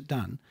wants it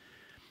done,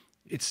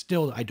 it's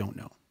still, I don't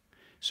know.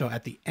 So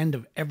at the end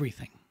of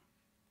everything,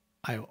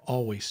 I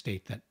always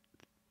state that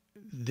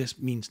this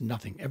means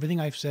nothing. Everything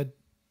I've said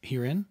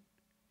herein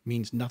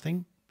means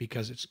nothing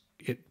because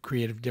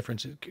creative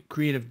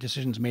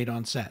decisions made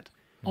on set.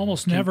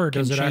 Almost never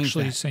does it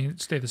actually that.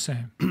 stay the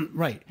same.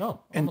 Right.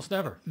 No, almost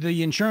never.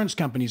 The insurance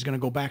company is going to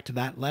go back to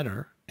that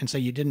letter and say,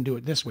 you didn't do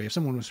it this way. If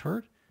someone was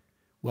hurt,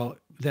 well,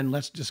 then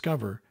let's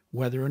discover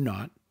whether or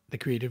not the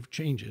creative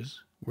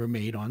changes were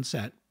made on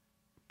set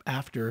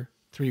after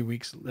 3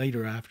 weeks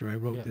later after I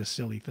wrote this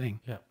silly thing.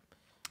 Yeah.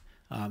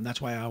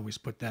 That's why I always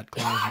put that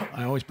clause.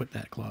 I always put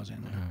that clause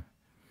in there.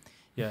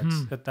 Yeah,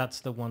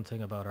 that's the one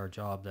thing about our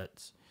job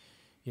that's,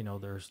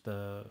 there's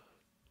the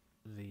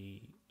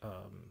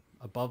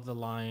above the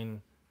line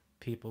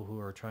people who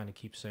are trying to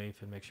keep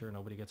safe and make sure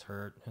nobody gets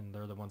hurt, and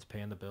they're the ones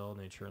paying the bill, and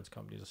the insurance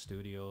companies, the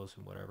studios,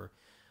 and whatever.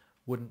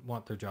 Wouldn't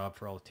want their job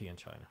for all the tea in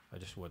China. I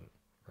just wouldn't,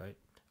 right?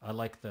 I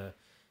like the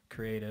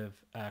creative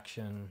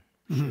action,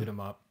 shoot 'em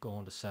up,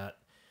 going to set,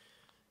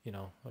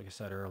 like I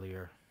said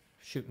earlier,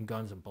 shooting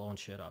guns and blowing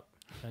shit up.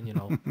 And,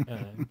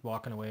 and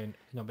walking away and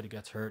nobody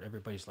gets hurt.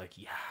 Everybody's like,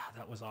 yeah,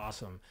 that was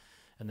awesome.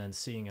 And then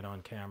seeing it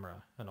on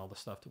camera and all the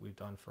stuff that we've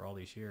done for all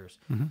these years,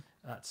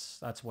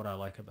 that's what I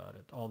like about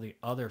it. All the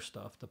other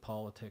stuff, the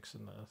politics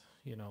and the,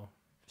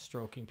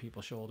 stroking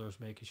people's shoulders,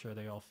 making sure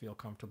they all feel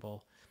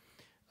comfortable,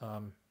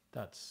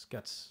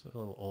 gets a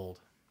little old.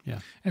 Yeah.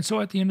 And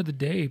so at the end of the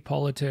day,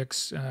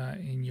 politics,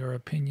 in your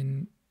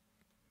opinion,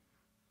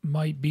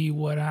 might be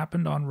what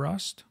happened on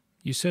Rust?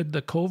 You said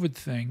the COVID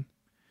thing.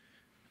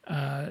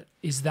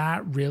 Is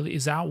that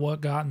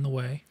what got in the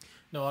way?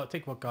 No, I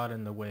think what got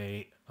in the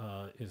way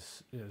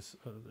is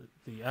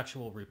the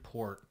actual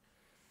report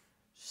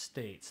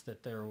states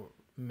that there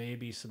may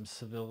be some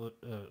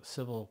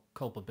civil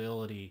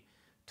culpability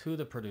to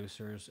the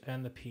producers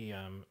and the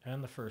PM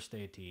and the first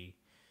AD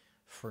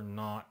for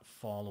not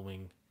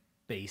following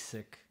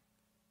basic,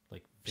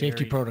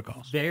 safety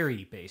protocols.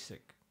 Very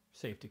basic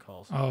safety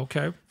calls. Oh,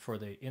 okay. For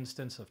the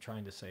instance of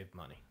trying to save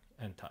money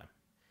and time.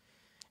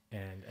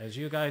 And as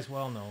you guys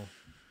well know,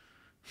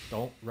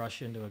 don't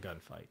rush into a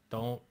gunfight.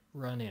 Don't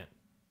run in.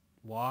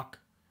 Walk,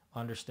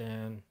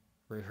 understand,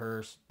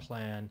 rehearse,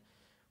 plan,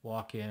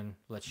 walk in,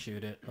 let's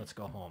shoot it, let's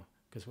go home.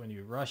 Because when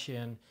you rush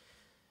in,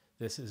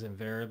 this is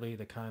invariably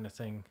the kind of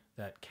thing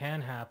that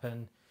can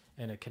happen,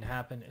 and it can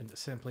happen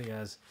simply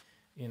as,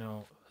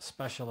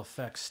 special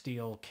effects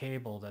steel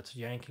cable that's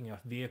yanking a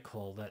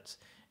vehicle that's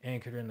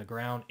anchored in the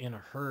ground in a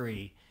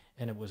hurry,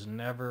 and it was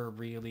never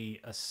really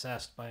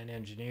assessed by an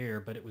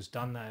engineer, but it was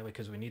done that way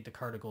because we need the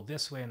car to go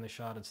this way in the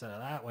shot instead of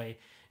that way,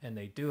 and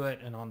they do it,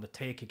 and on the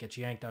take it gets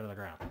yanked out of the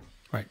ground.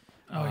 Right.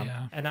 Oh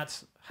yeah. And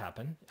that's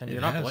happened, and It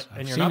you're has. not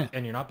I've seen it.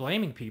 and you're not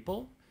blaming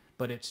people,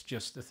 but it's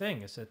just the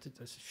thing is that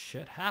this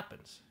shit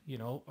happens.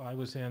 I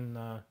was in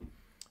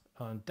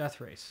on Death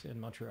Race in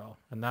Montreal,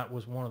 and that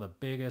was one of the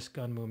biggest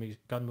gun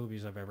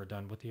movies I've ever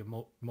done, with the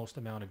most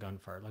amount of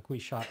gunfire. Like, we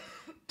shot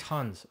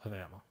tons of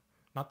ammo,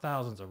 not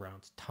thousands of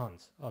rounds,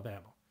 tons of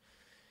ammo,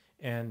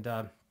 and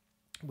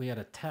we had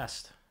a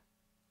test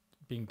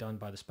being done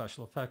by the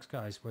special effects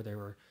guys where they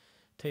were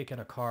taking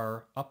a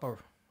car up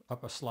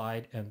a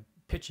slide and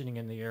pitching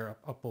in the air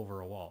up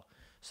over a wall.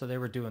 So they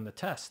were doing the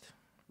test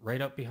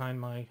right up behind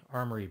my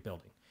Armourer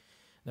building.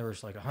 There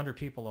was like 100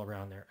 people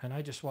around there, and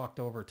I just walked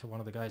over to one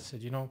of the guys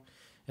and said,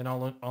 in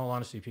all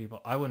honesty, people,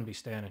 I wouldn't be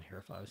standing here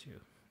if I was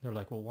you. They're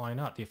like, well, why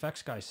not? The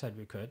effects guy said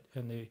we could,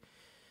 and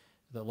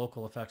the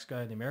local effects guy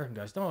and the American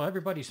guys, no,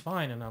 everybody's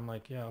fine. And I'm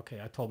like, yeah, okay.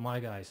 I told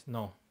my guys,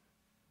 no,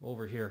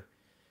 over here,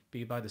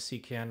 be by the sea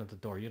can at the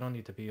door. You don't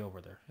need to be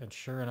over there. And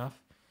sure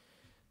enough,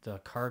 the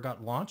car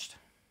got launched.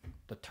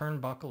 The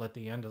turnbuckle at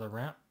the end of the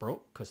ramp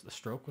broke because the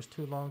stroke was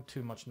too long,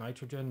 too much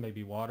nitrogen,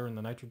 maybe water in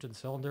the nitrogen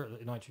cylinder.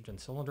 The nitrogen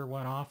cylinder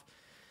went off.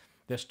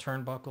 This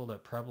turnbuckle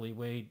that probably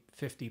weighed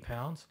 50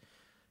 pounds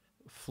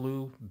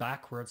flew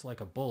backwards like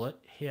a bullet,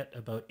 hit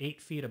about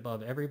 8 feet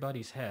above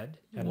everybody's head,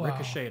 and Wow.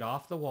 ricocheted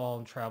off the wall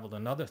and traveled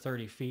another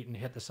 30 feet and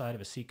hit the side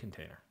of a sea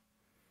container.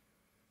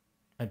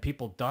 And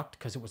people ducked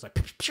because it was like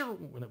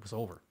when it was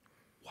over.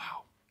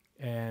 Wow.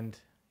 And,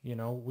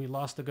 we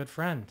lost a good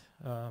friend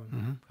a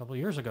couple of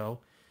years ago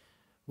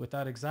with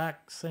that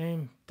exact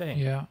same thing.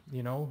 Yeah.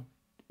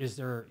 Is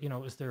there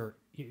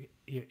you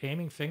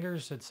aiming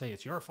fingers and say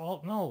it's your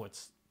fault? No,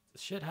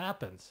 shit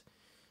happens.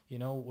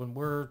 When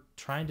we're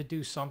trying to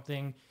do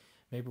something,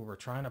 maybe we're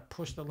trying to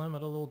push the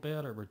limit a little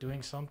bit, or we're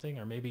doing something,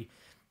 or maybe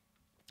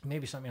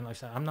something like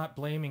that. I'm not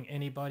blaming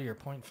anybody or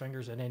pointing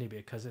fingers at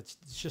anybody, because it's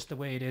just the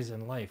way it is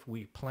in life.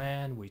 We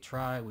plan, we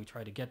try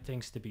to get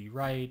things to be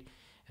right,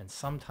 and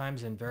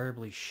sometimes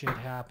invariably shit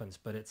happens.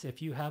 But it's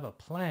if you have a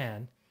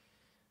plan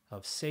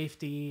of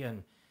safety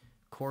and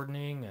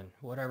cordoning and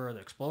whatever, the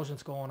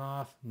explosion's going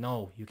off,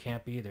 no, you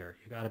can't be there.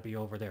 You got to be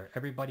over there.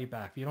 Everybody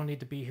back. If you don't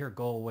need to be here,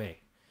 go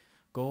away.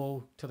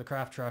 Go to the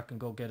craft truck and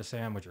go get a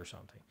sandwich or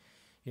something,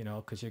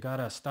 because you got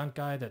a stunt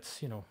guy that's,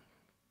 going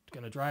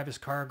to drive his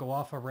car, go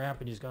off a ramp,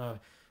 and he's going to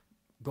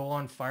go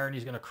on fire, and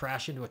he's going to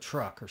crash into a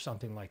truck or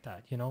something like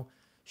that.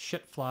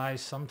 Shit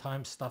flies.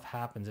 Sometimes stuff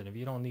happens, and if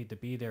you don't need to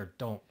be there,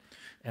 don't.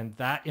 And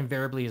that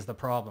invariably is the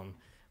problem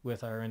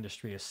with our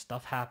industry, is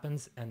stuff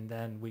happens, and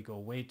then we go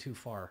way too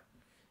far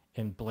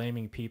in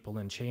blaming people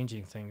and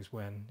changing things,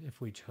 when if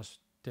we just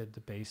did the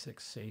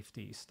basic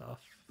safety stuff.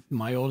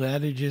 My old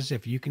adage is,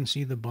 if you can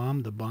see the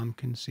bomb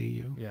can see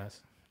you.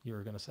 Yes, you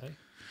were going to say?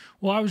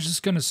 Well, I was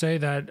just going to say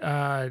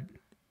that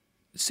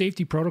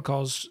safety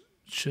protocols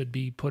should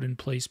be put in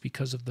place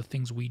because of the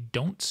things we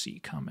don't see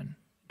coming.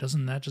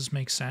 Doesn't that just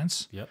make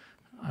sense? Yep.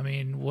 I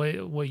mean,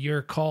 what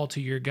your call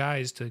to your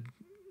guys to,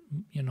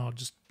 you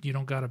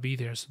don't got to be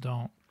there, so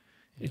don't.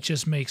 Yeah. It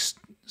just makes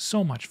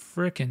so much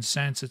freaking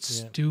sense. It's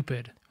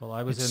stupid. Well,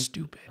 I was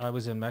stupid. I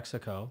was in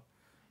Mexico,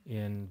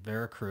 in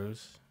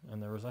Veracruz,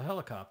 and there was a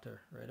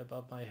helicopter right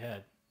above my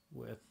head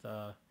with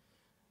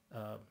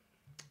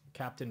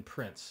Captain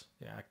Prince,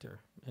 the actor,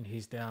 and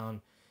he's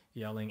down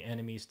yelling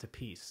 "enemies to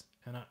peace,"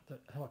 and the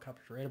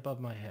helicopter's right above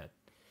my head,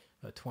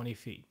 20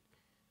 feet.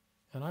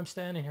 And I'm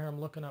standing here, I'm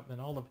looking up, and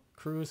all the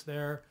crew's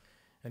there,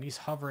 and he's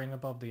hovering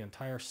above the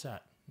entire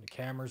set. The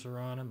cameras are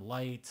on him,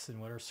 lights and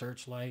whatever,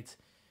 searchlights.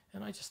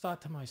 And I just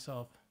thought to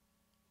myself,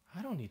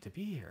 I don't need to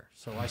be here.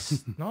 So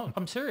no,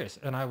 I'm serious.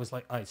 And I was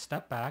like, I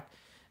stepped back,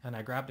 and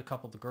I grabbed a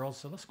couple of the girls,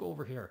 said, let's go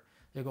over here.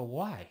 They go,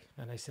 why?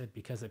 And I said,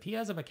 because if he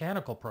has a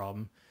mechanical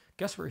problem,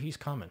 guess where he's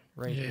coming?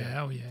 Right here. Yeah,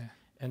 hell yeah.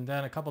 And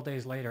then a couple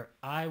days later,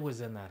 I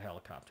was in that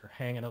helicopter,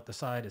 hanging out the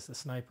side as the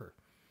sniper,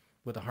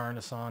 with a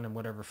harness on and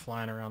whatever,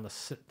 flying around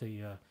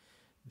the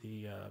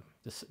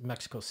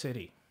Mexico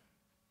City.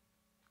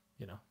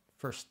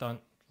 First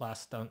stunt,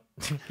 last stunt.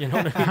 You know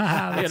what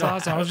I mean? That's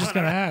awesome. I was just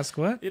going to ask,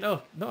 what?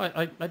 No,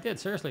 I did,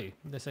 seriously.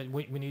 They said,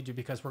 we need you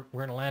because we're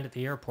going to land at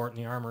the airport,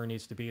 and the Armourer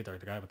needs to be there,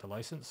 the guy with the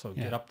license, so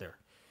get up there.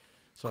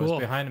 So cool. I was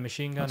behind a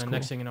machine gun, That's and cool.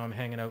 next thing you know, I'm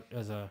hanging out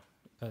as a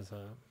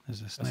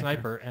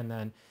sniper. And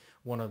then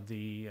one of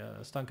the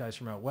stunt guys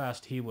from out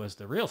west, he was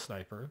the real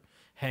sniper,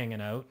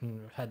 hanging out,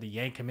 and had to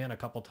yank him in a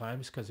couple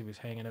times because he was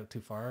hanging out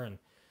too far, and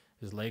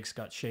his legs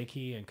got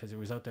shaky, and because he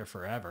was out there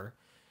forever.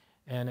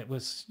 And it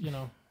was,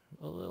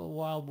 a little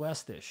Wild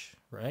West-ish,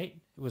 right?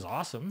 It was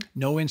awesome.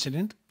 No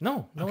incident?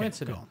 No Okay,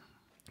 incident. cool.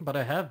 But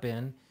I have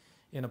been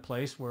in a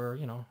place where,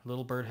 a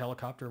little bird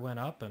helicopter went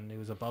up, and it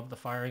was above the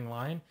firing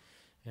line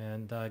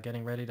and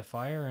getting ready to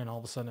fire, and all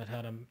of a sudden it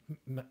had a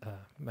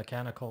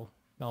mechanical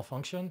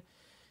malfunction.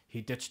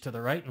 He ditched to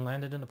the right and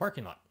landed in the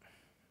parking lot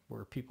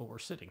where people were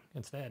sitting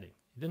and standing.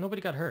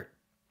 Nobody got hurt.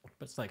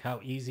 But it's like how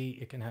easy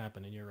it can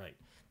happen, and you're right.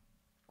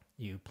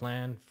 You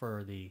plan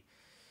for the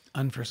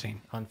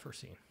Unforeseen.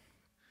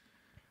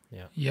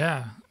 Yeah.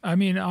 Yeah. I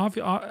mean,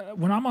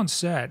 when I'm on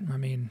set, I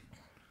mean,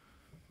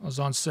 I was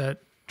on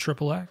set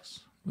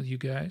XXX with you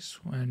guys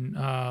when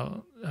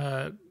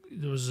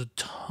there was a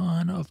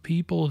ton of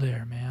people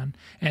there, man.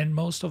 And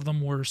most of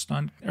them were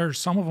stunt, or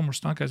some of them were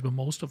stunt guys, but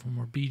most of them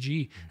were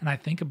BG. And I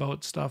think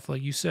about stuff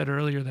like you said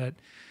earlier that,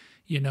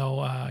 you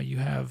know, you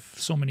have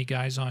so many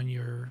guys on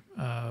your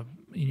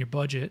in your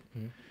budget.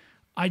 Mm-hmm.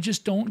 I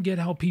just don't get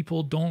how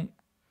people don't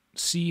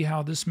see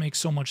how this makes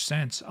so much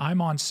sense.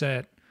 I'm on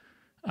set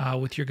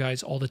with your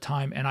guys all the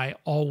time, and I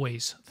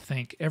always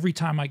think, every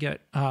time I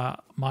get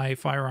my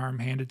firearm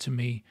handed to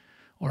me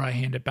or I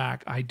hand it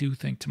back, I do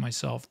think to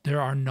myself,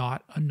 there are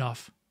not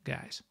enough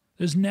guys.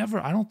 I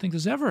don't think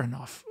there's ever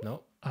enough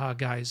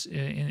guys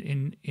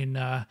in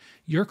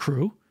your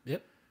crew.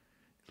 Yep.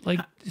 Like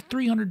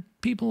 300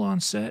 people on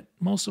set.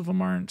 Most of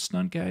them aren't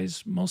stunt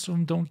guys. Most of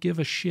them don't give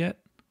a shit.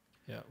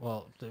 Yeah,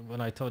 well, when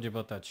I told you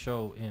about that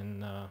show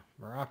in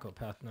Morocco,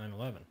 Path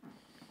 9/11,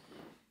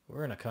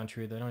 we're in a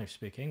country that don't even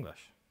speak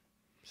English.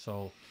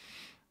 So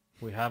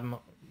we have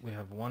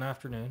one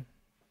afternoon,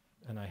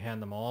 and I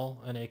hand them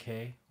all an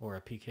AK or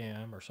a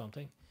PKM or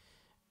something,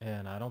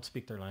 and I don't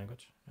speak their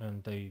language.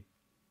 And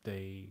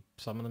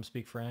some of them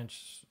speak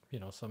French, you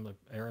know, some of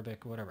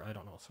Arabic, whatever, I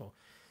don't know. So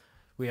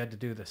we had to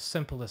do the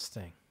simplest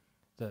thing,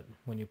 that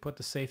when you put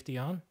the safety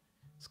on,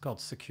 it's called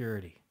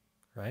security,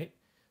 right?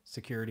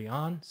 Security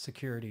on,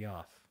 security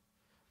off.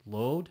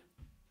 Load,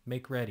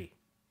 make ready,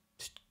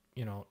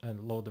 you know,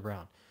 and load the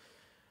round.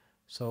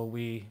 So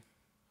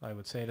I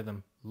would say to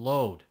them,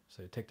 load.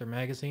 So they take their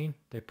magazine,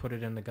 they put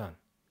it in the gun.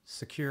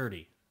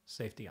 Security,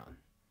 safety on.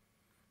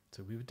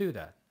 So we would do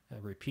that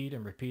and repeat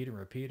and repeat and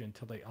repeat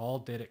until they all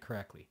did it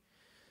correctly.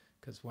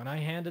 Because when I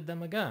handed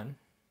them a gun,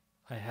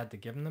 I had to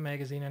give them the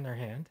magazine in their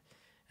hand,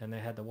 and they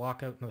had to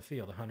walk out in the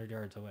field 100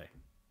 yards away.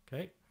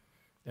 Okay?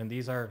 And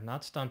these are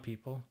not stunt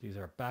people. These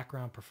are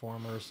background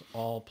performers,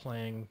 all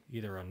playing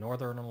either a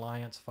Northern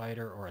Alliance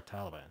fighter or a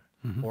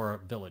Taliban or a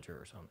villager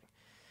or something.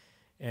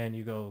 And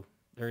you go,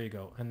 there you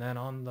go. And then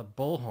on the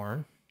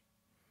bullhorn,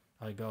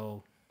 I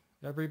go,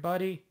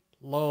 everybody,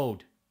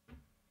 load.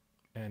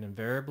 And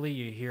invariably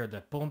you hear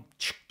the boom,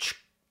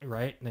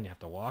 right? And then you have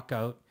to walk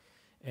out.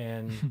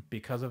 And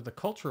because of the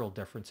cultural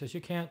differences, you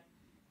can't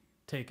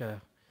take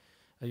a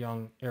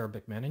young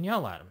Arabic man and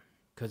yell at him,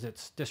 because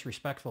it's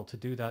disrespectful to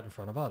do that in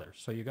front of others.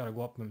 So you got to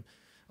go up and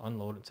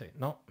unload and say,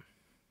 no,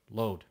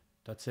 load.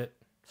 That's it.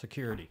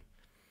 Security.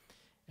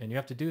 And you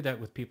have to do that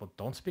with people who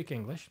don't speak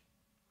English.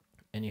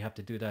 And you have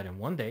to do that in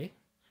one day.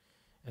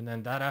 And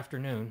then that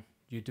afternoon,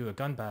 you do a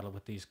gun battle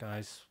with these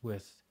guys,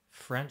 with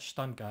French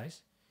stunt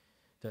guys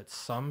that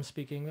some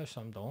speak English,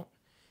 some don't.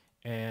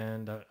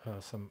 And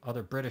some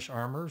other British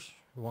armors.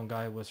 One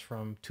guy was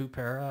from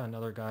Tupera.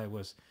 Another guy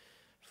was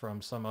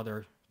from some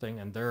other thing.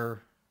 And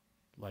they're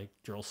like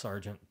drill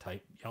sergeant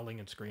type, yelling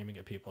and screaming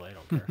at people. They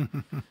don't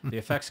care. The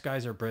effects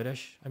guys are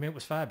British. I mean, it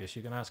was fabulous.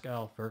 You can ask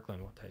Al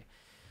Verkland one day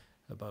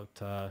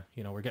about,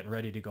 you know, we're getting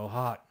ready to go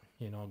hot,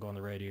 you know, go on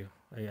the radio.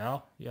 Hey,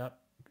 Al, yep,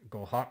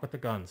 go hot with the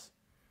guns.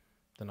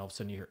 Then all of a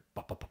sudden you hear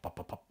pop, pop, pop, pop,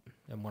 pop, pop.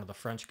 And one of the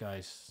French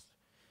guys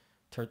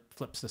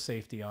flips the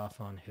safety off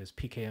on his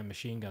PKM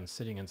machine gun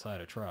sitting inside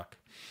a truck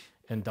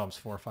and dumps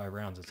 4 or 5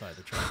 rounds inside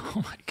the truck.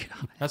 Oh my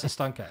God. That's a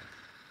stunt guy.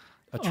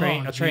 A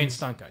trained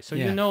stunt guy. So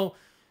you know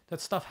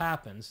that stuff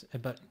happens,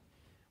 but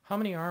how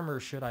many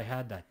armors should I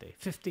had that day?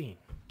 15,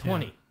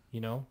 20,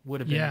 you know,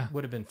 would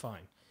have been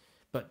fine.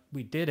 But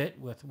we did it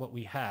with what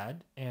we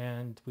had,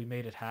 and we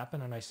made it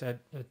happen. And I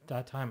said at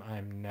that time,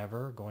 I'm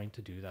never going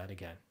to do that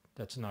again.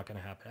 That's not going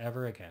to happen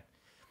ever again.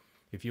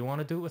 If you want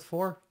to do it with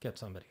 4, get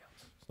somebody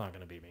else. It's not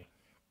going to be me,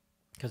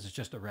 because it's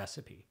just a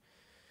recipe.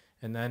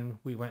 And then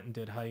we went and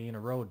did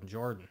Hyena Road in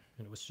Jordan,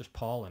 and it was just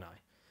Paul and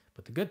I.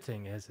 But the good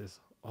thing is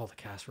all the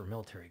cast were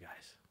military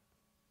guys.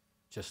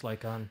 Just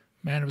like on...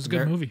 Man, it was a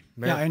good movie.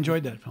 I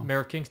enjoyed that film. Mayor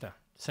of Kingstown,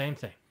 same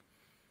thing.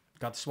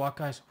 Got the SWAT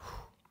guys,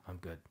 I'm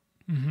good.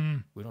 Mm-hmm.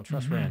 We don't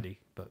trust Randy,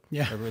 but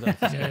Yeah. everything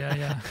else is good.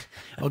 Yeah.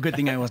 Well, good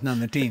thing I wasn't on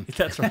the team.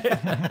 That's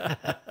right.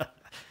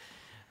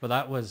 Well,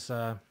 that was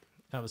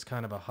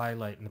kind of a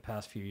highlight in the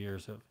past few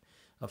years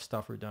of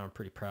stuff we've done. I'm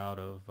pretty proud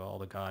of all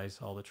the guys,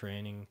 all the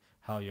training,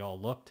 how you all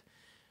looked.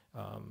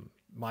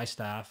 My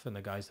staff and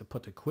the guys that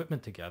put the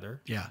equipment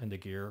together and the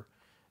gear,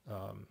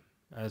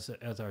 as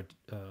our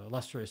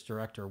illustrious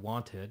director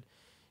wanted,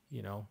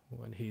 you know,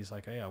 when he's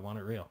like, hey, I want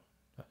it real.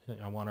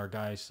 I want our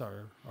guys,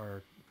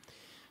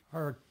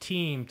 our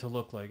team to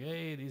look like,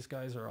 hey, these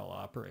guys are all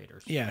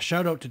operators. Yeah,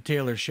 shout out to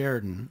Taylor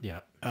Sheridan,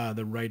 Yeah.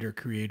 The writer,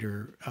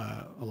 creator,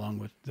 along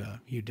with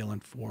Hugh Dillon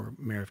for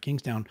Mayor of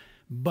Kingstown.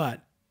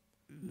 But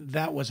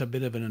that was a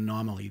bit of an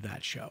anomaly,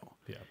 that show.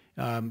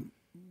 Yeah.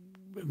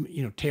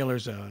 You know,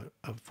 Taylor's a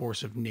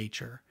force of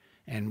nature,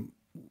 and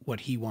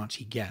what he wants,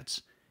 he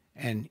gets.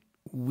 And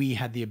we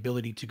had the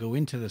ability to go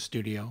into the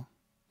studio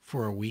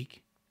for a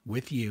week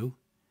with you,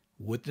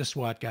 with the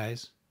SWAT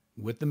guys,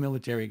 with the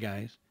military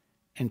guys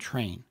and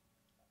train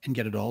and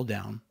get it all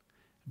down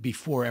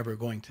before ever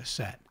going to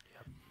set.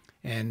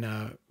 And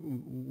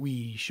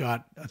we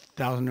shot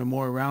 1,000 or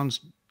more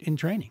rounds in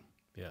training.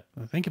 Yeah.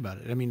 Think about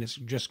it. I mean,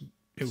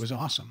 it was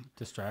awesome.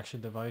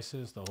 Distraction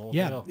devices, the whole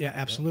Yeah, deal. yeah,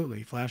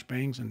 absolutely.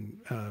 Flashbangs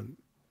and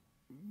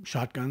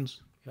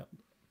shotguns. Yep.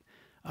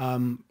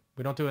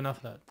 We don't do enough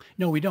of that.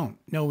 No, we don't.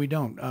 No, we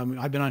don't.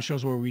 I've been on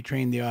shows where we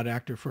trained the odd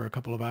actor for a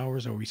couple of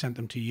hours, or we sent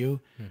them to you.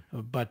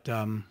 But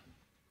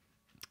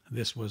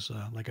this was,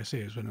 like I say,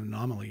 it was an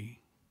anomaly.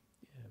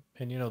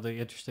 Yeah. And the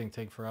interesting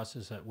thing for us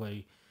is that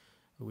we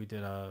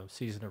did a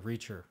season of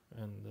Reacher,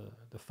 and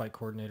the fight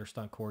coordinator,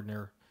 stunt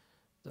coordinator,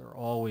 they're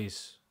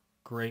always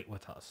great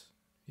with us,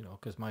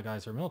 because my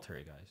guys are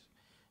military guys,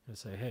 and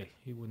say, hey,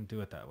 you wouldn't do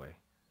it that way.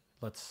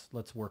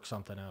 Let's work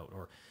something out.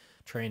 Or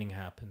training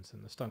happens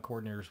and the stunt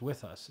coordinator's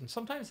with us, and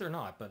sometimes they're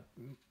not, but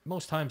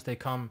most times they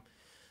come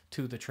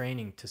to the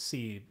training to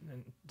see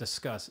and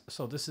discuss.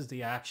 So this is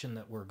the action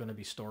that we're going to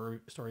be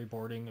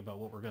storyboarding about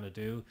what we're going to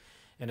do.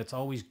 And it's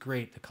always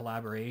great, the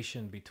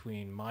collaboration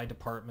between my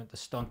department, the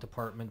stunt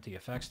department, the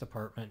effects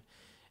department,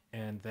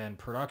 and then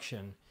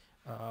production.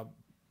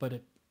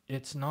 But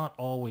it's not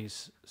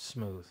always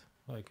smooth.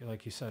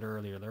 Like you said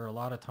earlier, there are a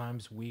lot of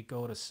times we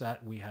go to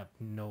set, we have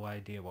no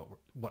idea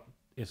what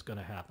is going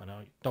to happen.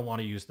 I don't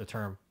want to use the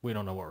term, we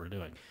don't know what we're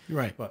doing.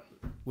 Right. But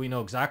we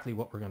know exactly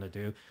what we're going to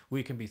do.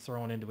 We can be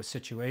thrown into a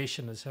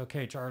situation and say,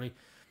 okay, Charlie,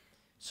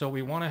 so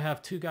we want to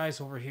have two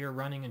guys over here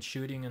running and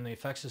shooting, and the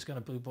effects is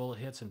going to do bullet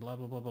hits and blah,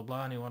 blah, blah, blah,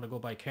 blah, and you want to go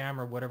by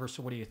camera, whatever,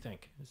 so what do you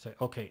think? Say,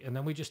 okay, and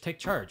then we just take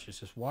charge. It's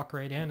just walk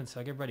right in and say,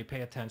 everybody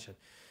pay attention.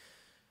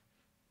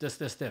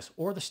 This.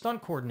 Or the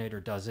stunt coordinator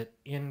does it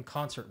in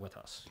concert with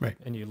us. Right.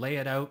 And you lay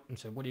it out and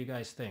say, what do you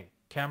guys think?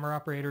 Camera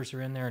operators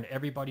are in there, and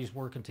everybody's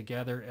working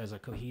together as a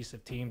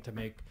cohesive team to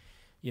make,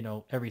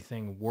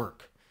 everything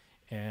work.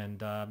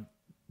 And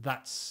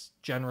that's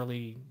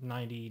generally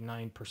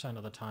 99%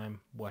 of the time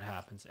what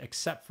happens,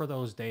 except for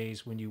those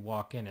days when you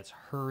walk in, it's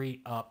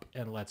hurry up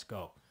and let's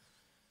go.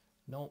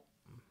 No.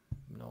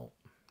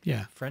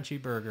 Yeah. Frenchie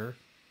Berger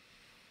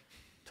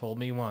told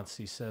me once,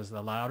 he says,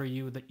 the louder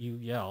you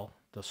yell,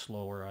 the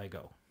slower I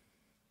go.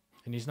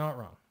 And he's not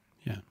wrong.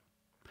 Yeah.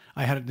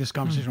 I had this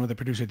conversation with a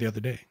producer the other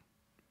day.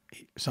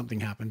 Something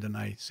happened and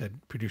I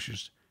said,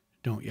 producers,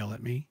 don't yell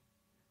at me.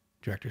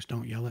 Directors,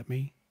 don't yell at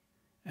me.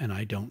 And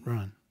I don't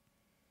run.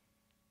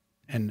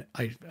 And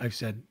I've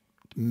said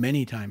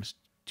many times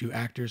to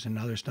actors and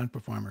other stunt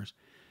performers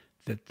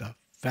that the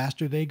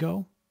faster they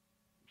go,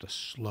 the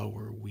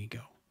slower we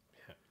go.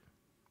 Yeah.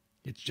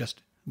 It's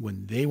just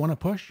when they want to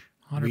push,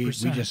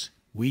 100%.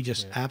 we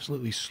just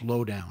absolutely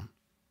slow down.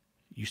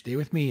 You stay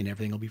with me and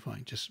everything will be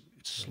fine. Just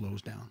it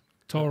slows down.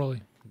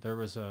 Totally. There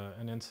was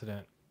an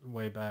incident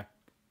way back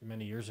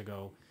many years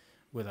ago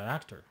with an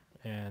actor,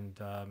 and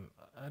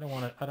I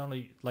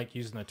don't like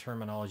using the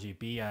terminology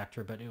B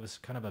actor, but it was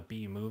kind of a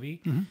B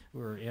movie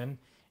we were in,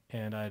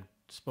 and I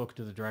spoke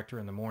to the director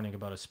in the morning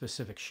about a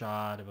specific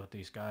shot about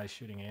these guys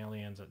shooting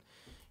aliens, and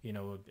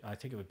I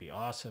think it would be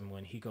awesome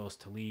when he goes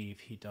to leave,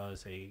 he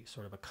does a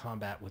sort of a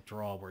combat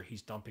withdrawal where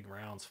he's dumping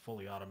rounds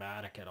fully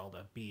automatic at all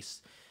the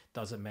beasts,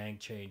 does a mag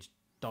change,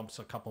 dumps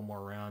a couple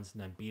more rounds,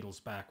 and then beetles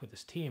back with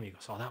his team. He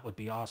goes, oh, that would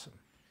be awesome.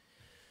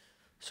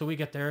 So we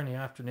get there in the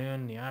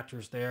afternoon, and the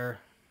actor's there,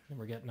 and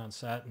we're getting on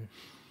set, and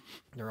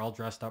they're all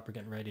dressed up. We're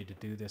getting ready to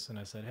do this. And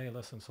I said, hey,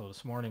 listen, so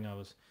this morning I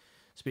was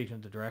speaking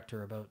to the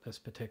director about this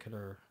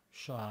particular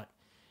shot,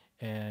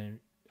 and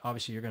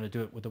obviously you're going to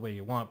do it with the way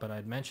you want, but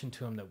I'd mentioned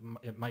to him that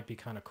it might be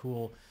kind of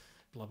cool,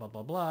 blah, blah,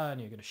 blah, blah,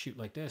 and you're going to shoot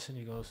like this. And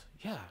he goes,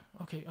 yeah,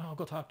 okay, I'll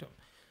go talk to him.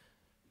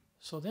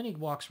 So then he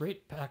walks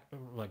right back,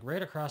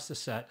 right across the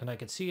set, and I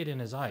could see it in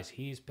his eyes.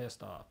 He's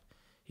pissed off.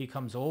 He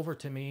comes over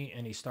to me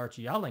and he starts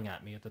yelling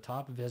at me at the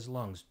top of his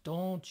lungs.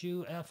 Don't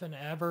you effing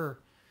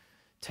ever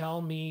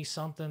tell me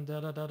something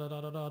that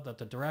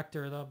the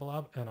director,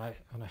 blah. And I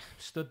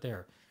stood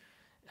there,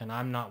 and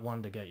I'm not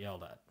one to get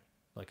yelled at.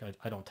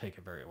 I don't take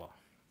it very well.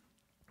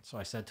 So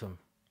I said to him,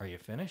 are you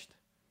finished?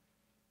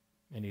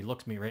 And he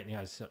looked me right in the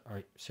eyes and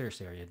said,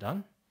 seriously, are you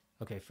done?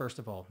 Okay, first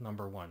of all,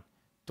 number one,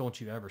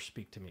 don't you ever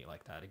speak to me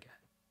like that again.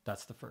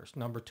 That's the first.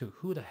 Number two,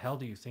 who the hell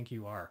do you think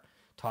you are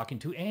talking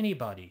to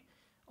anybody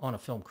on a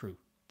film crew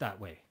that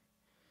way?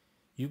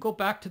 You go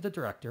back to the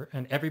director,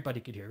 and everybody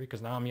could hear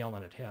because now I'm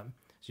yelling at him.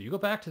 So you go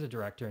back to the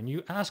director and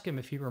you ask him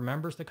if he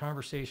remembers the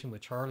conversation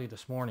with Charlie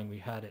this morning we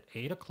had at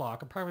 8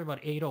 o'clock, or probably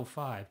about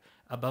 8:05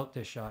 about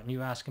this shot. And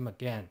you ask him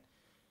again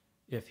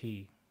if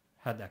he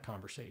had that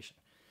conversation.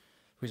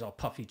 He's all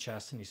puffy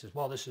chest and he says,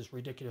 well, this is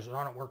ridiculous.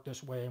 I don't work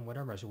this way and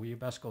whatever. I said, well, you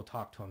best go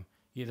talk to him.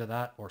 Either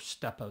that or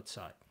step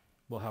outside.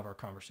 We'll have our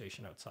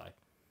conversation outside.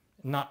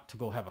 Not to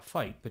go have a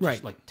fight, but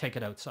just take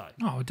it outside.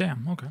 Oh,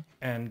 damn. Okay.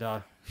 And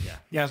yeah.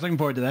 Yeah, I was looking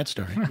forward to that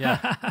story.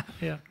 Yeah.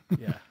 Yeah.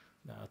 Yeah.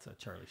 No, it's a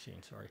Charlie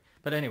Sheen story.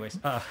 But anyways,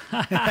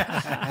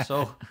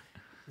 so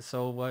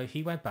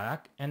he went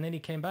back, and then he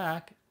came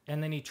back,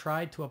 and then he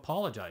tried to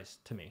apologize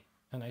to me.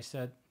 And I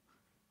said,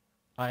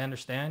 I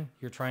understand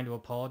you're trying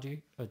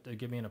to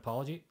give me an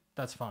apology.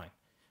 That's fine.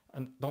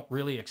 And don't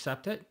really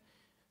accept it.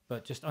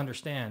 But just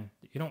understand,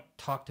 you don't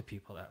talk to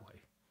people that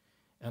way.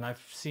 And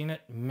I've seen it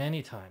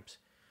many times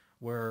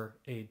where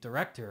a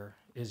director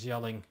is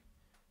yelling,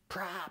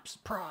 props,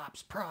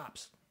 props,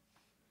 props.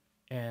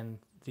 And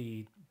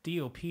the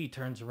DOP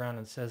turns around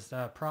and says,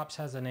 props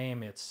has a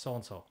name, it's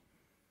so-and-so.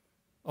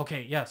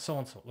 Okay, yeah,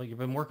 so-and-so. Like you've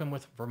been working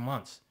with for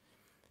months.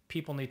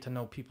 People need to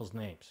know people's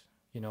names,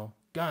 you know.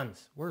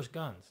 Guns, where's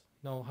Guns?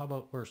 No, how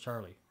about where's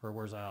Charlie? Or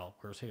where's Al?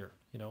 Where's here?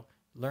 You know,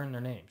 learn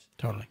their names.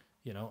 Totally.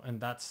 You know, and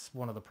that's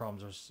one of the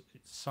problems. There's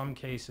some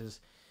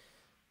cases,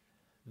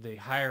 the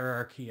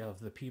hierarchy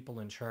of the people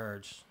in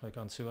charge, like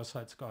on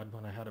Suicide Squad,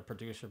 when I had a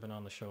producer been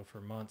on the show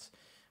for months,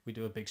 we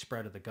do a big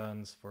spread of the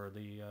guns for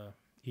the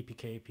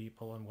EPK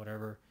people and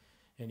whatever.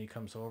 And he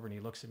comes over and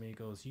he looks at me, he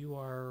goes, you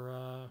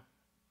are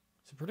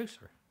the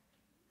producer.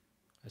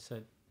 I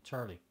said,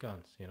 Charlie,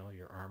 Guns, you know,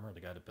 your Armourer, the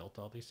guy that built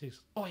all these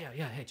things. Oh,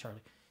 yeah, hey,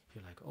 Charlie.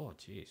 You're like, oh,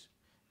 geez,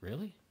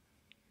 really?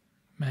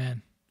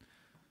 Man.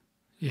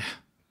 Yeah.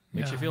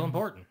 Makes you feel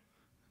important.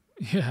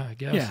 Yeah, I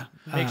guess. Yeah.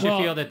 Makes you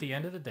feel that at the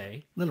end of the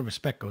day, Little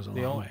respect goes a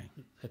long way.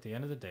 at the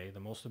end of the day, the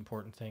most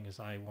important thing is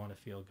I want to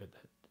feel good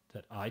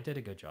that I did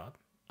a good job.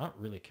 I don't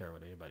really care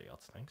what anybody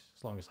else thinks.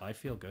 As long as I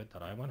feel good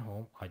that I went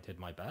home, I did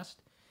my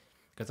best.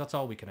 Because that's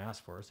all we can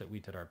ask for is that we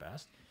did our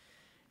best.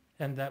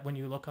 And that when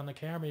you look on the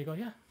camera, you go,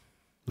 yeah,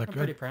 Look I'm good.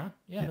 pretty proud.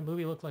 Yeah, the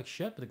movie looked like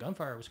shit, but the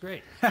gunfire was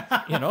great.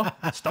 You know,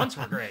 stunts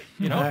were great.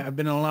 You know, I've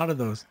been in a lot of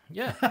those.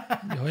 yeah.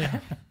 Oh, yeah.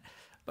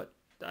 But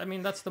I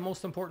mean, that's the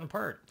most important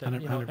part. That,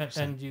 you know, 100%.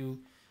 and you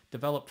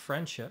develop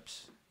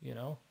friendships, you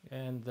know,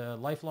 and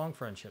lifelong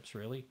friendships,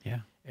 really.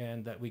 Yeah.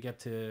 And that we get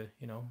to,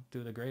 you know,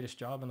 do the greatest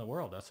job in the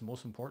world. That's the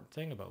most important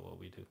thing about what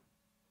we do.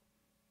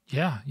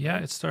 Yeah,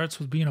 it starts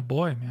with being a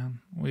boy,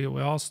 man. We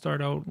all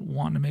start out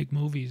wanting to make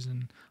movies,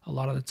 and a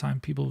lot of the time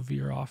people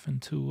veer off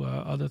into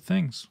other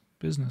things,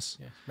 business.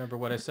 Yeah. Remember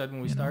what I said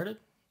when we started?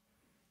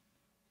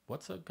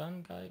 What's a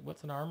gun guy?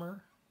 What's an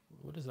armor?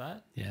 What is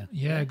that? Yeah.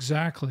 Yeah,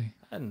 exactly.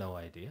 I had no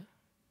idea.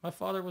 My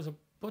father was a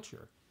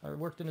butcher. I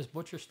worked in his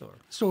butcher store.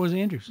 So was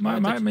Andrews. My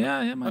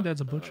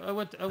dad's a butcher. I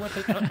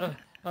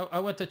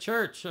went to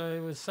church. I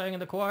was sang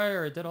in the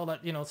choir. I did all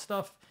that, you know,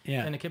 stuff.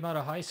 Yeah. And I came out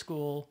of high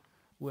school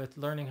with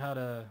learning how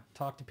to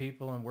talk to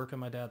people and work in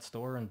my dad's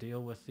store and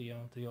deal with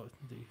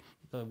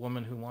the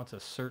woman who wants a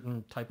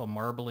certain type of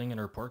marbling in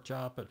her pork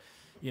chop, but,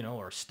 you know,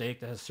 or steak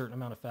that has a certain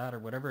amount of fat or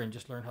whatever, and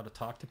just learn how to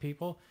talk to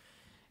people.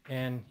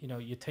 And, you know,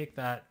 you take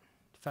that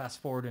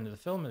fast forward into the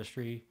film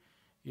industry,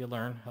 you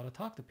learn how to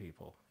talk to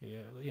people,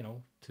 you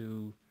know,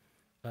 to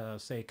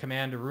say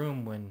command a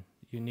room when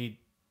you need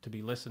to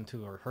be listened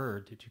to or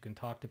heard, that you can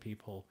talk to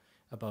people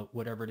about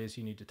whatever it is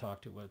you need to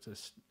talk to, whether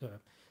it's a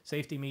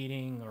safety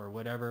meeting or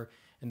whatever,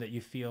 and that you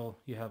feel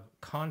you have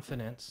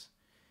confidence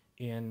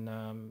in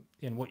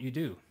what you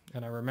do.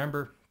 And I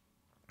remember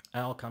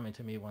Al coming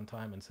to me one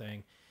time and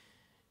saying,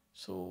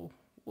 so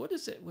what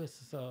is it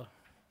with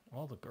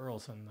all the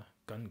girls and the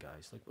gun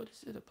guys? Like, what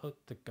is it about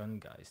the gun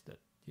guys that,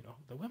 you know,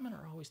 the women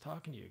are always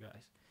talking to you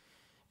guys?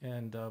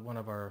 And one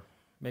of our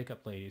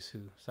makeup ladies, who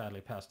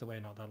sadly passed away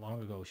not that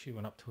long ago, she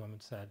went up to him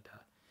and said,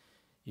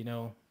 you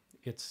know,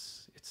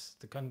 it's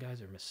the gun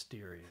guys are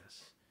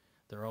mysterious.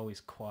 They're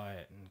always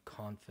quiet and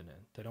confident.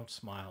 They don't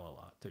smile a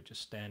lot. They're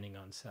just standing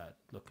on set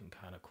looking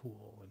kind of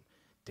cool and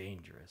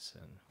dangerous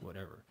and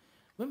whatever.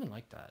 Women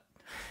like that.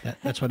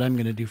 That's what I'm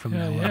going to do from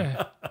now on.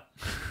 Yeah.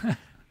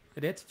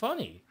 And it's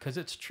funny because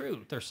it's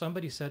true. There's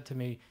somebody said to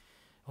me,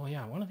 oh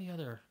yeah, one of the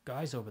other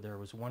guys over there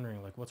was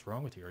wondering, like, what's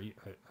wrong with you?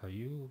 Are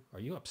you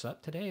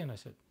upset today? And I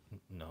said,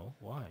 no,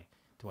 why?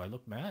 Do I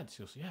look mad?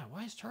 She goes, yeah,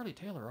 why does Charlie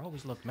Taylor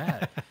always look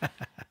mad?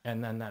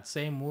 And then that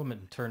same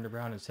woman turned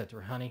around and said to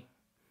her, honey,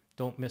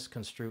 don't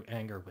misconstrue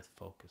anger with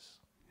focus.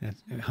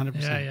 That's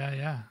 100%.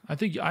 Yeah.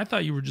 I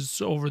thought you were just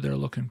over there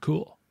looking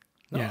cool.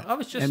 No, Yeah. I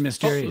was just And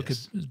mysterious. Look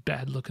at this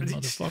bad-looking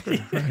motherfucker.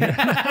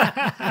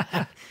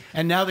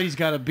 And now that he's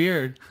got a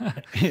beard,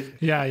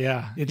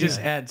 Yeah. it just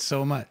adds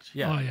so much.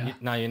 Yeah. Oh, yeah.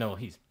 Now you know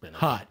he's been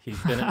Hot.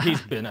 He's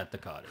been at the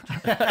cottage,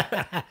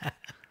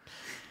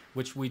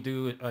 which we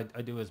do.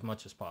 I do as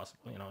much as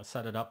possible. You know, I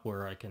set it up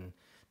where I can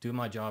do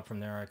my job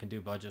from there. I can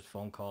do budget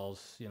phone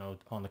calls. You know,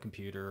 on the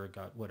computer. I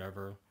got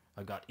whatever.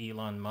 I got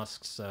Elon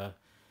Musk's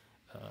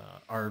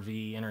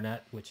RV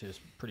internet, which is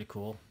pretty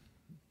cool.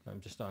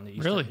 I'm just on the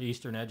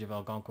eastern edge of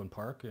Algonquin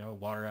Park. You know,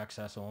 water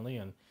access only,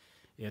 and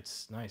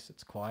it's nice.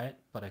 It's quiet,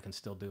 but I can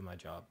still do my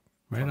job.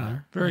 Right on.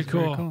 there. Very That's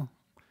cool.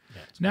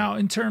 Yeah, it's Now,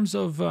 in terms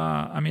of,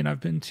 I've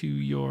been to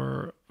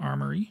your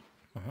armory,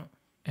 Uh-huh.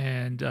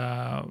 and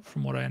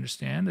from what I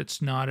understand,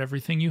 it's not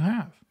everything you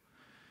have.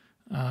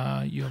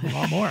 You have a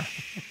lot more.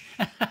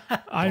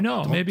 I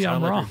know. Don't Maybe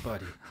I'm tell wrong.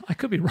 everybody. I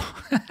could be wrong.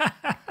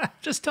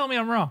 Just tell me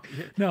I'm wrong.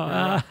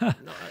 No.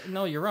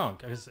 No, you're wrong.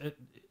 Because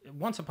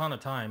once upon a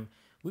time,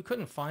 we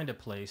couldn't find a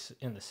place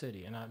in the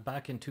city. And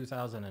back in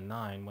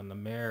 2009, when the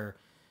mayor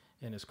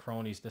and his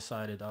cronies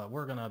decided,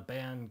 we're going to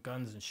ban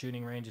guns and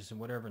shooting ranges and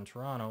whatever in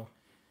Toronto,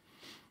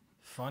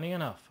 funny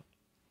enough,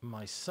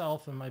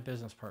 myself and my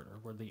business partner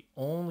were the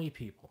only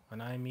people,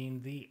 and I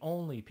mean the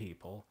only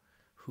people,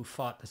 who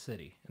fought the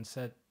city and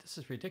said, this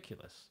is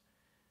ridiculous.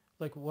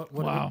 Like what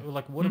Wow.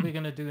 what are we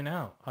going to do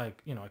now? I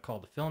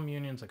called the film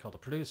unions, I called the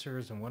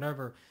producers and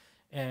whatever.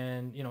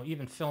 And,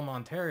 even Film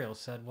Ontario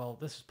said, well,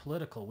 this is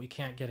political. We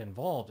can't get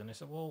involved. And I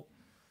said, well,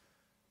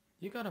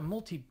 you got a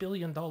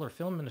multi-billion-dollar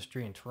film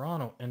industry in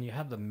Toronto, and you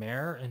have the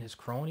mayor and his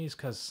cronies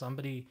because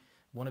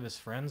one of his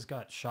friends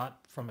got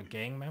shot from a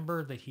gang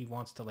member that he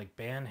wants to like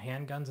ban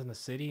handguns in the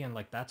city, and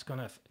like that's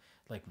gonna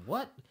like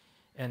what?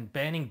 And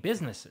banning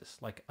businesses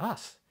like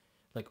us.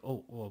 Like,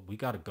 oh, well, we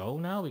got to go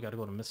now? We got to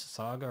go to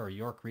Mississauga or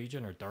York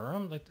Region or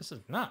Durham? Like, this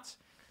is nuts.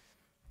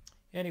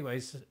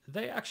 Anyways,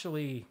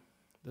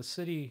 the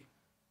city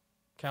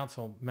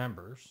council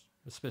members,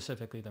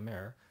 specifically the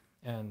mayor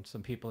and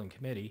some people in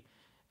committee,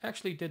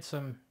 actually did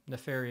some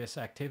nefarious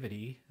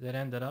activity that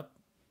ended up,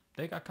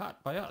 they got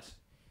caught by us.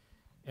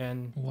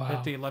 And Wow.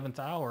 at the 11th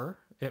hour,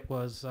 it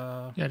was...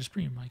 Yeah, just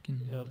bring your mic in.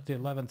 the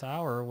 11th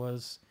hour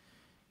was,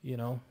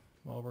 well,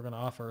 we're going to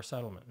offer a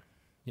settlement,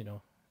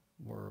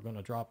 we're going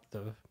to drop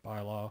the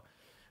bylaw,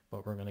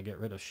 but we're going to get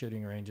rid of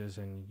shooting ranges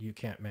and you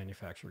can't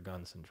manufacture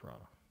guns in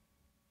Toronto.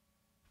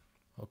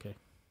 Okay,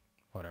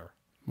 whatever.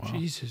 Wow.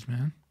 Jesus,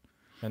 man.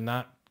 And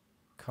that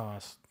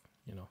cost,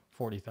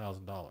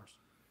 $40,000.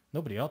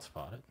 Nobody else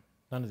fought it.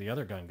 None of the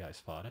other gun guys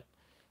fought it.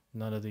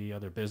 None of the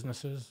other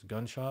businesses,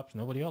 gun shops,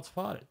 nobody else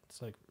fought it.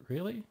 It's like,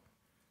 really?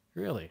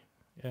 Really?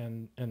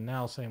 And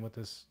now same with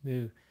this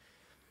new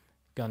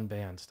gun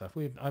ban stuff.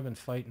 I've been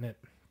fighting it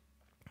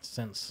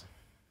since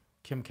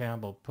Kim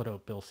Campbell put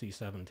out Bill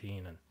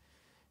C-17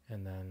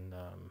 and then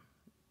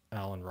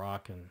Alan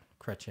Rock and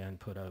Chrétien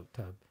put out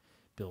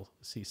Bill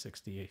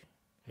C-68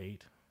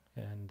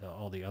 and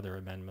all the other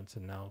amendments,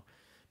 and now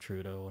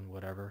Trudeau and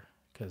whatever,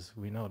 because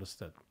we noticed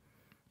that,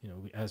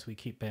 as we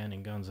keep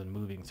banning guns and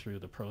moving through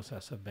the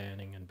process of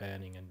banning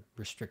and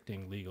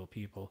restricting legal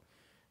people,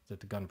 that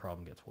the gun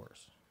problem gets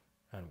worse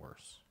and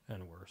worse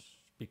and worse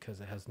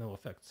because it has no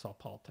effect. It's all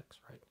politics,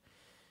 right?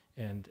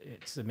 And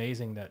it's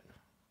amazing that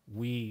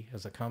we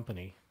as a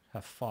company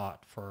have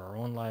fought for our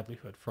own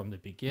livelihood from the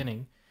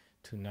beginning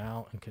to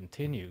now and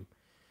continue.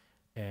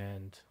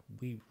 And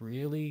we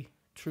really,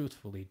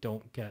 truthfully,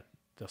 don't get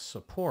the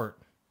support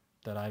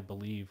that I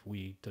believe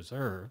we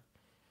deserve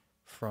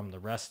from the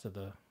rest of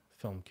the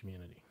film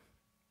community.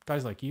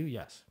 Guys like you,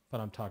 yes, but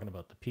I'm talking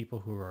about the people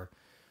who are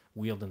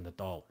wielding the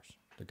dollars,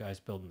 the guys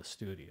building the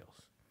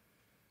studios.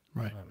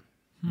 Right.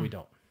 We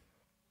don't.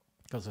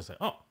 Because they say,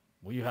 oh,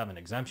 well, you have an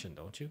exemption,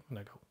 don't you? And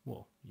I go,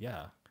 well,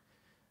 yeah.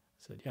 I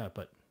said, yeah,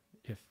 but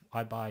if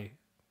I buy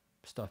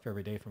stuff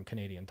every day from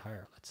Canadian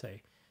Tire, let's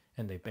say,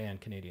 and they ban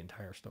Canadian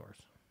Tire stores.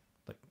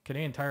 Like,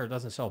 Canadian Tire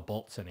doesn't sell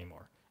bolts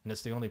anymore, and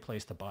it's the only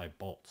place to buy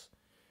bolts.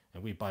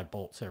 And we buy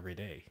bolts every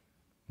day.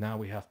 Now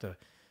we have to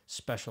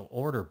special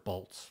order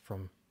bolts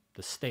from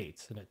the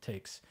States, and it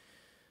takes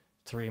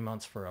 3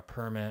 months for a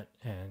permit,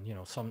 and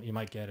you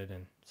might get it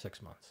in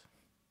 6 months.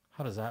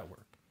 How does that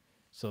work?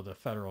 So the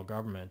federal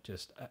government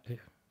just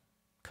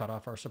cut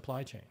off our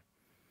supply chain.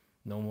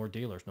 No more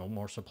dealers, no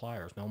more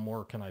suppliers, no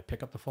more can I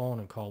pick up the phone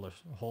and call the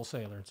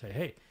wholesaler and say,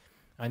 hey,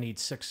 I need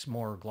 6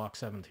 more Glock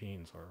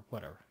 17s or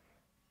whatever.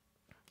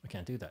 I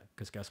can't do that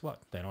because guess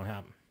what? They don't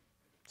have them.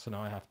 So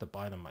now I have to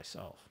buy them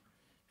myself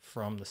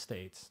from the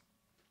States,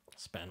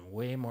 spend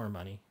way more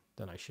money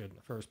than I should in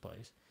the first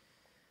place,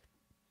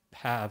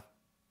 have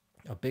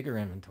a bigger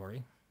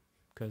inventory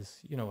because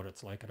you know what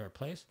it's like at our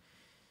place.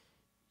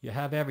 You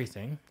have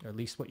everything, or at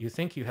least what you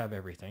think you have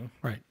everything.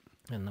 Right.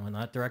 And then when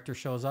that director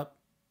shows up,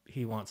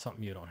 he wants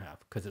something you don't have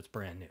because it's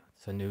brand new.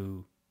 It's a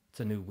new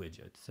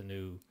widget. It's a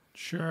new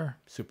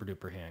super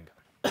duper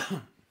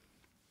handgun.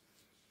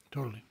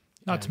 Totally.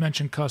 Not to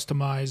mention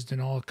customized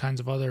and all kinds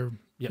of other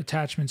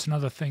attachments and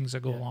other things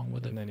that go along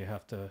with it. And then you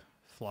have to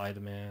fly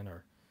them in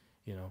or,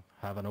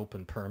 have an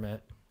open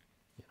permit.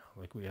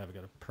 Like we have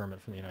got a permit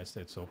from the United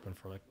States Open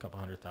for like a couple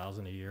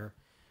 $100,000 a year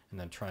and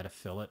then try to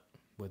fill it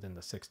within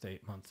the 6 to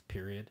 8 month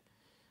period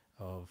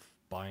of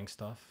buying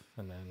stuff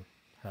and then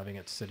having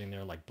it sitting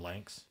there like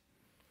blanks.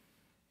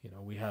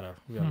 We have a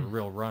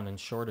real run and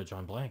shortage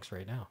on blanks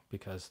right now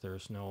because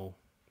there's no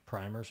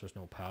primers, there's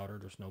no powder,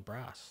 there's no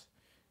brass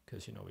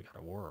because, we got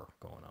a war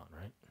going on,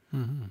 right?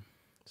 Mm-hmm.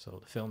 So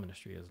the film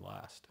industry is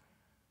last.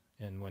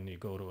 And when you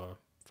go to a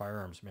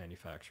firearms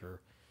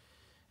manufacturer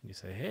and you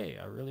say, hey,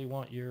 I really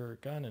want your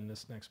gun in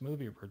this next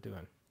movie we're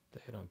doing,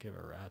 they don't give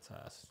a rat's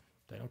ass.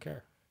 They don't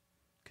care.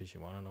 Because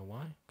you want to know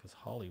why? Because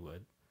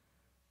Hollywood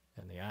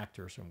and the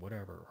actors and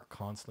whatever are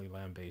constantly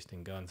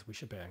lambasting guns. We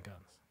should ban guns.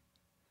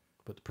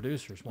 But the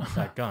producers want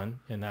that gun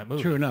in that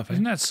movie. True enough.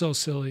 Isn't that so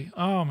silly?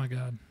 Oh, my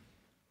God.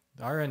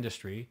 Our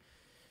industry,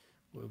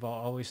 we've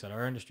always said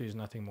our industry is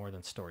nothing more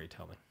than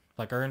storytelling.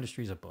 Like our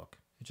industry is a book.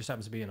 It just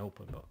happens to be an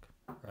open book,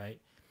 right?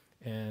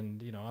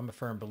 And, I'm a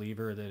firm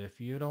believer that if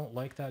you don't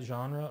like that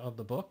genre of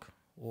the book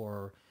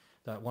or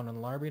that one in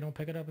the library, don't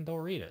pick it up and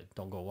don't read it.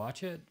 Don't go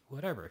watch it,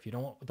 whatever. If you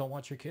don't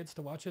want your kids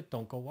to watch it,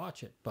 don't go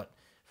watch it. But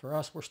for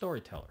us, we're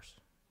storytellers,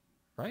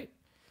 right?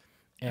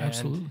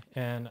 Absolutely.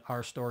 And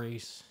our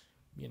stories,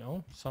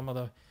 some of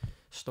the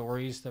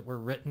stories that were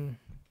written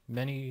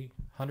many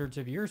hundreds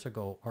of years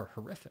ago are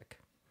horrific.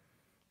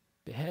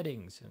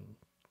 Beheadings and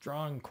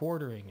drawing,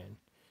 quartering, and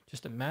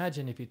just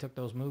imagine if you took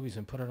those movies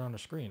and put it on a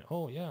screen.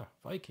 Oh yeah,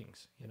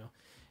 Vikings, you know,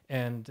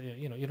 and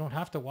you know, you don't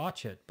have to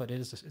watch it, but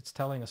it's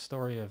telling a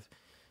story of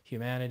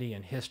humanity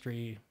and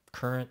history,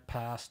 current,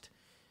 past,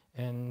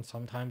 and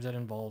sometimes it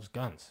involves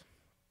guns.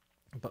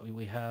 But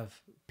we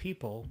have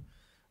people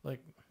like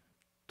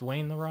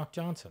Dwayne "The Rock"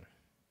 Johnson.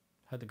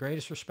 Had the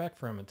greatest respect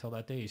for him until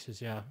that day. He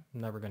says, "Yeah,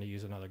 I'm never going to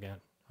use another gun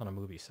on a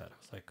movie set." I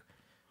was like,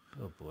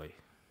 "Oh boy,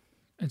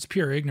 It's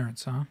pure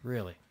ignorance, huh?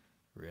 really,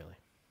 really."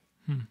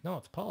 No,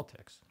 it's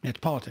politics. It's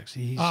politics.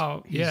 He's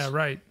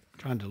right.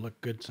 trying to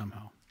look good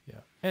somehow. Yeah,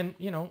 and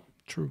you know,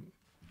 True.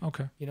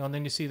 Okay. you know, and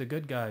then you see the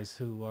good guys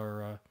who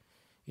are,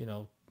 you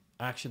know,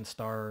 action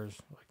stars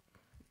like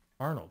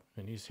Arnold,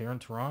 and he's here in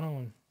Toronto,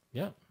 and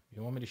yeah,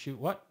 you want me to shoot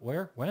what,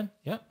 where, when?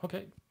 Yeah,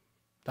 okay,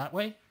 that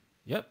way.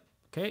 Yep,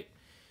 okay.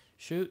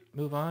 Shoot,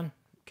 move on,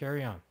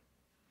 carry on,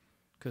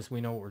 because we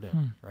know what we're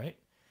doing, right?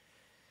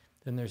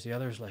 Then there's the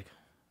others like,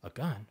 a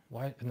gun?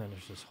 Why? And then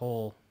there's this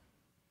whole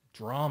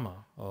drama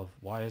of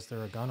why is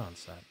there a gun on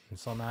set? And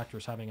some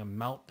actors having a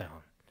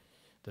meltdown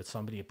that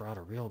somebody brought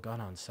a real gun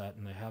on set,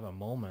 and they have a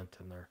moment,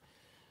 and they're,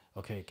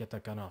 okay, get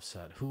that gun off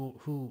set.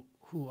 Who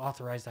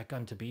authorized that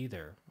gun to be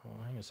there?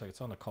 Oh, hang on a second,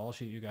 it's on the call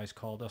sheet. You guys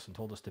called us and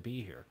told us to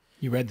be here.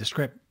 You read the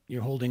script.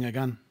 You're holding a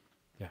gun.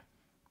 Yeah,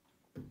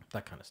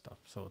 that kind of stuff.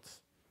 So it's,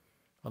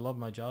 I love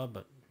my job,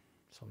 but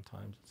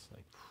sometimes it's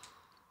like,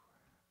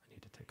 I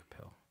need to take a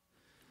pill.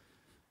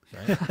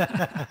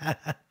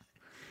 Right?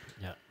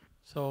 Yeah.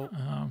 So,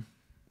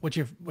 What's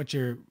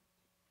your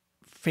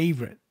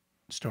favorite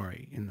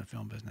story in the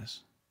film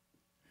business?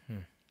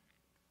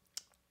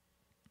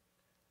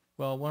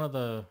 well, one of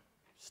the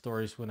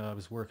stories when I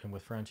was working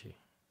with Frenchie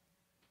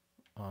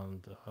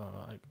on the,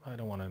 I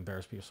don't want to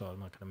embarrass people, so I'm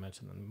not going to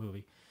mention the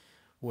movie,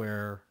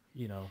 where,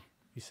 you know,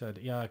 he said,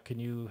 yeah, can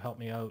you help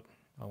me out?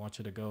 I want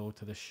you to go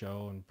to this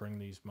show and bring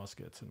these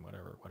muskets and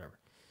whatever.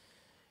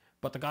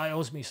 But the guy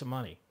owes me some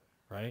money,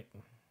 right?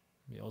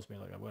 He owes me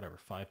like whatever,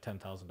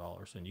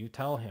 $5,000-$10,000, and you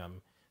tell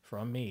him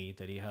from me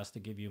that he has to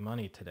give you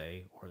money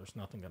today, or there's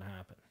nothing going to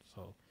happen.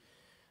 So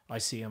I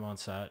see him on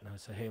set, and I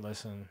say, hey,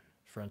 listen,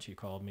 Frenchie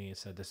called me and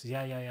said this.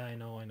 Yeah, I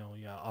know.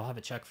 Yeah, I'll have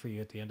a check for you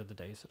at the end of the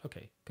day. I said,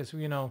 okay, because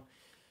you know,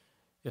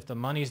 if the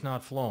money's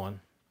not flowing,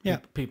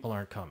 people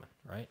aren't coming,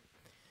 right?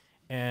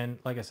 And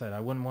like I said, I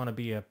wouldn't want to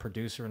be a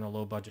producer in a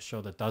low-budget show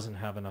that doesn't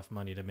have enough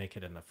money to make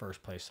it in the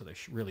first place, so they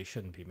really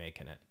shouldn't be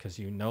making it, because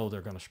you know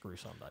they're going to screw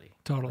somebody.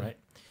 Totally. Right?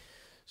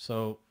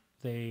 So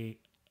they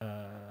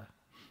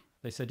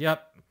said,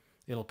 yep,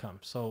 it'll come.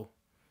 So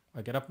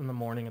I get up in the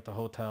morning at the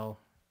hotel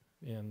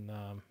in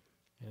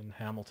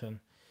Hamilton.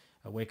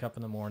 I wake up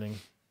in the morning.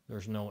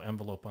 There's no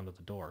envelope under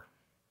the door.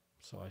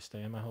 So I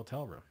stay in my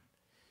hotel room.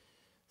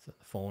 So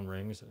the phone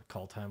rings. The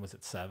call time was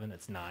at 7.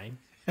 It's 9.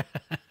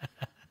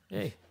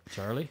 Hey,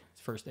 Charlie,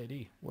 it's first AD.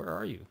 Where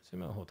are you? It's in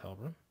my hotel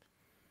room.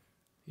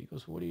 He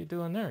goes, what are you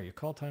doing there? Your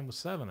call time was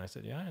 7. I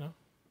said, yeah, I know.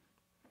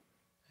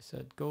 I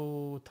said,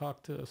 go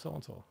talk to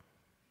so-and-so.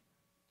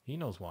 He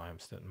knows why I'm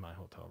sitting in my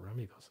hotel room.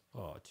 He goes,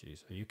 oh,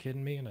 geez, are you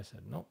kidding me? And I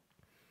said, nope.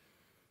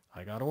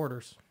 I got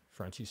orders.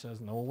 Frenchie says,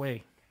 no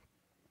way.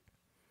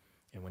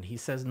 And when he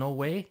says no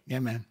way, Yeah,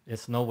 man.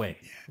 it's no way,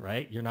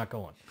 right? You're not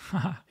going.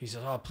 He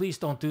says, oh, please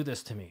don't do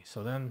this to me.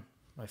 So then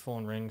my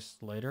phone rings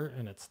later,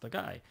 and it's the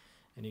guy.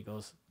 And he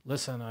goes,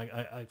 listen,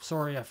 I'm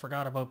sorry, I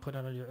forgot about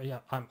putting on your, yeah,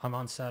 I'm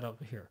on set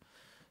over here.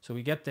 So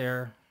we get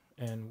there,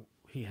 and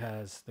he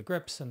has the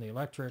grips and the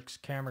electrics,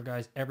 camera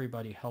guys,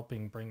 everybody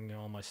helping bring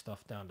all my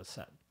stuff down to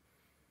set.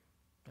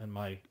 And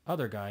my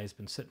other guy has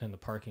been sitting in the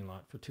parking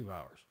lot for 2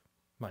 hours,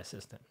 my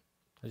assistant.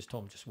 I just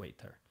told him, just wait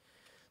there.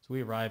 So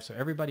we arrive. So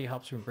everybody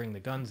helps me bring the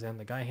guns in.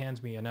 The guy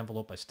hands me an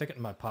envelope. I stick it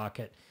in my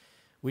pocket.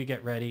 We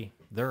get ready.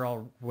 They're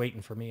all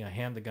waiting for me. I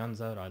hand the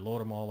guns out. I load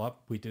them all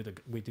up. We do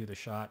the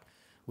shot.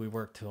 We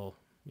work till,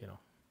 you know,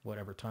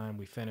 whatever time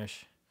we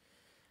finish.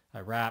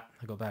 I wrap.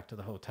 I go back to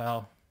the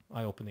hotel.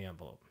 I open the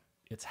envelope.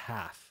 It's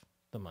half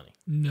the money.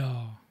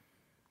 No.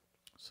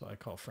 So I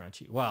call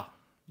Frenchie. Well,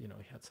 you know,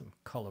 he had some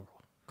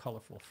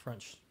colorful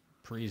French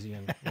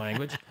Parisian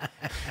language.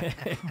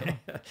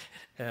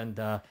 And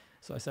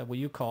so I said, will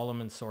you call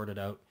him and sort it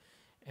out?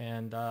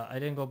 And I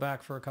didn't go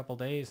back for a couple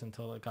days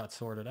until it got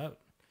sorted out.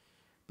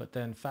 But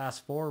then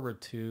fast forward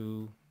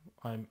to,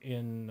 I'm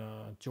in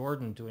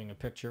Jordan doing a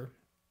picture,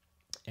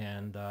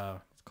 and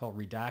it's called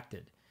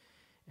Redacted.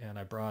 And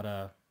I brought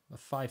a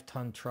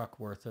 5-ton truck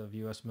worth of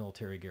U.S.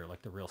 military gear,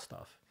 like the real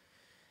stuff,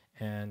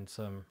 and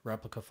some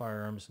replica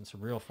firearms and some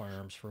real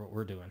firearms for what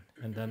we're doing.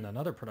 And then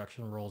another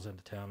production rolls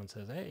into town and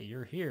says, hey,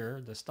 you're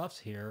here, the stuff's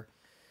here.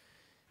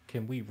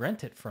 Can we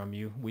rent it from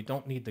you? We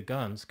don't need the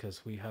guns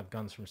because we have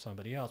guns from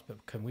somebody else,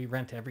 but can we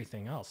rent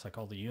everything else, like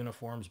all the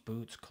uniforms,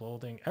 boots,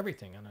 clothing,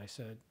 everything? And I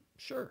said,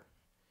 sure.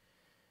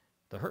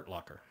 The Hurt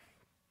Locker.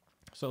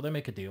 So they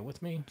make a deal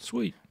with me.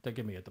 Sweet. They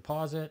give me a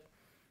deposit.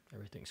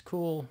 Everything's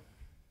cool.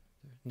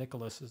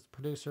 Nicholas is the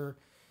producer,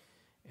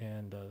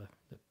 and the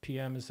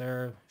PM is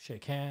there.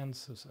 Shake hands.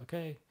 Says,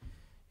 okay,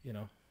 you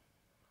know,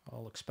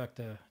 I'll expect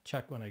a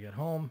check when I get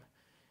home.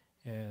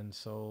 And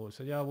so I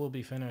said, yeah, we'll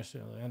be finished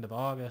at the end of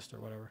August or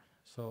whatever.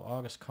 So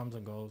August comes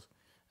and goes.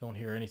 Don't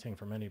hear anything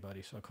from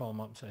anybody. So I call them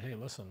up and say, hey,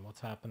 listen,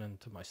 what's happening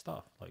to my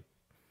stuff? Like,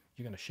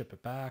 you going to ship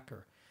it back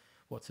or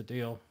what's the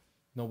deal?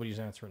 Nobody's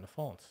answering the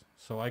phones.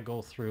 So I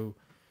go through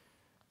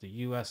the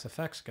US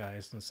effects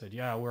guys and said,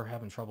 yeah, we're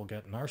having trouble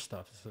getting our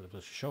stuff. So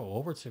the show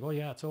over? It's like, oh,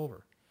 yeah, it's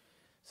over.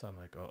 So I'm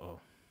like, uh-oh.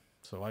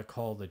 So I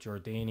called the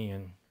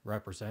Jordanian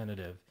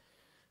representative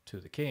to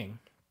the king,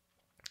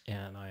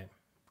 and I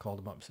called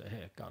him up and said,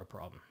 hey, I got a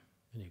problem.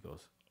 And he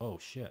goes, oh,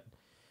 shit.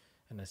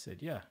 And I said,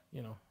 yeah,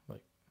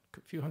 like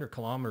a few hundred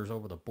kilometers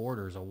over the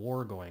border is a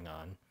war going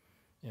on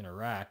in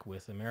Iraq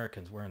with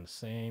Americans wearing the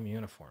same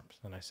uniforms.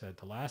 And I said,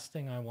 the last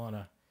thing I want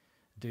to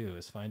do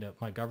is find out,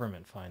 my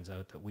government finds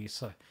out that we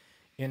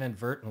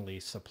inadvertently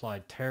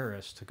supplied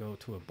terrorists to go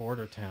to a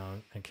border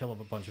town and kill a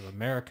bunch of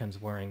Americans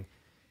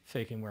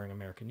faking wearing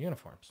American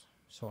uniforms.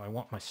 So I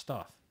want my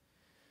stuff.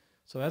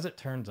 So as it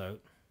turns out,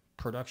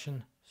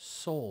 production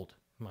sold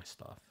my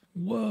stuff.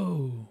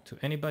 Whoa. To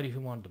anybody who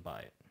wanted to buy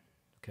it.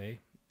 Okay.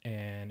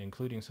 And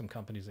including some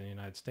companies in the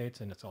United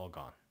States, and it's all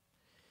gone.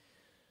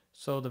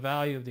 So the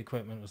value of the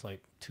equipment was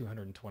like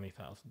 $220,000.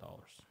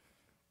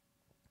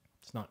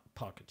 It's not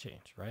pocket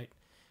change, right?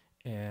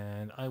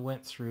 And I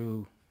went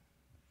through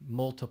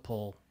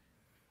multiple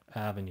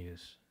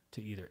avenues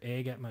to either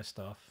A, get my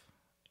stuff,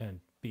 and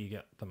B,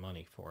 get the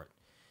money for it.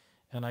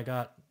 And I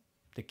got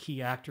the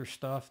key actor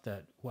stuff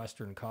that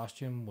Western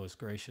Costume was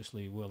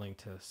graciously willing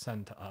to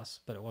send to us,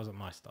 but it wasn't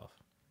my stuff.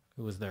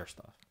 It was their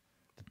stuff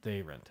that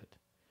they rented.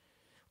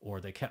 Or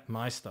they kept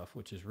my stuff,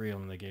 which is real,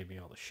 and they gave me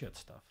all the shit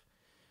stuff.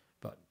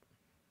 But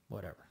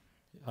whatever.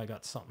 I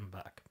got something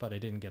back, but I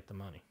didn't get the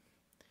money.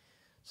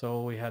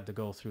 So we had to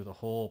go through the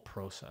whole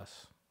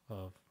process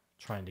of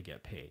trying to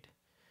get paid.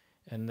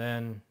 And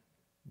then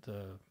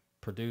the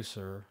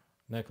producer,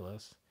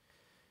 Nicholas,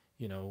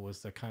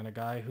 was the kind of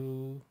guy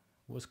who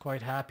was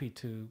quite happy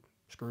to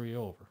screw you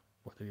over.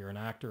 Whether you're an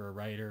actor or a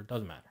writer,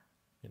 doesn't matter.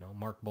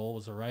 Mark Bowl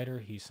was a writer.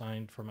 He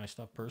signed for my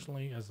stuff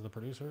personally as the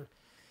producer.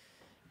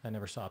 I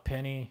never saw a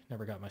penny,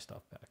 never got my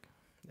stuff back.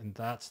 And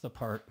that's the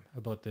part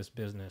about this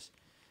business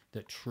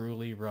that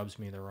truly rubs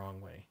me the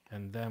wrong way.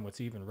 And then what's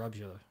rubs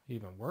you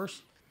even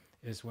worse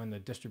is when the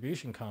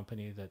distribution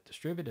company that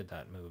distributed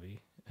that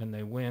movie, and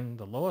they win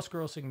the lowest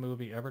grossing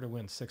movie ever to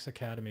win 6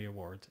 Academy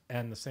Awards,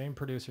 and the same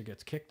producer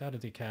gets kicked out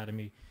of the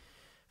Academy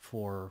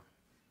for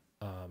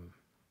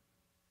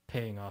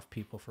paying off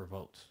people for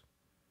votes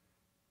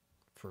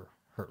for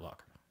Hurt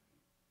Locker.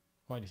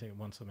 Why do you think it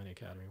won so many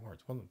Academy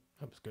Awards? Well,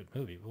 that was a good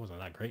movie. It wasn't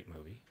that great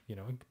movie, in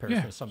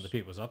comparison to some of the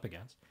people it was up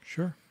against.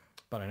 Sure.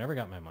 But I never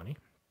got my money.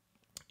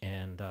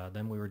 And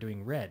then we were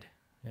doing Red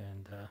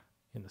and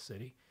in the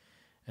city.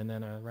 And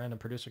then a random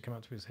producer came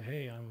up to me and said,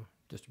 hey, I'm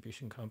a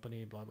distribution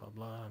company, blah, blah,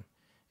 blah. And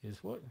I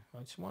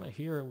just want to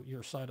hear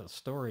your side of the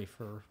story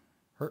for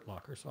Hurt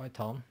Locker. So I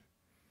tell him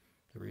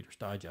the Reader's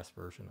Digest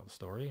version of the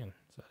story and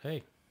said,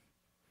 hey,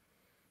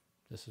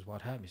 this is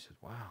what happened. He said,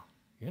 wow.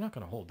 You're not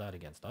going to hold that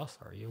against us,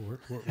 are you?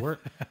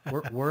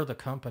 We're the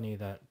company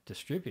that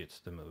distributes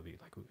the movie.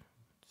 Like,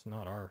 it's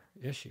not our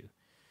issue.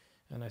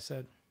 And I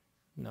said,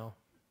 no,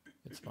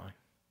 it's fine.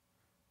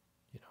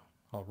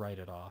 I'll write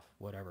it off,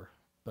 whatever.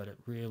 But it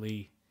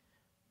really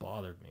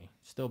bothered me.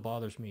 Still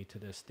bothers me to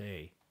this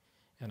day.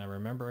 And I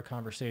remember a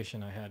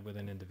conversation I had with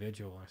an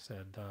individual. I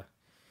said,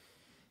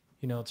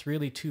 it's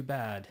really too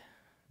bad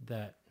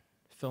that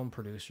film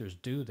producers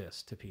do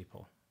this to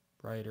people.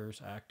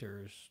 Writers,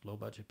 actors,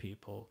 low-budget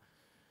people,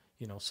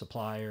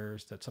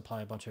 suppliers that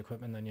supply a bunch of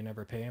equipment, then you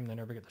never pay them, they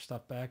never get their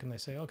stuff back, and they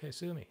say, okay,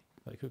 sue me.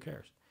 Like, who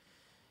cares?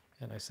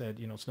 And I said,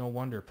 it's no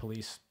wonder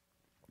police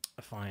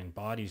find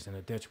bodies in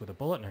a ditch with a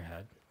bullet in their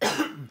head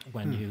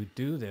when you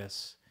do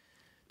this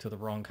to the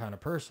wrong kind of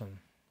person.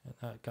 And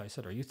that guy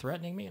said, are you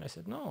threatening me? And I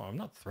said, no, I'm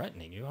not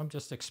threatening you. I'm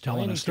just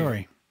explaining telling a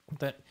story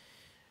that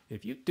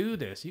if you do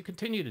this, you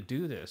continue to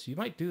do this, you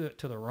might do it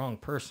to the wrong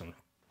person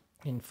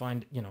and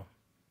find,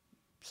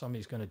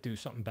 somebody's going to do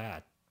something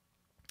bad.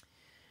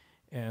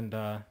 And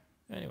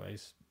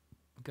anyways,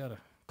 got a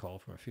call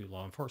from a few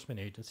law enforcement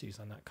agencies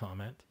on that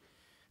comment.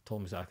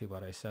 Told them exactly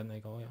what I said, and they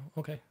go, yeah,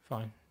 okay,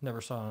 fine.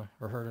 Never saw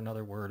or heard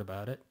another word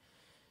about it.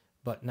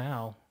 But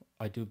now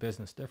I do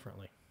business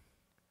differently.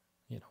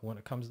 When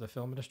it comes to the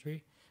film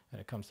industry and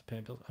it comes to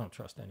paying bills, I don't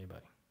trust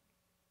anybody.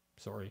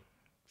 Sorry.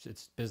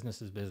 It's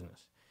business is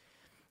business.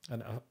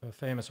 And a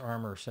famous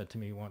armorer said to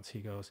me once, he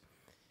goes,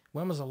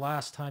 when was the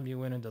last time you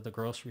went into the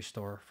grocery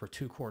store for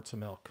 2 quarts of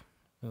milk?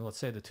 And let's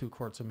say the 2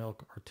 quarts of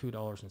milk are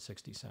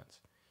 $2.60.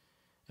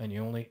 And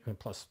you only, and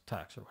plus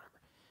tax or whatever,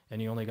 and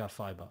you only got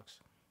 $5.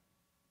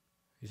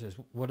 He says,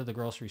 what did the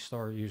grocery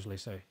store usually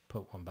say?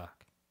 Put one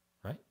back,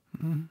 right?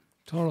 Mm-hmm.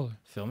 Totally.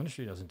 Film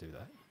industry doesn't do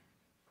that.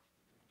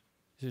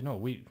 He says, no,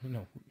 we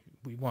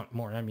want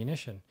more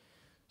ammunition.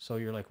 So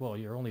you're like, well,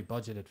 you're only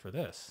budgeted for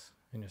this.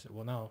 And you said,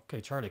 well, now, okay,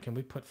 Charlie, can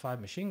we put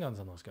 5 machine guns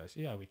on those guys?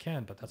 Yeah, we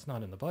can, but that's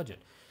not in the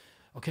budget.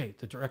 Okay,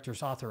 the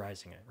director's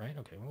authorizing it, right?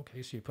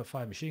 Okay, so you put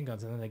 5 machine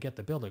guns, and then they get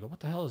the bill. They go,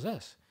 what the hell is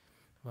this?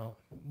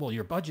 Well,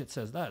 your budget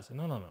says that. So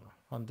no.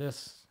 On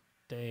this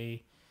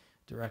day,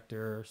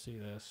 director, see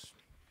this.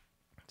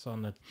 It's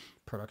on the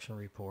production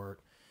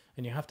report.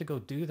 And you have to go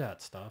do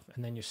that stuff,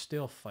 and then you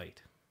still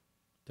fight.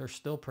 There's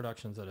still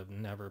productions that have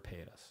never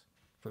paid us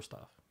for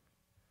stuff.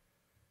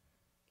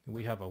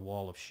 We have a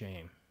wall of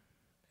shame.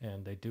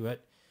 And they do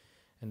it,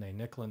 and they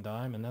nickel and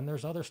dime. And then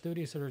there's other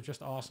studios that are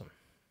just awesome.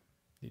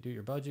 You do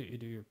your budget, you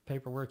do your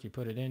paperwork, you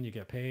put it in, you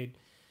get paid,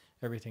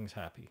 everything's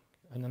happy.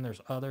 And then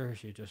there's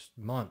others, you just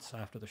months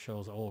after the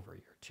show's over,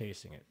 you're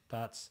chasing it.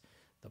 That's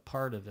the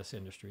part of this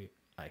industry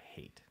I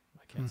hate.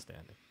 I can't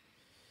stand it.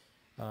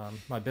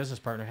 My business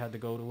partner had to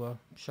go to a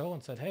show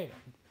and said, hey,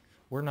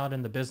 we're not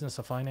in the business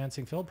of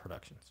financing film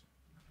productions.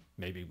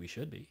 Maybe we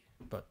should be,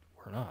 but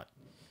we're not.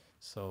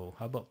 So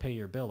how about pay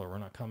your bill or we're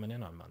not coming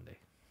in on Monday?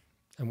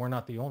 And we're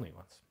not the only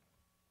ones.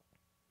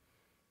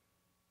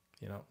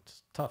 You know,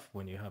 it's tough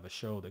when you have a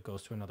show that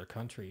goes to another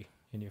country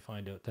and you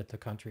find out that the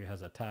country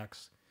has a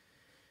tax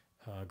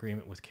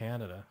agreement with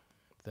Canada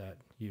that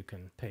you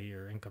can pay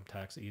your income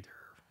tax either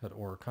at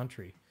or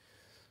country.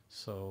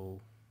 So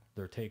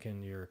they're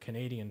taking your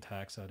Canadian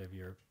tax out of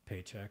your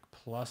paycheck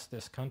plus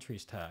this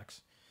country's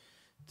tax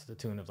to the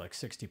tune of like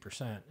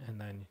 60%.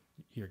 And then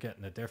you're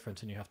getting the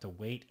difference and you have to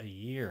wait a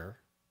year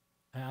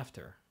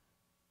after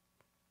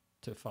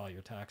to file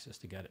your taxes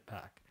to get it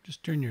back.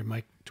 Just turn your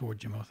mic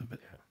towards your mouth a bit.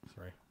 Yeah,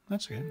 sorry.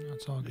 That's good.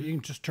 That's all good. You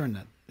can just turn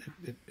that.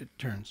 It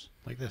turns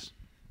like this.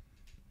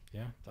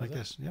 Yeah, Like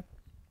this. Yep.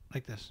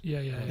 Like this.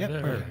 Yeah, yeah. Yep.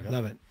 there. Perfect.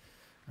 Love it.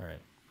 All right.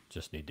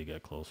 Just need to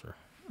get closer.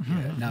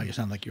 Yeah, now you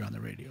sound like you're on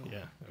the radio.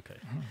 Yeah. Okay.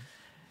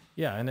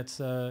 Yeah, and it's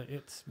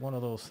one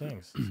of those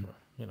things.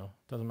 You know,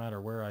 doesn't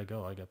matter where I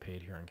go, I get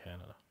paid here in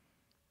Canada.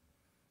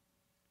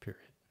 Period.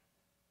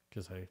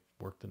 Because I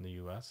worked in the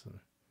U.S. and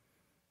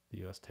the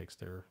U.S. takes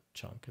their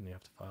chunk, and you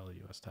have to file a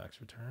U.S. tax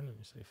return, and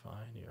you say,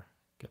 fine, you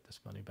get this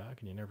money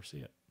back, and you never see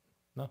it.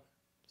 No,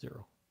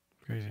 zero.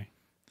 Crazy.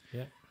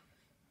 Yeah.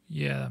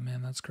 Yeah,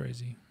 man, that's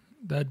crazy.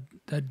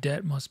 That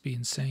debt must be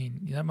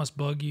insane. That must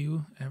bug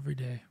you every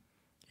day.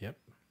 Yep.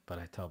 But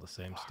I tell the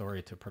same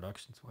story to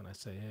productions when I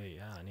say, hey,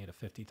 yeah, I need a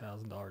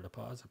 $50,000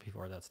 deposit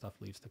before that stuff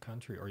leaves the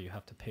country, or you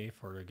have to pay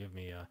for it or give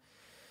me a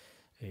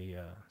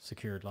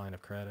secured line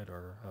of credit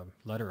or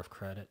a letter of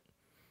credit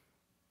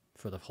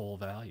for the whole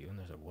value. And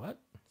they said, what?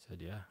 I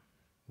said, yeah.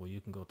 Well, you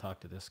can go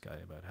talk to this guy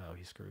about how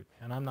he screwed me.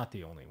 And I'm not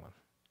the only one.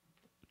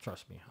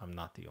 Trust me, I'm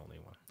not the only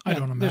one. I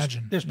don't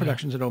imagine. There's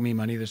productions that owe me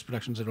money. There's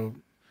productions that owe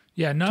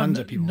tons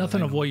of people. Nothing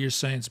that I of know. what you're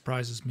saying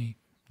surprises me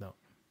No.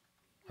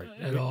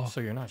 at all.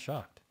 So you're not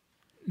shocked.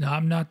 No,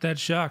 I'm not that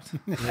shocked.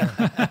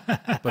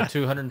 But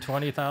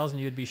 220,000,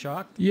 you'd be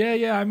shocked?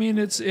 Yeah. I mean,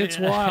 it's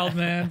wild,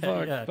 man.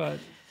 Fuck, Yeah. but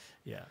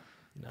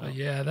No.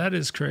 yeah, that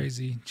is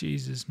crazy.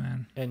 Jesus,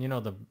 man. And you know,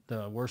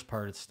 the worst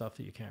part is stuff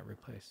that you can't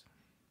replace.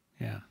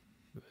 Yeah.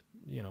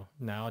 You know,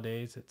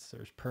 nowadays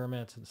there's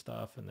permits and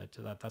stuff, and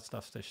that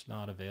stuff's just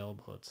not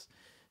available. It's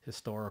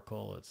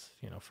historical. It's,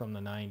 you know, from the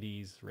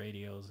 90s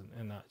radios,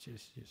 and that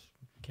just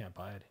can't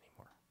buy it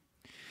anymore.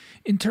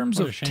 In terms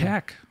What a of shame.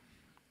 tech,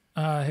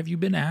 have you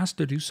been asked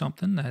to do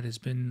something that has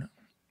been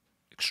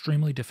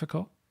extremely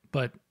difficult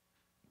but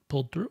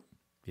pulled through?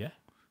 Yeah.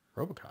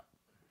 RoboCop.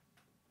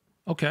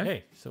 Okay.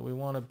 Hey, so we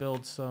want to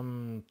build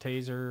some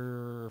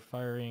taser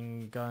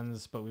firing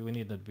guns, but we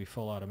need them to be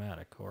full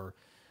automatic, or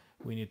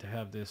we need to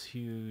have this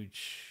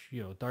huge,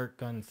 you know, dart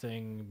gun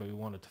thing, but we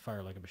want it to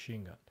fire like a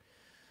machine gun.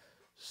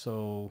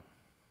 So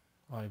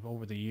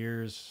over the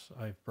years,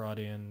 I've brought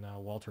in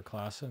Walter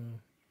Klassen,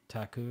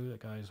 Taku, the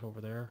guy's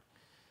over there,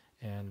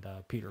 and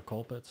Peter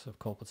Kolpitz of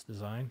Kolpitz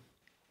Design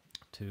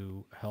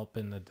to help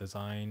in the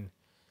design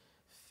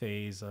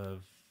phase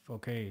of,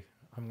 okay,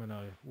 I'm going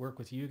to work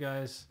with you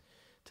guys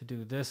to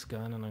do this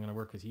gun, and I'm going to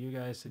work with you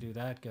guys to do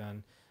that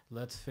gun.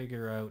 Let's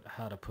figure out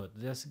how to put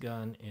this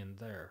gun in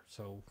there.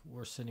 So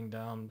we're sitting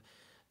down,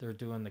 they're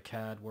doing the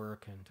CAD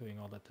work and doing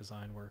all that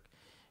design work.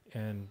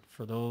 And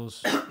for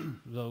those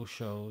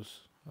shows,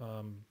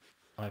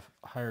 I've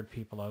hired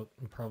people out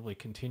and probably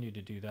continue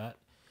to do that.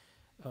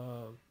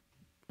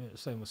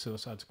 Same with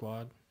Suicide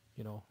Squad.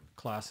 You know,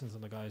 Klassens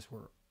and the guys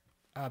were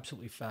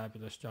absolutely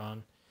fabulous.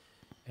 John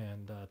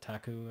and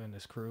Taku and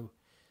his crew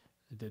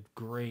did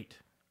great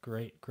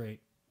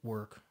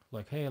work.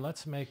 Like, hey,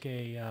 let's make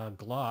a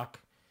Glock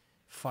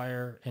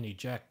fire and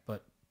eject,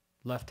 but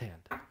left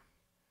hand.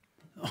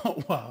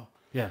 Oh, wow.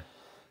 Yeah.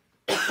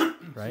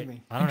 Right?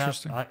 me.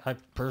 I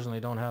personally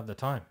don't have the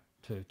time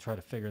to try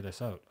to figure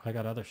this out. I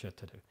got other shit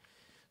to do.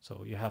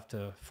 So you have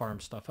to farm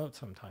stuff out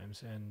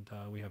sometimes. And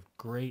we have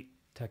great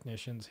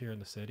technicians here in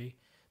the city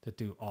that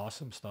do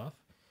awesome stuff.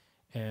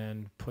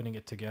 And putting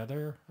it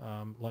together,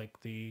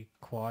 like the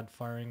quad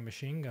firing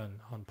machine gun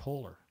on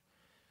Polar.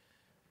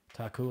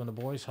 Taku and the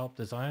boys helped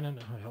design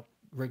it, helped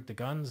rig the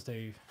guns.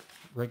 They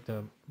rigged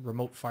the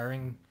remote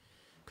firing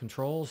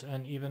controls,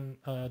 and even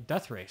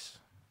Death Race.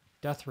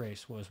 Death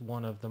Race was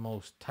one of the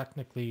most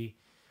technically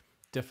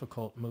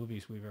difficult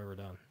movies we've ever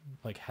done.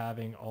 Like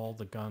having all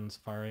the guns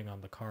firing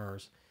on the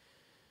cars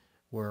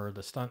where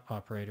the stunt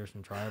operators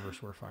and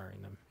drivers were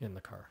firing them in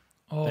the car.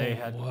 Oh, They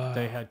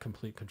had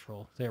complete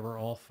control. They were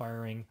all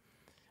firing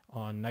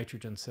on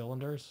nitrogen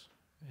cylinders,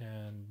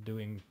 and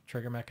doing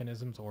trigger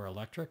mechanisms or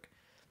electric.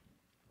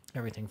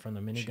 Everything from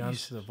the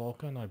miniguns to the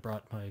Vulcan. I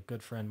brought my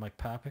good friend Mike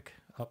Papik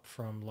up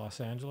from Los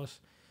Angeles,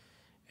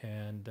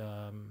 and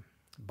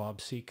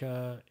Bob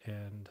Sika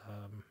and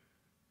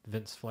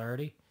Vince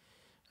Flaherty.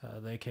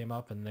 They came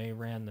up and they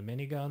ran the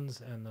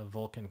miniguns and the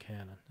Vulcan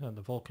cannon.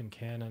 The Vulcan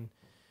cannon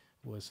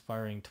was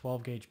firing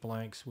 12 gauge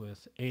blanks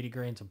with 80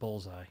 grains of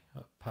bullseye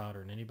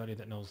powder. And anybody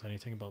that knows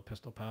anything about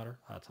pistol powder,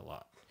 that's a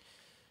lot.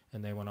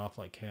 And they went off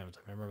like cannons.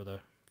 I remember the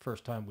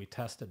first time we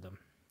tested them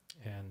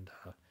and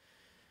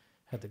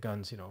had the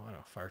guns, I don't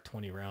know, fire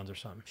 20 rounds or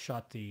something.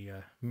 Shot the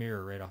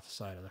mirror right off the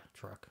side of the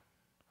truck.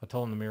 I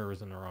told them the mirror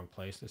was in the wrong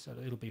place. They said,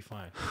 it'll be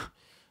fine.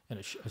 And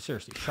it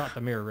seriously shot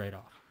the mirror right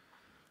off.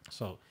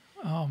 So,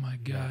 oh my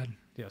God.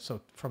 Yeah.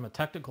 So from a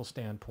technical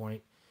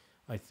standpoint,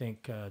 I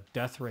think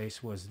Death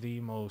Race was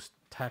the most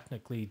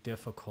technically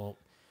difficult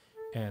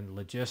and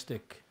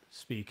logistic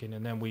speaking.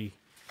 And then we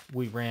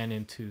ran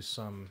into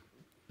some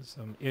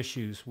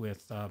issues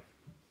with,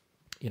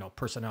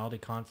 personality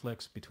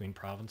conflicts between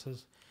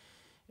provinces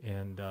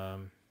and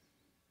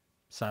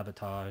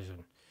sabotage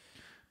and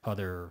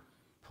other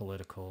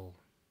political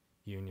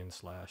union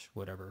 /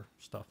 whatever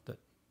stuff that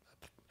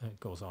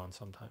goes on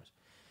sometimes.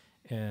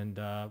 And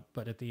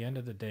but at the end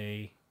of the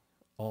day,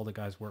 all the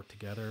guys work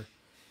together.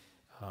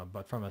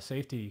 But from a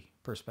safety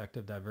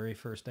perspective, that very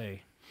first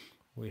day,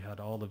 we had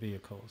all the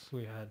vehicles.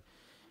 We had,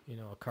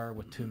 a car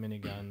with 2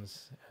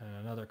 miniguns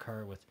and another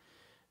car with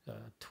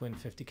twin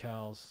 50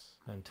 cals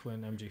and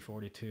twin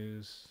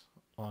MG42s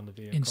on the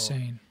vehicle.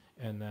 Insane.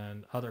 And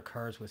then other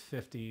cars with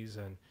 50s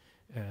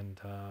and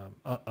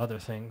other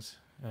things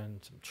and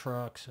some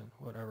trucks and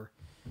whatever.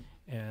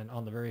 And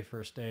on the very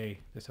first day,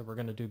 they said, we're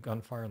going to do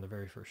gunfire on the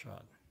very first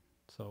shot.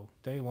 So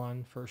day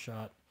one, first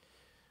shot.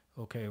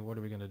 Okay, what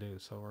are we going to do?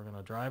 So we're going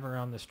to drive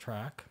around this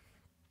track,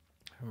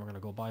 and we're going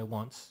to go by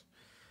once,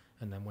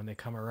 and then when they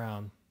come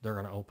around, they're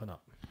going to open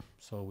up.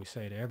 So we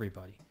say to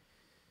everybody,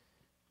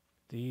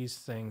 these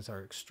things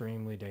are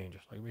extremely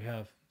dangerous. Like we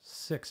have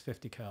 6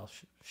 50 cal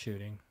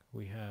shooting.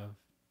 We have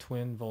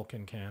twin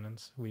Vulcan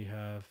cannons. We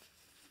have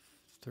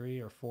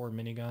 3 or 4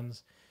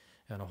 miniguns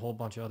and a whole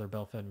bunch of other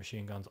belt-fed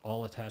machine guns,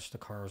 all attached to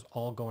cars,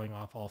 all going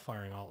off, all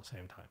firing all at the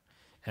same time,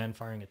 and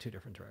firing at 2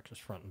 different directions,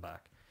 front and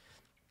back.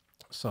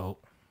 So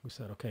we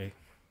said, okay,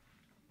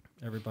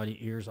 everybody,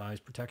 ears, eyes,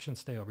 protection,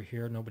 stay over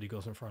here. Nobody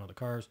goes in front of the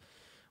cars.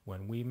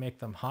 When we make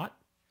them hot,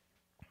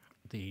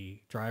 the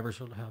drivers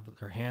will have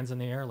their hands in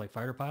the air like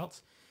fighter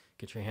pilots.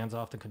 Get your hands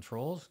off the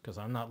controls, because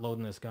I'm not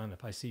loading this gun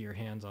if I see your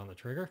hands on the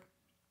trigger.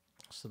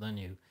 So then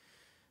you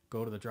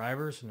go to the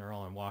drivers, and they're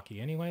all in walkie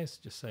anyways.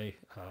 Just say,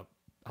 how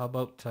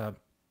about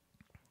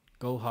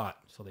go hot?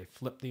 So they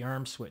flip the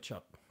arm switch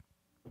up,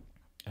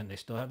 and they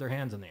still have their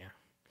hands in the air.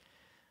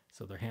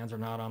 So their hands are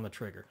not on the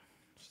trigger.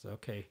 So,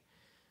 okay.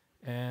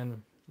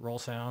 And roll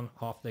sound,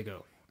 off they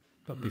go.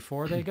 But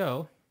before they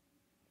go,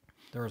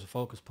 there was a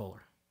focus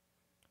puller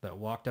that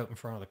walked out in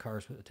front of the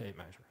cars with a tape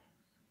measure.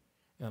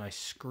 And I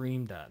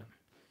screamed at him,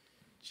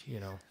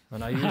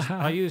 And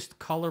I used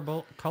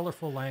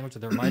colorful language.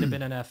 There might have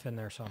been an F in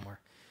there somewhere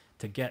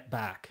to get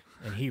back.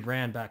 And he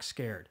ran back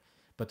scared.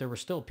 But there were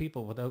still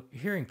people without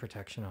hearing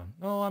protection on.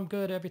 Oh, I'm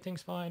good.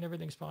 Everything's fine.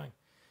 Everything's fine.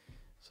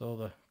 So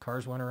the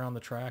cars went around the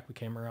track. We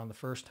came around the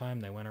first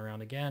time. They went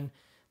around again.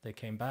 They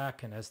came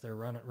back, and as they're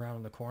running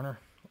around the corner,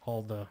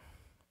 all the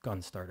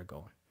guns started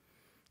going.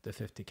 The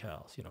 50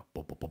 cals,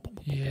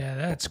 Yeah,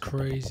 that's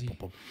crazy.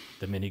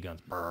 The miniguns,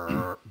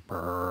 brr,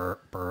 brr,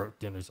 brr.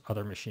 Then there's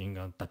other machine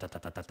guns, da, da, da,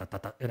 da, da, da,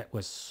 da. And it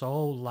was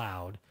so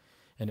loud,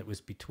 and it was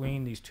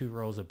between these 2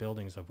 rows of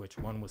buildings, of which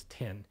one was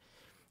tin.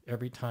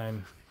 Every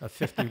time a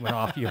 50 went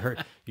off, you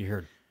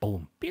heard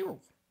boom, pew,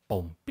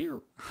 boom,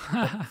 pew,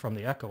 from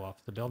the echo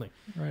off the building.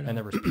 Right And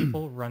there was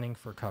people running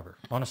for cover.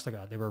 Honest to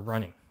God, they were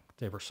running.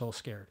 They were so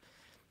scared.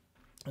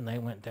 And they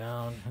went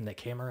down, and they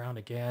came around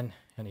again,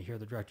 and you hear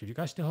the director, you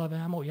guys still have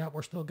ammo? Yeah,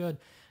 we're still good.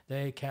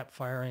 They kept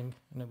firing,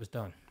 and it was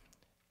done.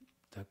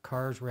 The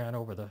cars ran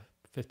over the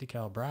 50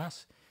 cal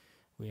brass.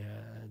 We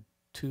had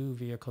 2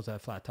 vehicles that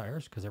had flat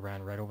tires, because they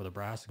ran right over the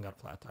brass and got a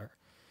flat tire.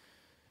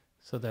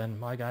 So then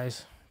my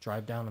guys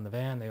drive down in the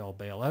van. They all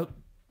bail out.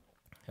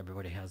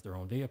 Everybody has their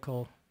own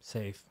vehicle,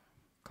 safe,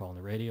 calling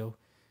the radio.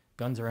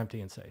 Guns are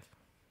empty and safe.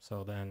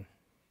 So then,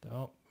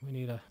 we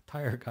need a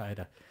tire guy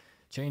to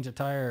change a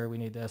tire. We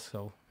need this.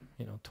 So,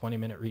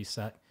 20-minute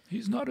reset.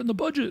 He's not in the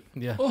budget.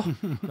 Yeah. Oh.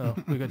 No,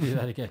 we got to do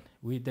that again.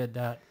 We did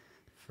that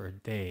for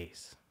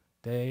days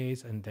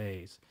and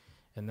days.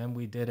 And then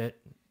we did it,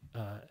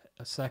 a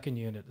second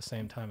unit at the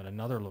same time at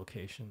another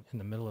location in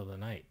the middle of the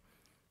night.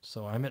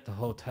 So I'm at the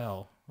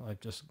hotel.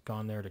 I've just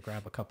gone there to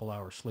grab a couple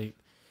hours sleep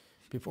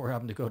before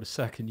having to go to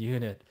second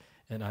unit.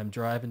 And I'm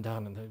driving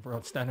down and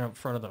I'm standing up in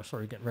front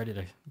of getting ready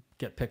to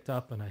get picked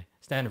up. And I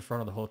stand in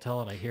front of the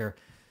hotel and I hear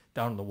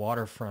down on the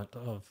waterfront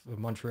of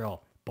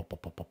Montreal. I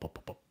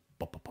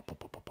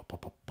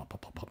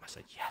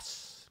said,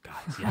 yes,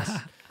 guys,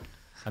 yes.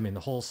 I mean, the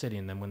whole city.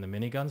 And then when the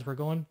miniguns were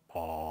going,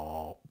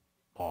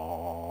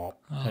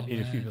 and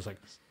he was like,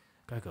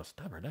 Guy goes,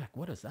 stubber neck,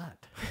 what is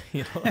that?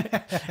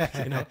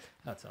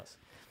 That's us.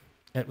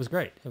 And it was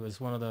great. It was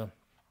one of the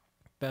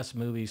best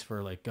movies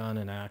for like gun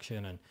and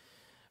action and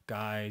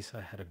guys.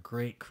 I had a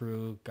great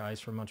crew. Guys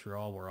from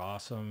Montreal were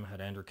awesome. Had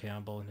Andrew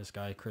Campbell and his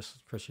guy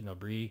Christian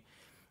Aubry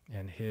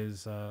and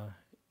his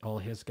all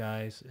his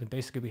guys. And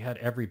basically we had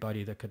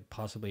everybody that could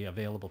possibly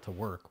available to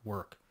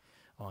work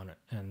on it,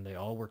 and they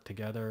all worked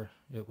together.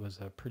 It was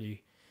a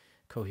pretty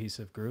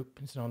cohesive group.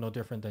 It's no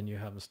different than you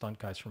have the stunt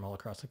guys from all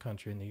across the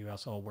country in the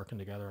U.S. all working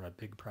together on a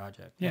big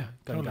project. Yeah,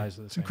 gun totally. guys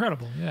are the It's same.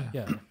 incredible. Yeah.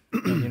 Yeah,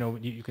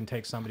 and, you can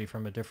take somebody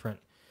from a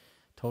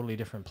totally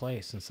different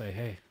place and say,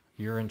 hey,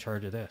 you're in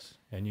charge of this,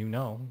 and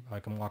I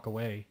can walk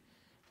away,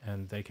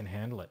 and they can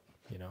handle it.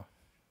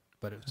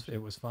 But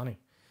it was funny,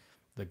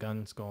 the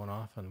guns going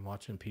off and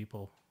watching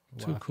people.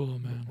 Too cool,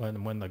 man.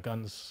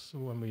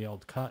 When we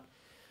yelled cut,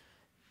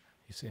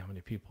 you see how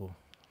many people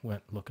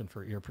went looking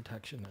for ear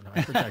protection and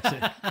eye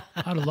protection.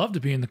 I'd have loved to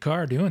be in the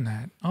car doing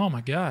that. Oh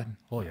my God.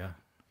 Oh yeah,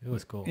 it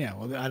was cool. Yeah,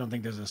 well, I don't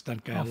think there's a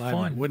stunt guy How alive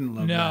fun. that wouldn't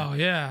love No, that.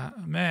 yeah,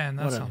 man,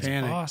 that What a sounds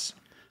panic. awesome.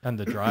 And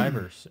the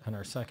drivers and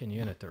our second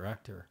unit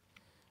director.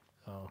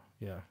 Oh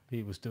yeah,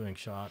 he was doing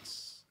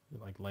shots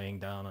like laying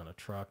down on a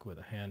truck with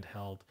a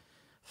handheld,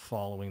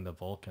 following the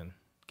Vulcan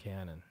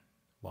cannon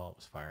while it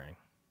was firing.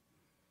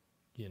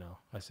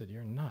 I said,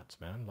 you're nuts,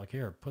 man. Like,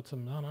 here, put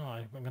some, no,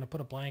 I'm going to put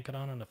a blanket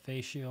on and a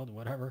face shield,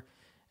 whatever.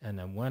 And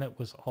then when it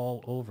was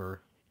all over,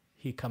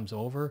 he comes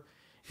over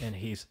and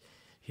his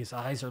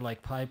eyes are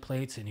like pie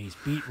plates and he's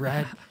beet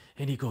red.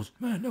 And he goes,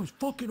 man, that was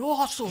fucking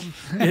awesome.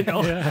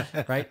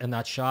 Right? And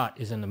that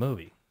shot is in the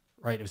movie,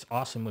 right? It was an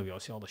awesome movie. I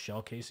see all the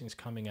shell casings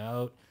coming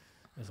out.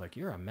 I was like,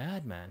 you're a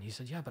madman. He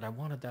said, yeah, but I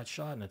wanted that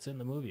shot and it's in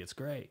the movie. It's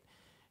great.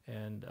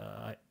 And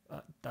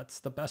that's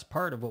the best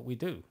part of what we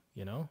do,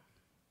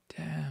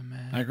 Damn,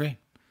 man. I agree.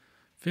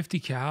 50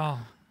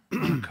 cal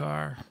on a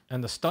car.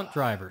 And the stunt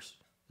drivers,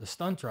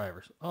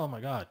 oh my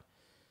God.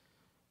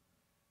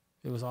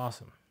 It was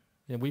awesome.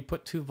 And we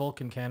put 2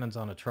 Vulcan cannons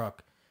on a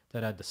truck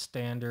that had the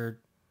standard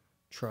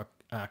truck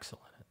axle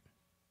in it.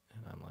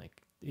 And I'm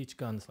like, each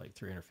gun's like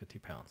 350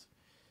 pounds.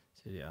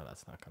 I said, yeah,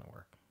 that's not going to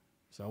work.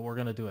 So we're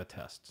going to do a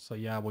test. So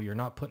yeah, well, you're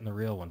not putting the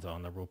real ones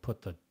on there. We'll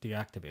put the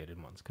deactivated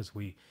ones because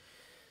we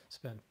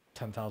spent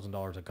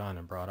 $10,000 a gun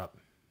and brought up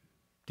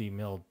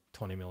demilled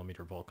 20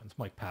 millimeter Vulcans.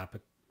 Mike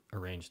Papik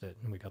arranged it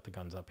and we got the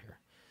guns up here.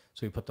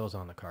 So we put those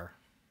on the car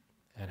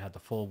and had the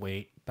full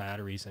weight,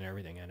 batteries and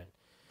everything in it.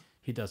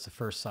 He does the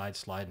first side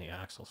slide and the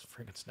axles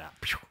freaking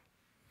snap.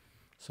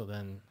 So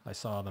then I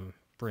saw them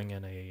bring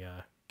in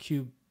a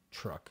cube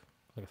truck,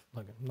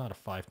 like not a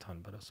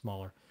 5-ton, but a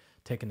smaller,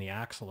 taking the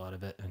axle out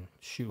of it and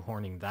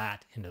shoehorning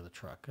that into the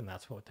truck. And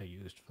that's what they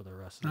used for the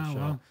rest of the show.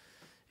 Wow.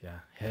 Yeah,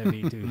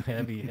 heavy duty,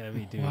 heavy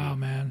duty. Wow,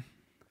 man.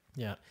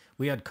 Yeah,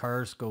 we had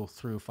cars go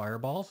through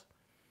fireballs,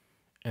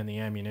 and the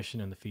ammunition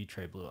in the feed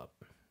tray blew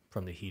up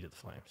from the heat of the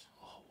flames.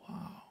 Oh,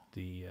 wow.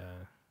 The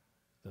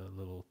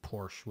little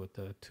Porsche with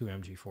the 2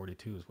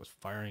 MG42s was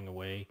firing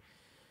away,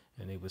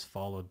 and it was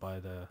followed by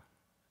the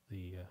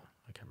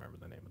I can't remember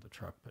the name of the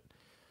truck, but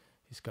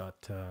he's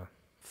got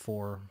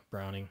 4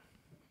 Browning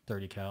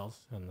 30 cals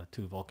and the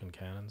 2 Vulcan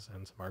cannons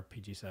and some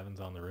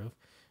RPG-7s on the roof,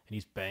 and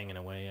he's banging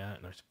away at it,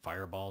 and there's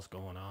fireballs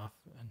going off.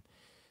 And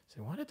I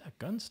said, why did that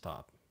gun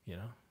stop?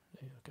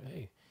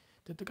 Hey,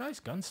 did the guy's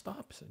gun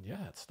stop? I said,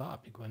 yeah, it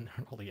stopped. You go in there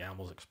and all the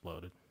ammos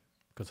exploded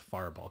because a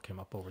fireball came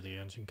up over the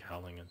engine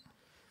cowling and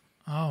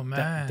Oh,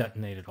 man.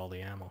 detonated all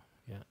the ammo.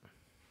 Yeah.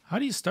 How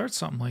do you start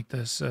something like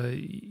this?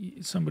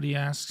 Somebody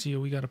asks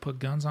you, we got to put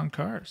guns on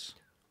cars.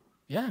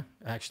 Yeah,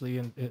 actually,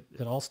 and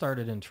it all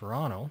started in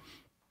Toronto.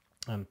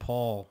 And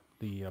Paul,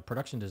 the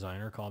production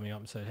designer, called me up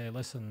and said, hey,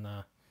 listen,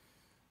 I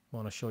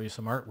want to show you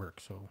some artwork.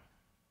 So,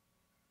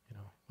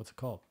 what's it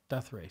called?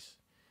 Death Race.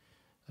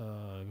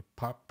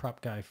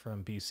 Prop guy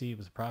from BC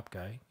was a prop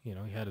guy. He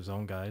had his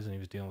own guys and he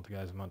was dealing with the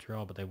guys in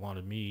Montreal, but they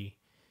wanted me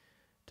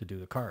to do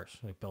the cars.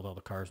 They build all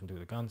the cars and do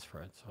the guns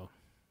for it. So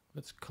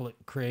it's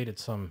created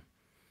some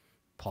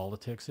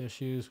politics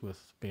issues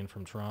with being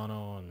from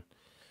Toronto and,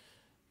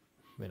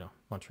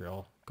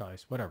 Montreal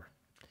guys, whatever.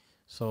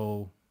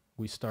 So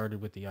we started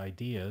with the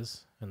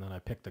ideas, and then I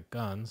picked the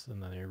guns,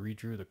 and then I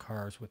redrew the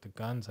cars with the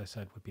guns I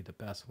said would be the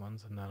best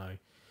ones. And then I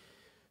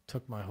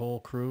took my whole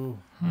crew.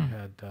 I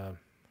had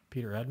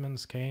Peter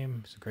Edmonds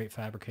came. He's a great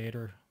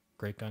fabricator,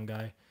 great gun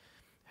guy.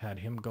 Had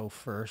him go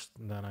first,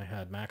 and then I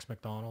had Max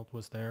McDonald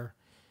was there,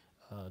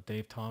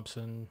 Dave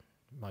Thompson,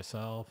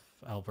 myself,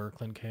 Al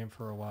Verklin came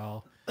for a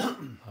while.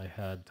 I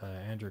had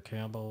Andrew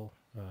Campbell,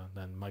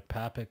 then Mike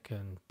Papik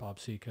and Bob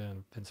Sika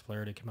and Vince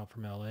Flaherty came up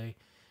from LA,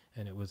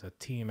 and it was a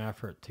team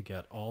effort to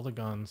get all the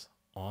guns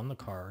on the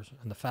cars.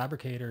 And the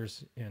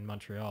fabricators in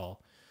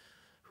Montreal,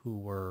 who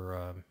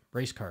were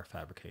race car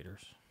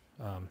fabricators,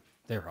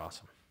 they're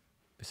awesome.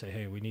 They say,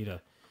 hey, we need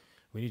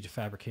to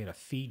fabricate a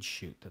feed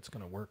chute that's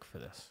going to work for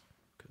this,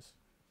 because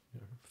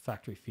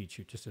factory feed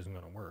chute just isn't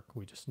going to work.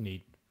 We just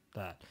need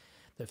that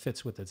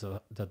fits with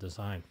the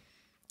design.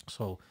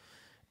 So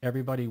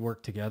everybody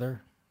worked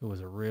together. It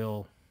was a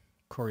real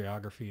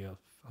choreography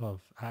of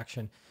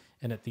action.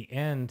 And at the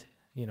end,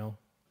 you know,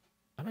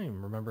 I don't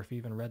even remember if he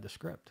even read the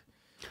script.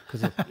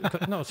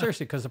 No,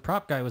 seriously, because the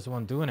prop guy was the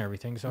one doing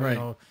everything. So, Right. you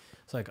know,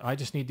 it's like, I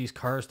just need these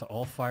cars to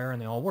all fire and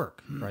they all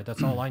work, right?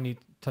 That's all I need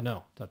to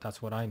know.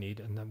 That's what I need.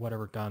 And then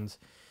whatever guns,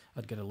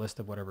 I'd get a list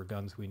of whatever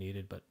guns we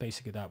needed. But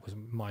basically that was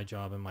my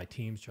job and my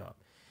team's job.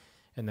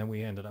 And then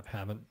we ended up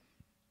having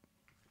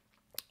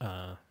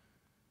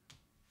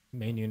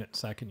main unit,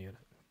 second unit.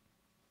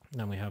 And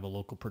then we have a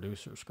local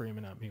producer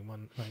screaming at me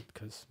one night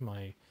because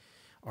my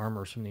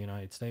armors from the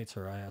United States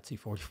are IATSE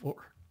 44.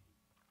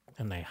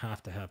 And they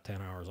have to have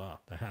 10 hours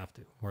off. They have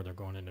to, or they're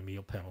going into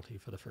meal penalty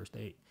for the first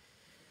 8.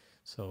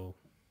 So,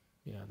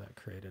 yeah, that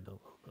created a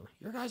little bit.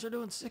 Your guys are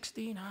doing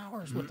 16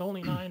 hours with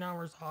only 9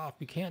 hours off.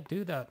 You can't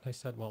do that. I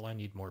said, well, I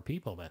need more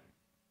people then.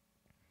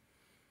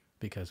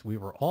 Because we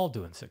were all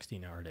doing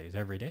 16-hour days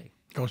every day.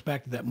 Goes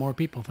back to that more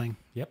people thing.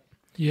 Yep.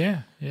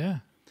 Yeah, yeah.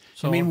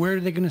 So, I mean, where are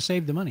they going to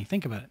save the money?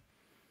 Think about it.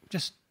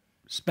 Just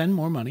spend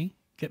more money,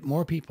 get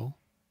more people,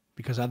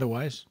 because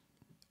otherwise,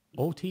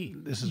 OT.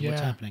 this is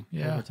what's happening.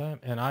 Yeah. Overtime.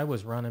 And I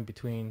was running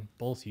between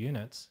both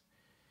units.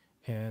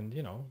 And,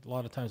 you know, a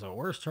lot of times,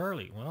 where's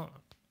Charlie? Well,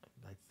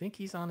 I think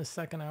he's on his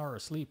 2nd hour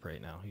of sleep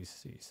right now.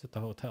 He's at the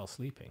hotel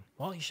sleeping.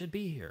 Well, he should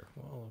be here.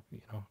 Well, you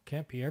know,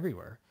 can't be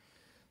everywhere.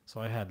 So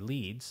I had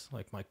leads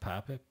like Mike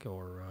Papik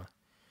or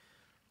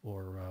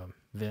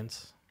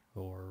Vince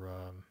or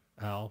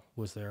Al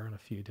was there in a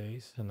few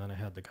days. And then I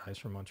had the guys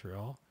from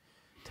Montreal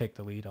take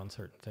the lead on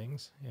certain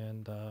things.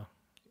 And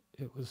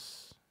it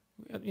was,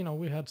 you know,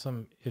 we had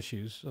some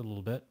issues a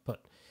little bit,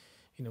 but,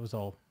 you know, it was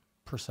all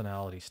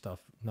personality stuff,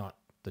 not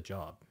the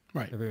job.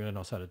 Right. Everyone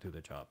knows how to do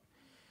the job.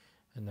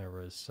 And there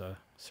was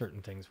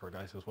certain things where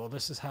guys goes, well,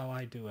 this is how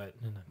I do it.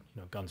 And then,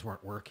 you know, guns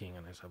weren't working.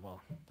 And I said,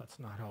 well, that's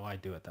not how I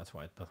do it. That's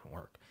why it doesn't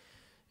work.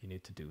 You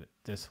need to do it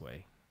this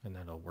way, and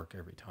then it'll work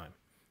every time.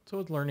 So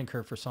it's a learning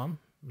curve for some,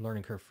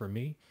 learning curve for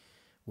me,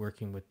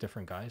 working with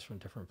different guys from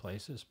different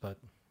places. But,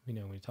 you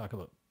know, when you talk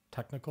about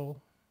technical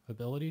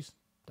abilities,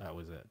 that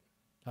was it.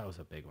 That was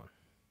a big one.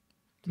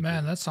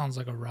 Man, that sounds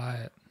like a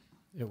riot.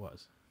 It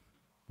was.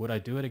 Would I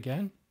do it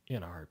again?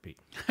 In a heartbeat.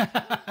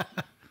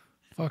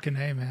 Fucking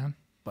A, man.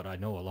 But I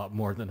know a lot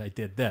more than I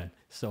did then.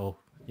 So,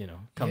 you know,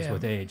 comes Yeah.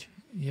 with age.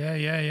 Yeah.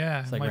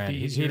 It's It like might Randy. be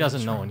He easier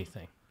doesn't to know try.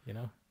 anything, you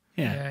know?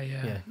 Yeah.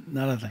 Yeah. Yeah.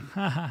 Nothing.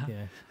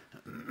 Yeah.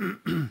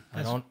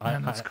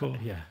 That's cool.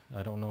 Yeah.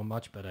 I don't know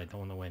much, but I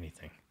don't know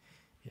anything.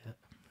 Yeah.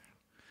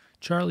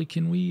 Charlie,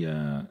 can we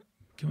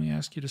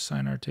ask you to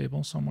sign our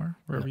table somewhere,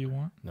 wherever you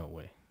want? No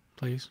way.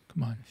 Please.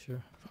 Come on.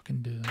 Sure.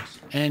 Fucking do this.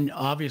 And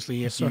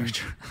obviously, if Sorry.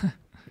 you're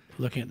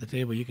looking at the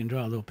table, you can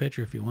draw a little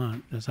picture if you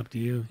want. That's up to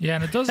you. Yeah,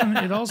 and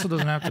it also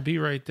doesn't have to be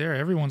right there.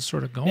 Everyone's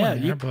sort of going Yeah,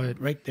 there, you but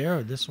right there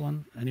or this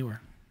one,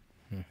 anywhere.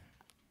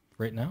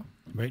 Right now?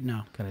 Right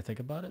now. Can I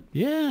think about it?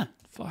 Yeah.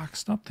 fuck,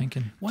 stop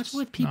thinking. What's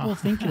with people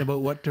thinking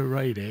about what to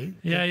write, eh?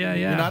 Yeah.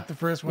 You're not the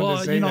first one Well,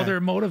 to say you know, that. they're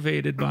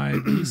motivated by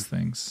these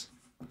things.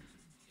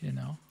 You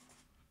know.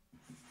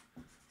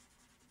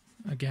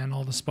 Again,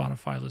 all the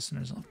Spotify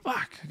listeners,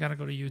 fuck, I gotta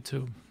go to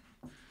YouTube.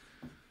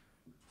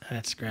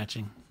 That's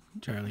scratching.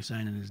 Charlie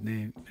signing his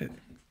name.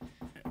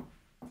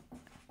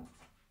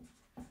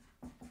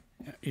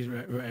 He's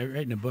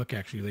writing a book,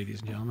 actually,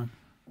 ladies and gentlemen.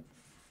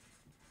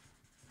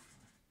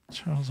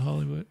 Charles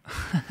Hollywood.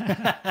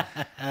 Right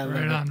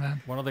on,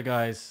 man. One of the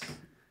guys,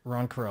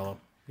 Ron Corello,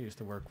 he used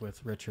to work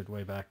with Richard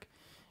way back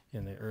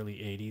in the early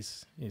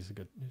 80s. He's a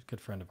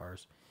good friend of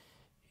ours.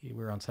 We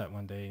were on set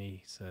one day and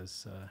he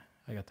says,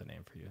 I got the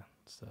name for you.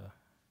 It's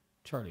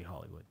Charlie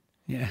Hollywood.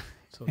 Yeah.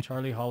 So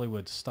Charlie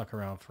Hollywood stuck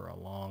around for a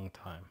long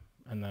time.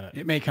 And then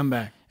It may come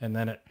back.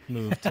 it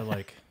moved to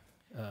like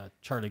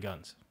Charlie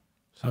Guns.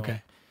 So,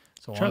 Okay.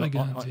 So Charlie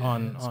on, Guns, yeah,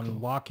 on that's cool.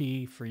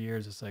 Walkie for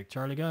years, it's like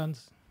Charlie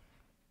Guns.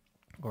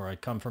 Or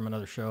I'd come from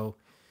another show.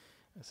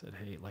 I said,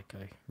 hey, like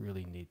I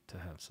really need to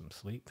have some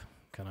sleep.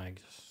 Can I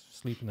just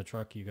sleep in the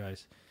truck? You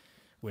guys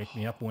wake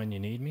me up when you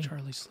need me.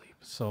 Charlie sleep.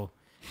 So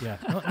yeah,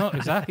 no,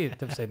 exactly.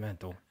 They say, man,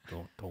 don't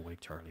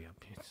wake Charlie up.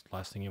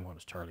 Last thing you want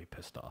is Charlie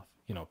pissed off,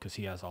 you know, because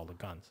he has all the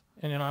guns.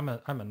 And you know,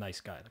 I'm a nice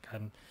guy. Like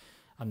I'm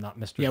not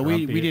Mr. Yeah,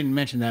 Grumpy. we didn't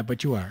mention that,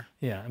 but you are.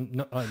 Yeah,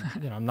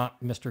 I'm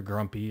not Mr.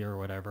 Grumpy or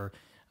whatever.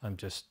 I'm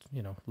just,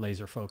 you know,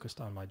 laser focused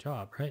on my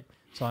job, right?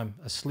 So I'm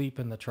asleep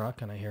in the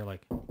truck and I hear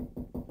like,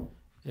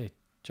 hey,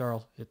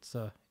 Charles, it's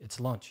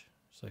lunch.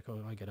 It's like,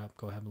 oh, I get up,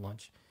 go have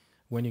lunch.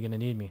 When are you gonna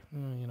need me?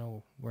 You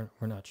know, we're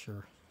not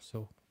sure.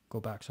 So go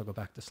back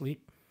to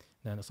sleep.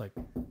 Then it's like,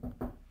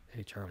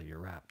 hey, Charlie, you're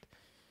wrapped.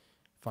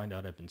 Find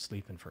out I've been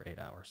sleeping for 8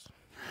 hours.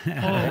 Oh,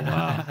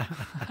 wow.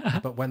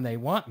 But when they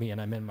want me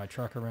and I'm in my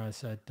truck around, I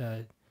said,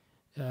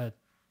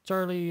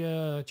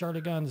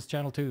 Charlie Guns,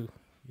 Channel 2,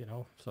 you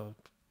know, so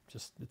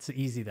just, it's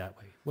easy that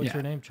way. What's Yeah.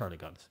 your name? Charlie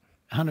Guns.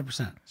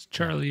 100%. It's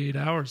Charlie 8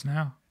 hours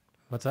now.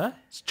 What's that?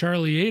 It's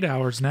Charlie 8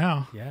 hours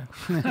now. Yeah.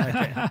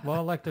 Okay.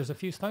 Well, like there's a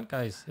few stunt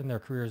guys in their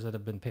careers that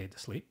have been paid to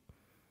sleep.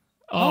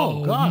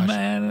 Oh, gosh.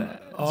 man.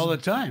 All the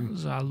time.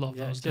 I love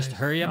Yeah, those just days.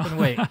 hurry up and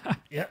wait.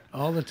 Yeah.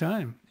 All the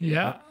time.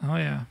 Yeah. Oh,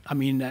 yeah. I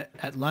mean,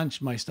 at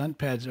lunch, my stunt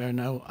pads are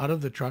now out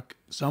of the truck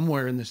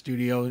somewhere in the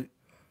studio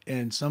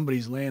and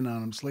somebody's laying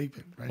on him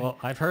sleeping. Right? Well,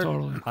 I've heard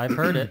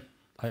it.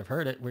 I've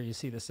heard it where you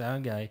see the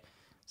sound guy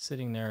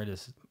sitting there at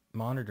his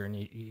monitor, and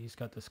he's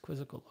got this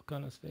quizzical look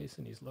on his face,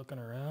 and he's looking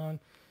around,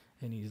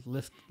 and he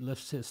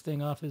lifts his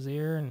thing off his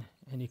ear,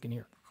 and you can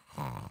hear.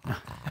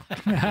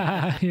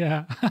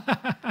 Yeah.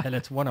 And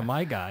it's one of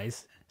my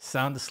guys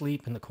sound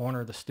asleep in the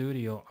corner of the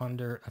studio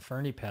under a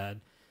ferny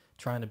pad,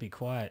 trying to be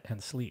quiet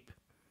and sleep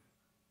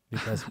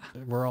because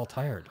we're all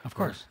tired. Of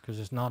course, because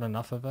there's not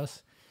enough of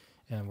us,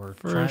 and we're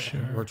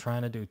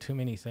trying to do too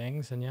many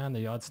things. And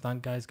the odd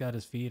stunt guy's got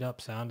his feet up,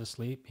 sound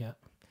asleep. Yeah,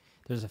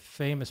 there's a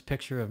famous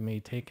picture of me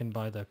taken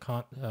by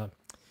her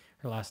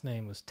last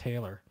name was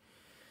Taylor,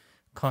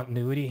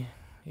 continuity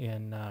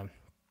in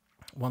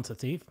Once a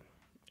Thief.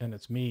 And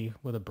it's me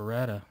with a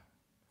Beretta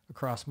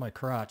across my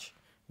crotch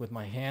with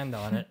my hand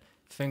on it,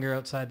 finger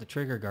outside the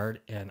trigger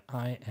guard, and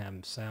I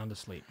am sound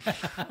asleep.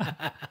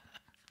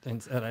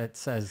 And it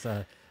says,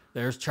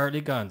 there's Charlie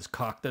Guns,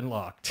 cocked and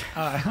locked.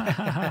 Right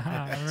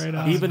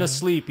on, Even man.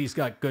 asleep, he's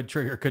got good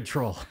trigger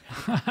control.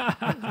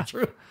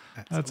 True.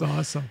 That's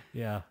awesome.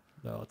 Yeah,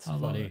 no, it's I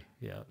love funny. it.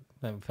 Yeah,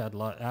 we've had a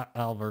lot.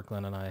 Al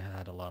Verklin and I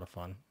had a lot of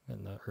fun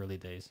in the early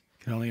days.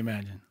 can only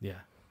imagine. Yeah.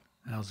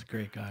 Al's a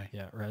great guy.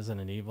 Yeah,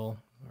 Resident Evil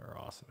are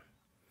awesome.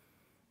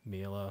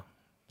 Mila,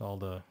 all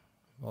the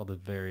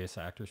various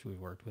actors we've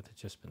worked with.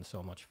 It's just been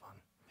so much fun.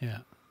 Yeah.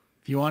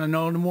 If you want to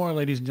know more,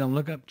 ladies and gentlemen,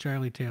 look up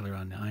Charlie Taylor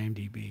on the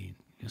IMDb.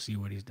 You'll see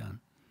what he's done.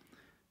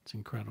 It's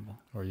incredible.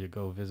 Or you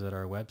go visit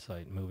our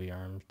website,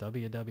 MovieArms,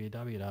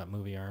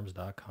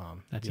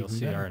 www.moviearms.com. That's You'll even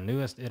see better. our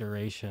newest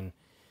iteration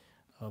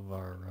of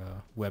our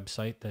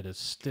website that is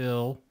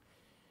still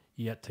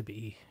yet to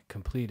be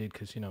completed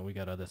because, we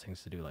got other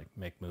things to do like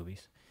make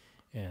movies.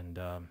 And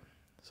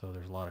so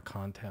there's a lot of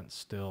content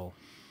still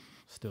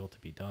to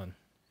be done.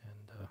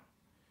 And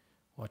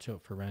watch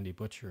out for Randy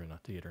Butcher in a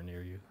theater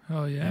near you.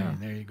 Oh yeah.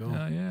 There you go.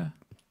 Oh yeah.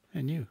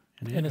 And you.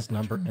 And his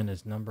number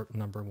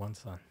one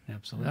son.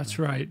 Absolutely. That's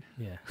right.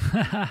 Yeah.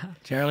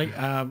 Charlie,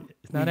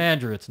 It's not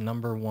Andrew, it's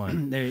number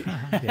one. they,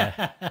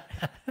 Yeah.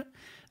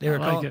 they were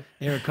I like it.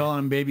 they were calling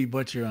him Baby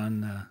Butcher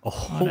on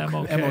On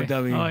MOK.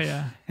 MOW. Oh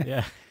yeah.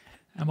 Yeah.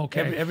 MOK.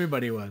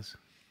 Everybody was.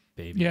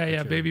 Baby Yeah,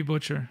 Butcher. Baby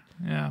Butcher.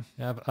 Yeah.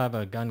 I have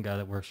a gun guy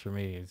that works for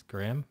me. It's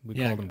Graham. We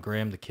called him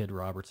Graham the Kid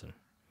Robertson.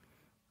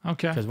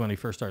 Okay. Because when he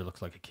first started, he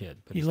looks like a kid.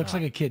 But He looks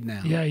like a kid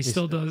now. Yeah, he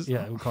still does.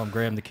 Yeah, we call him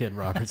Graham the Kid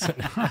Robertson.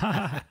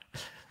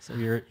 So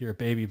you're a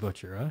Baby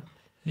Butcher, huh?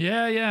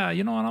 Yeah.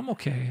 You know what? I'm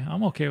okay.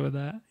 I'm okay with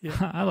that.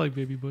 Yeah. I like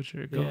Baby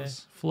Butcher. It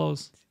goes,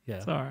 flows. Yeah.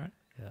 It's all right.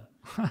 Yeah.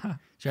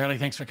 Charlie,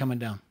 thanks for coming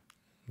down.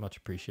 Much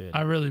appreciated.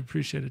 I really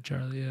appreciate it,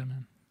 Charlie. Yeah,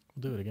 man.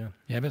 We'll do it again.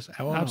 Yeah,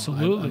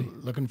 Absolutely.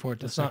 I'm looking forward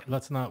to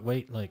Let's not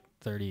wait like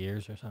 30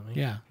 years or something.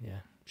 Yeah. Yeah.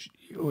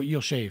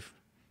 You'll shave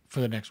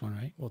for the next one,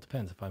 right? Well, it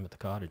depends if I'm at the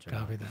cottage or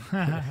not. Copy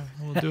that.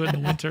 We'll do it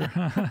in the winter.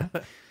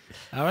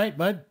 All right,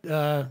 bud.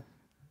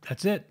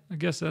 That's it. I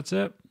guess that's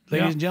it.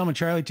 Ladies and gentlemen,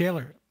 Charlie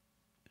Taylor,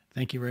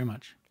 thank you very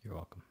much. You're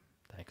welcome.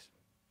 Thanks.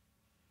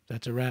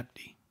 That's a wrap,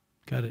 D.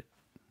 Cut it.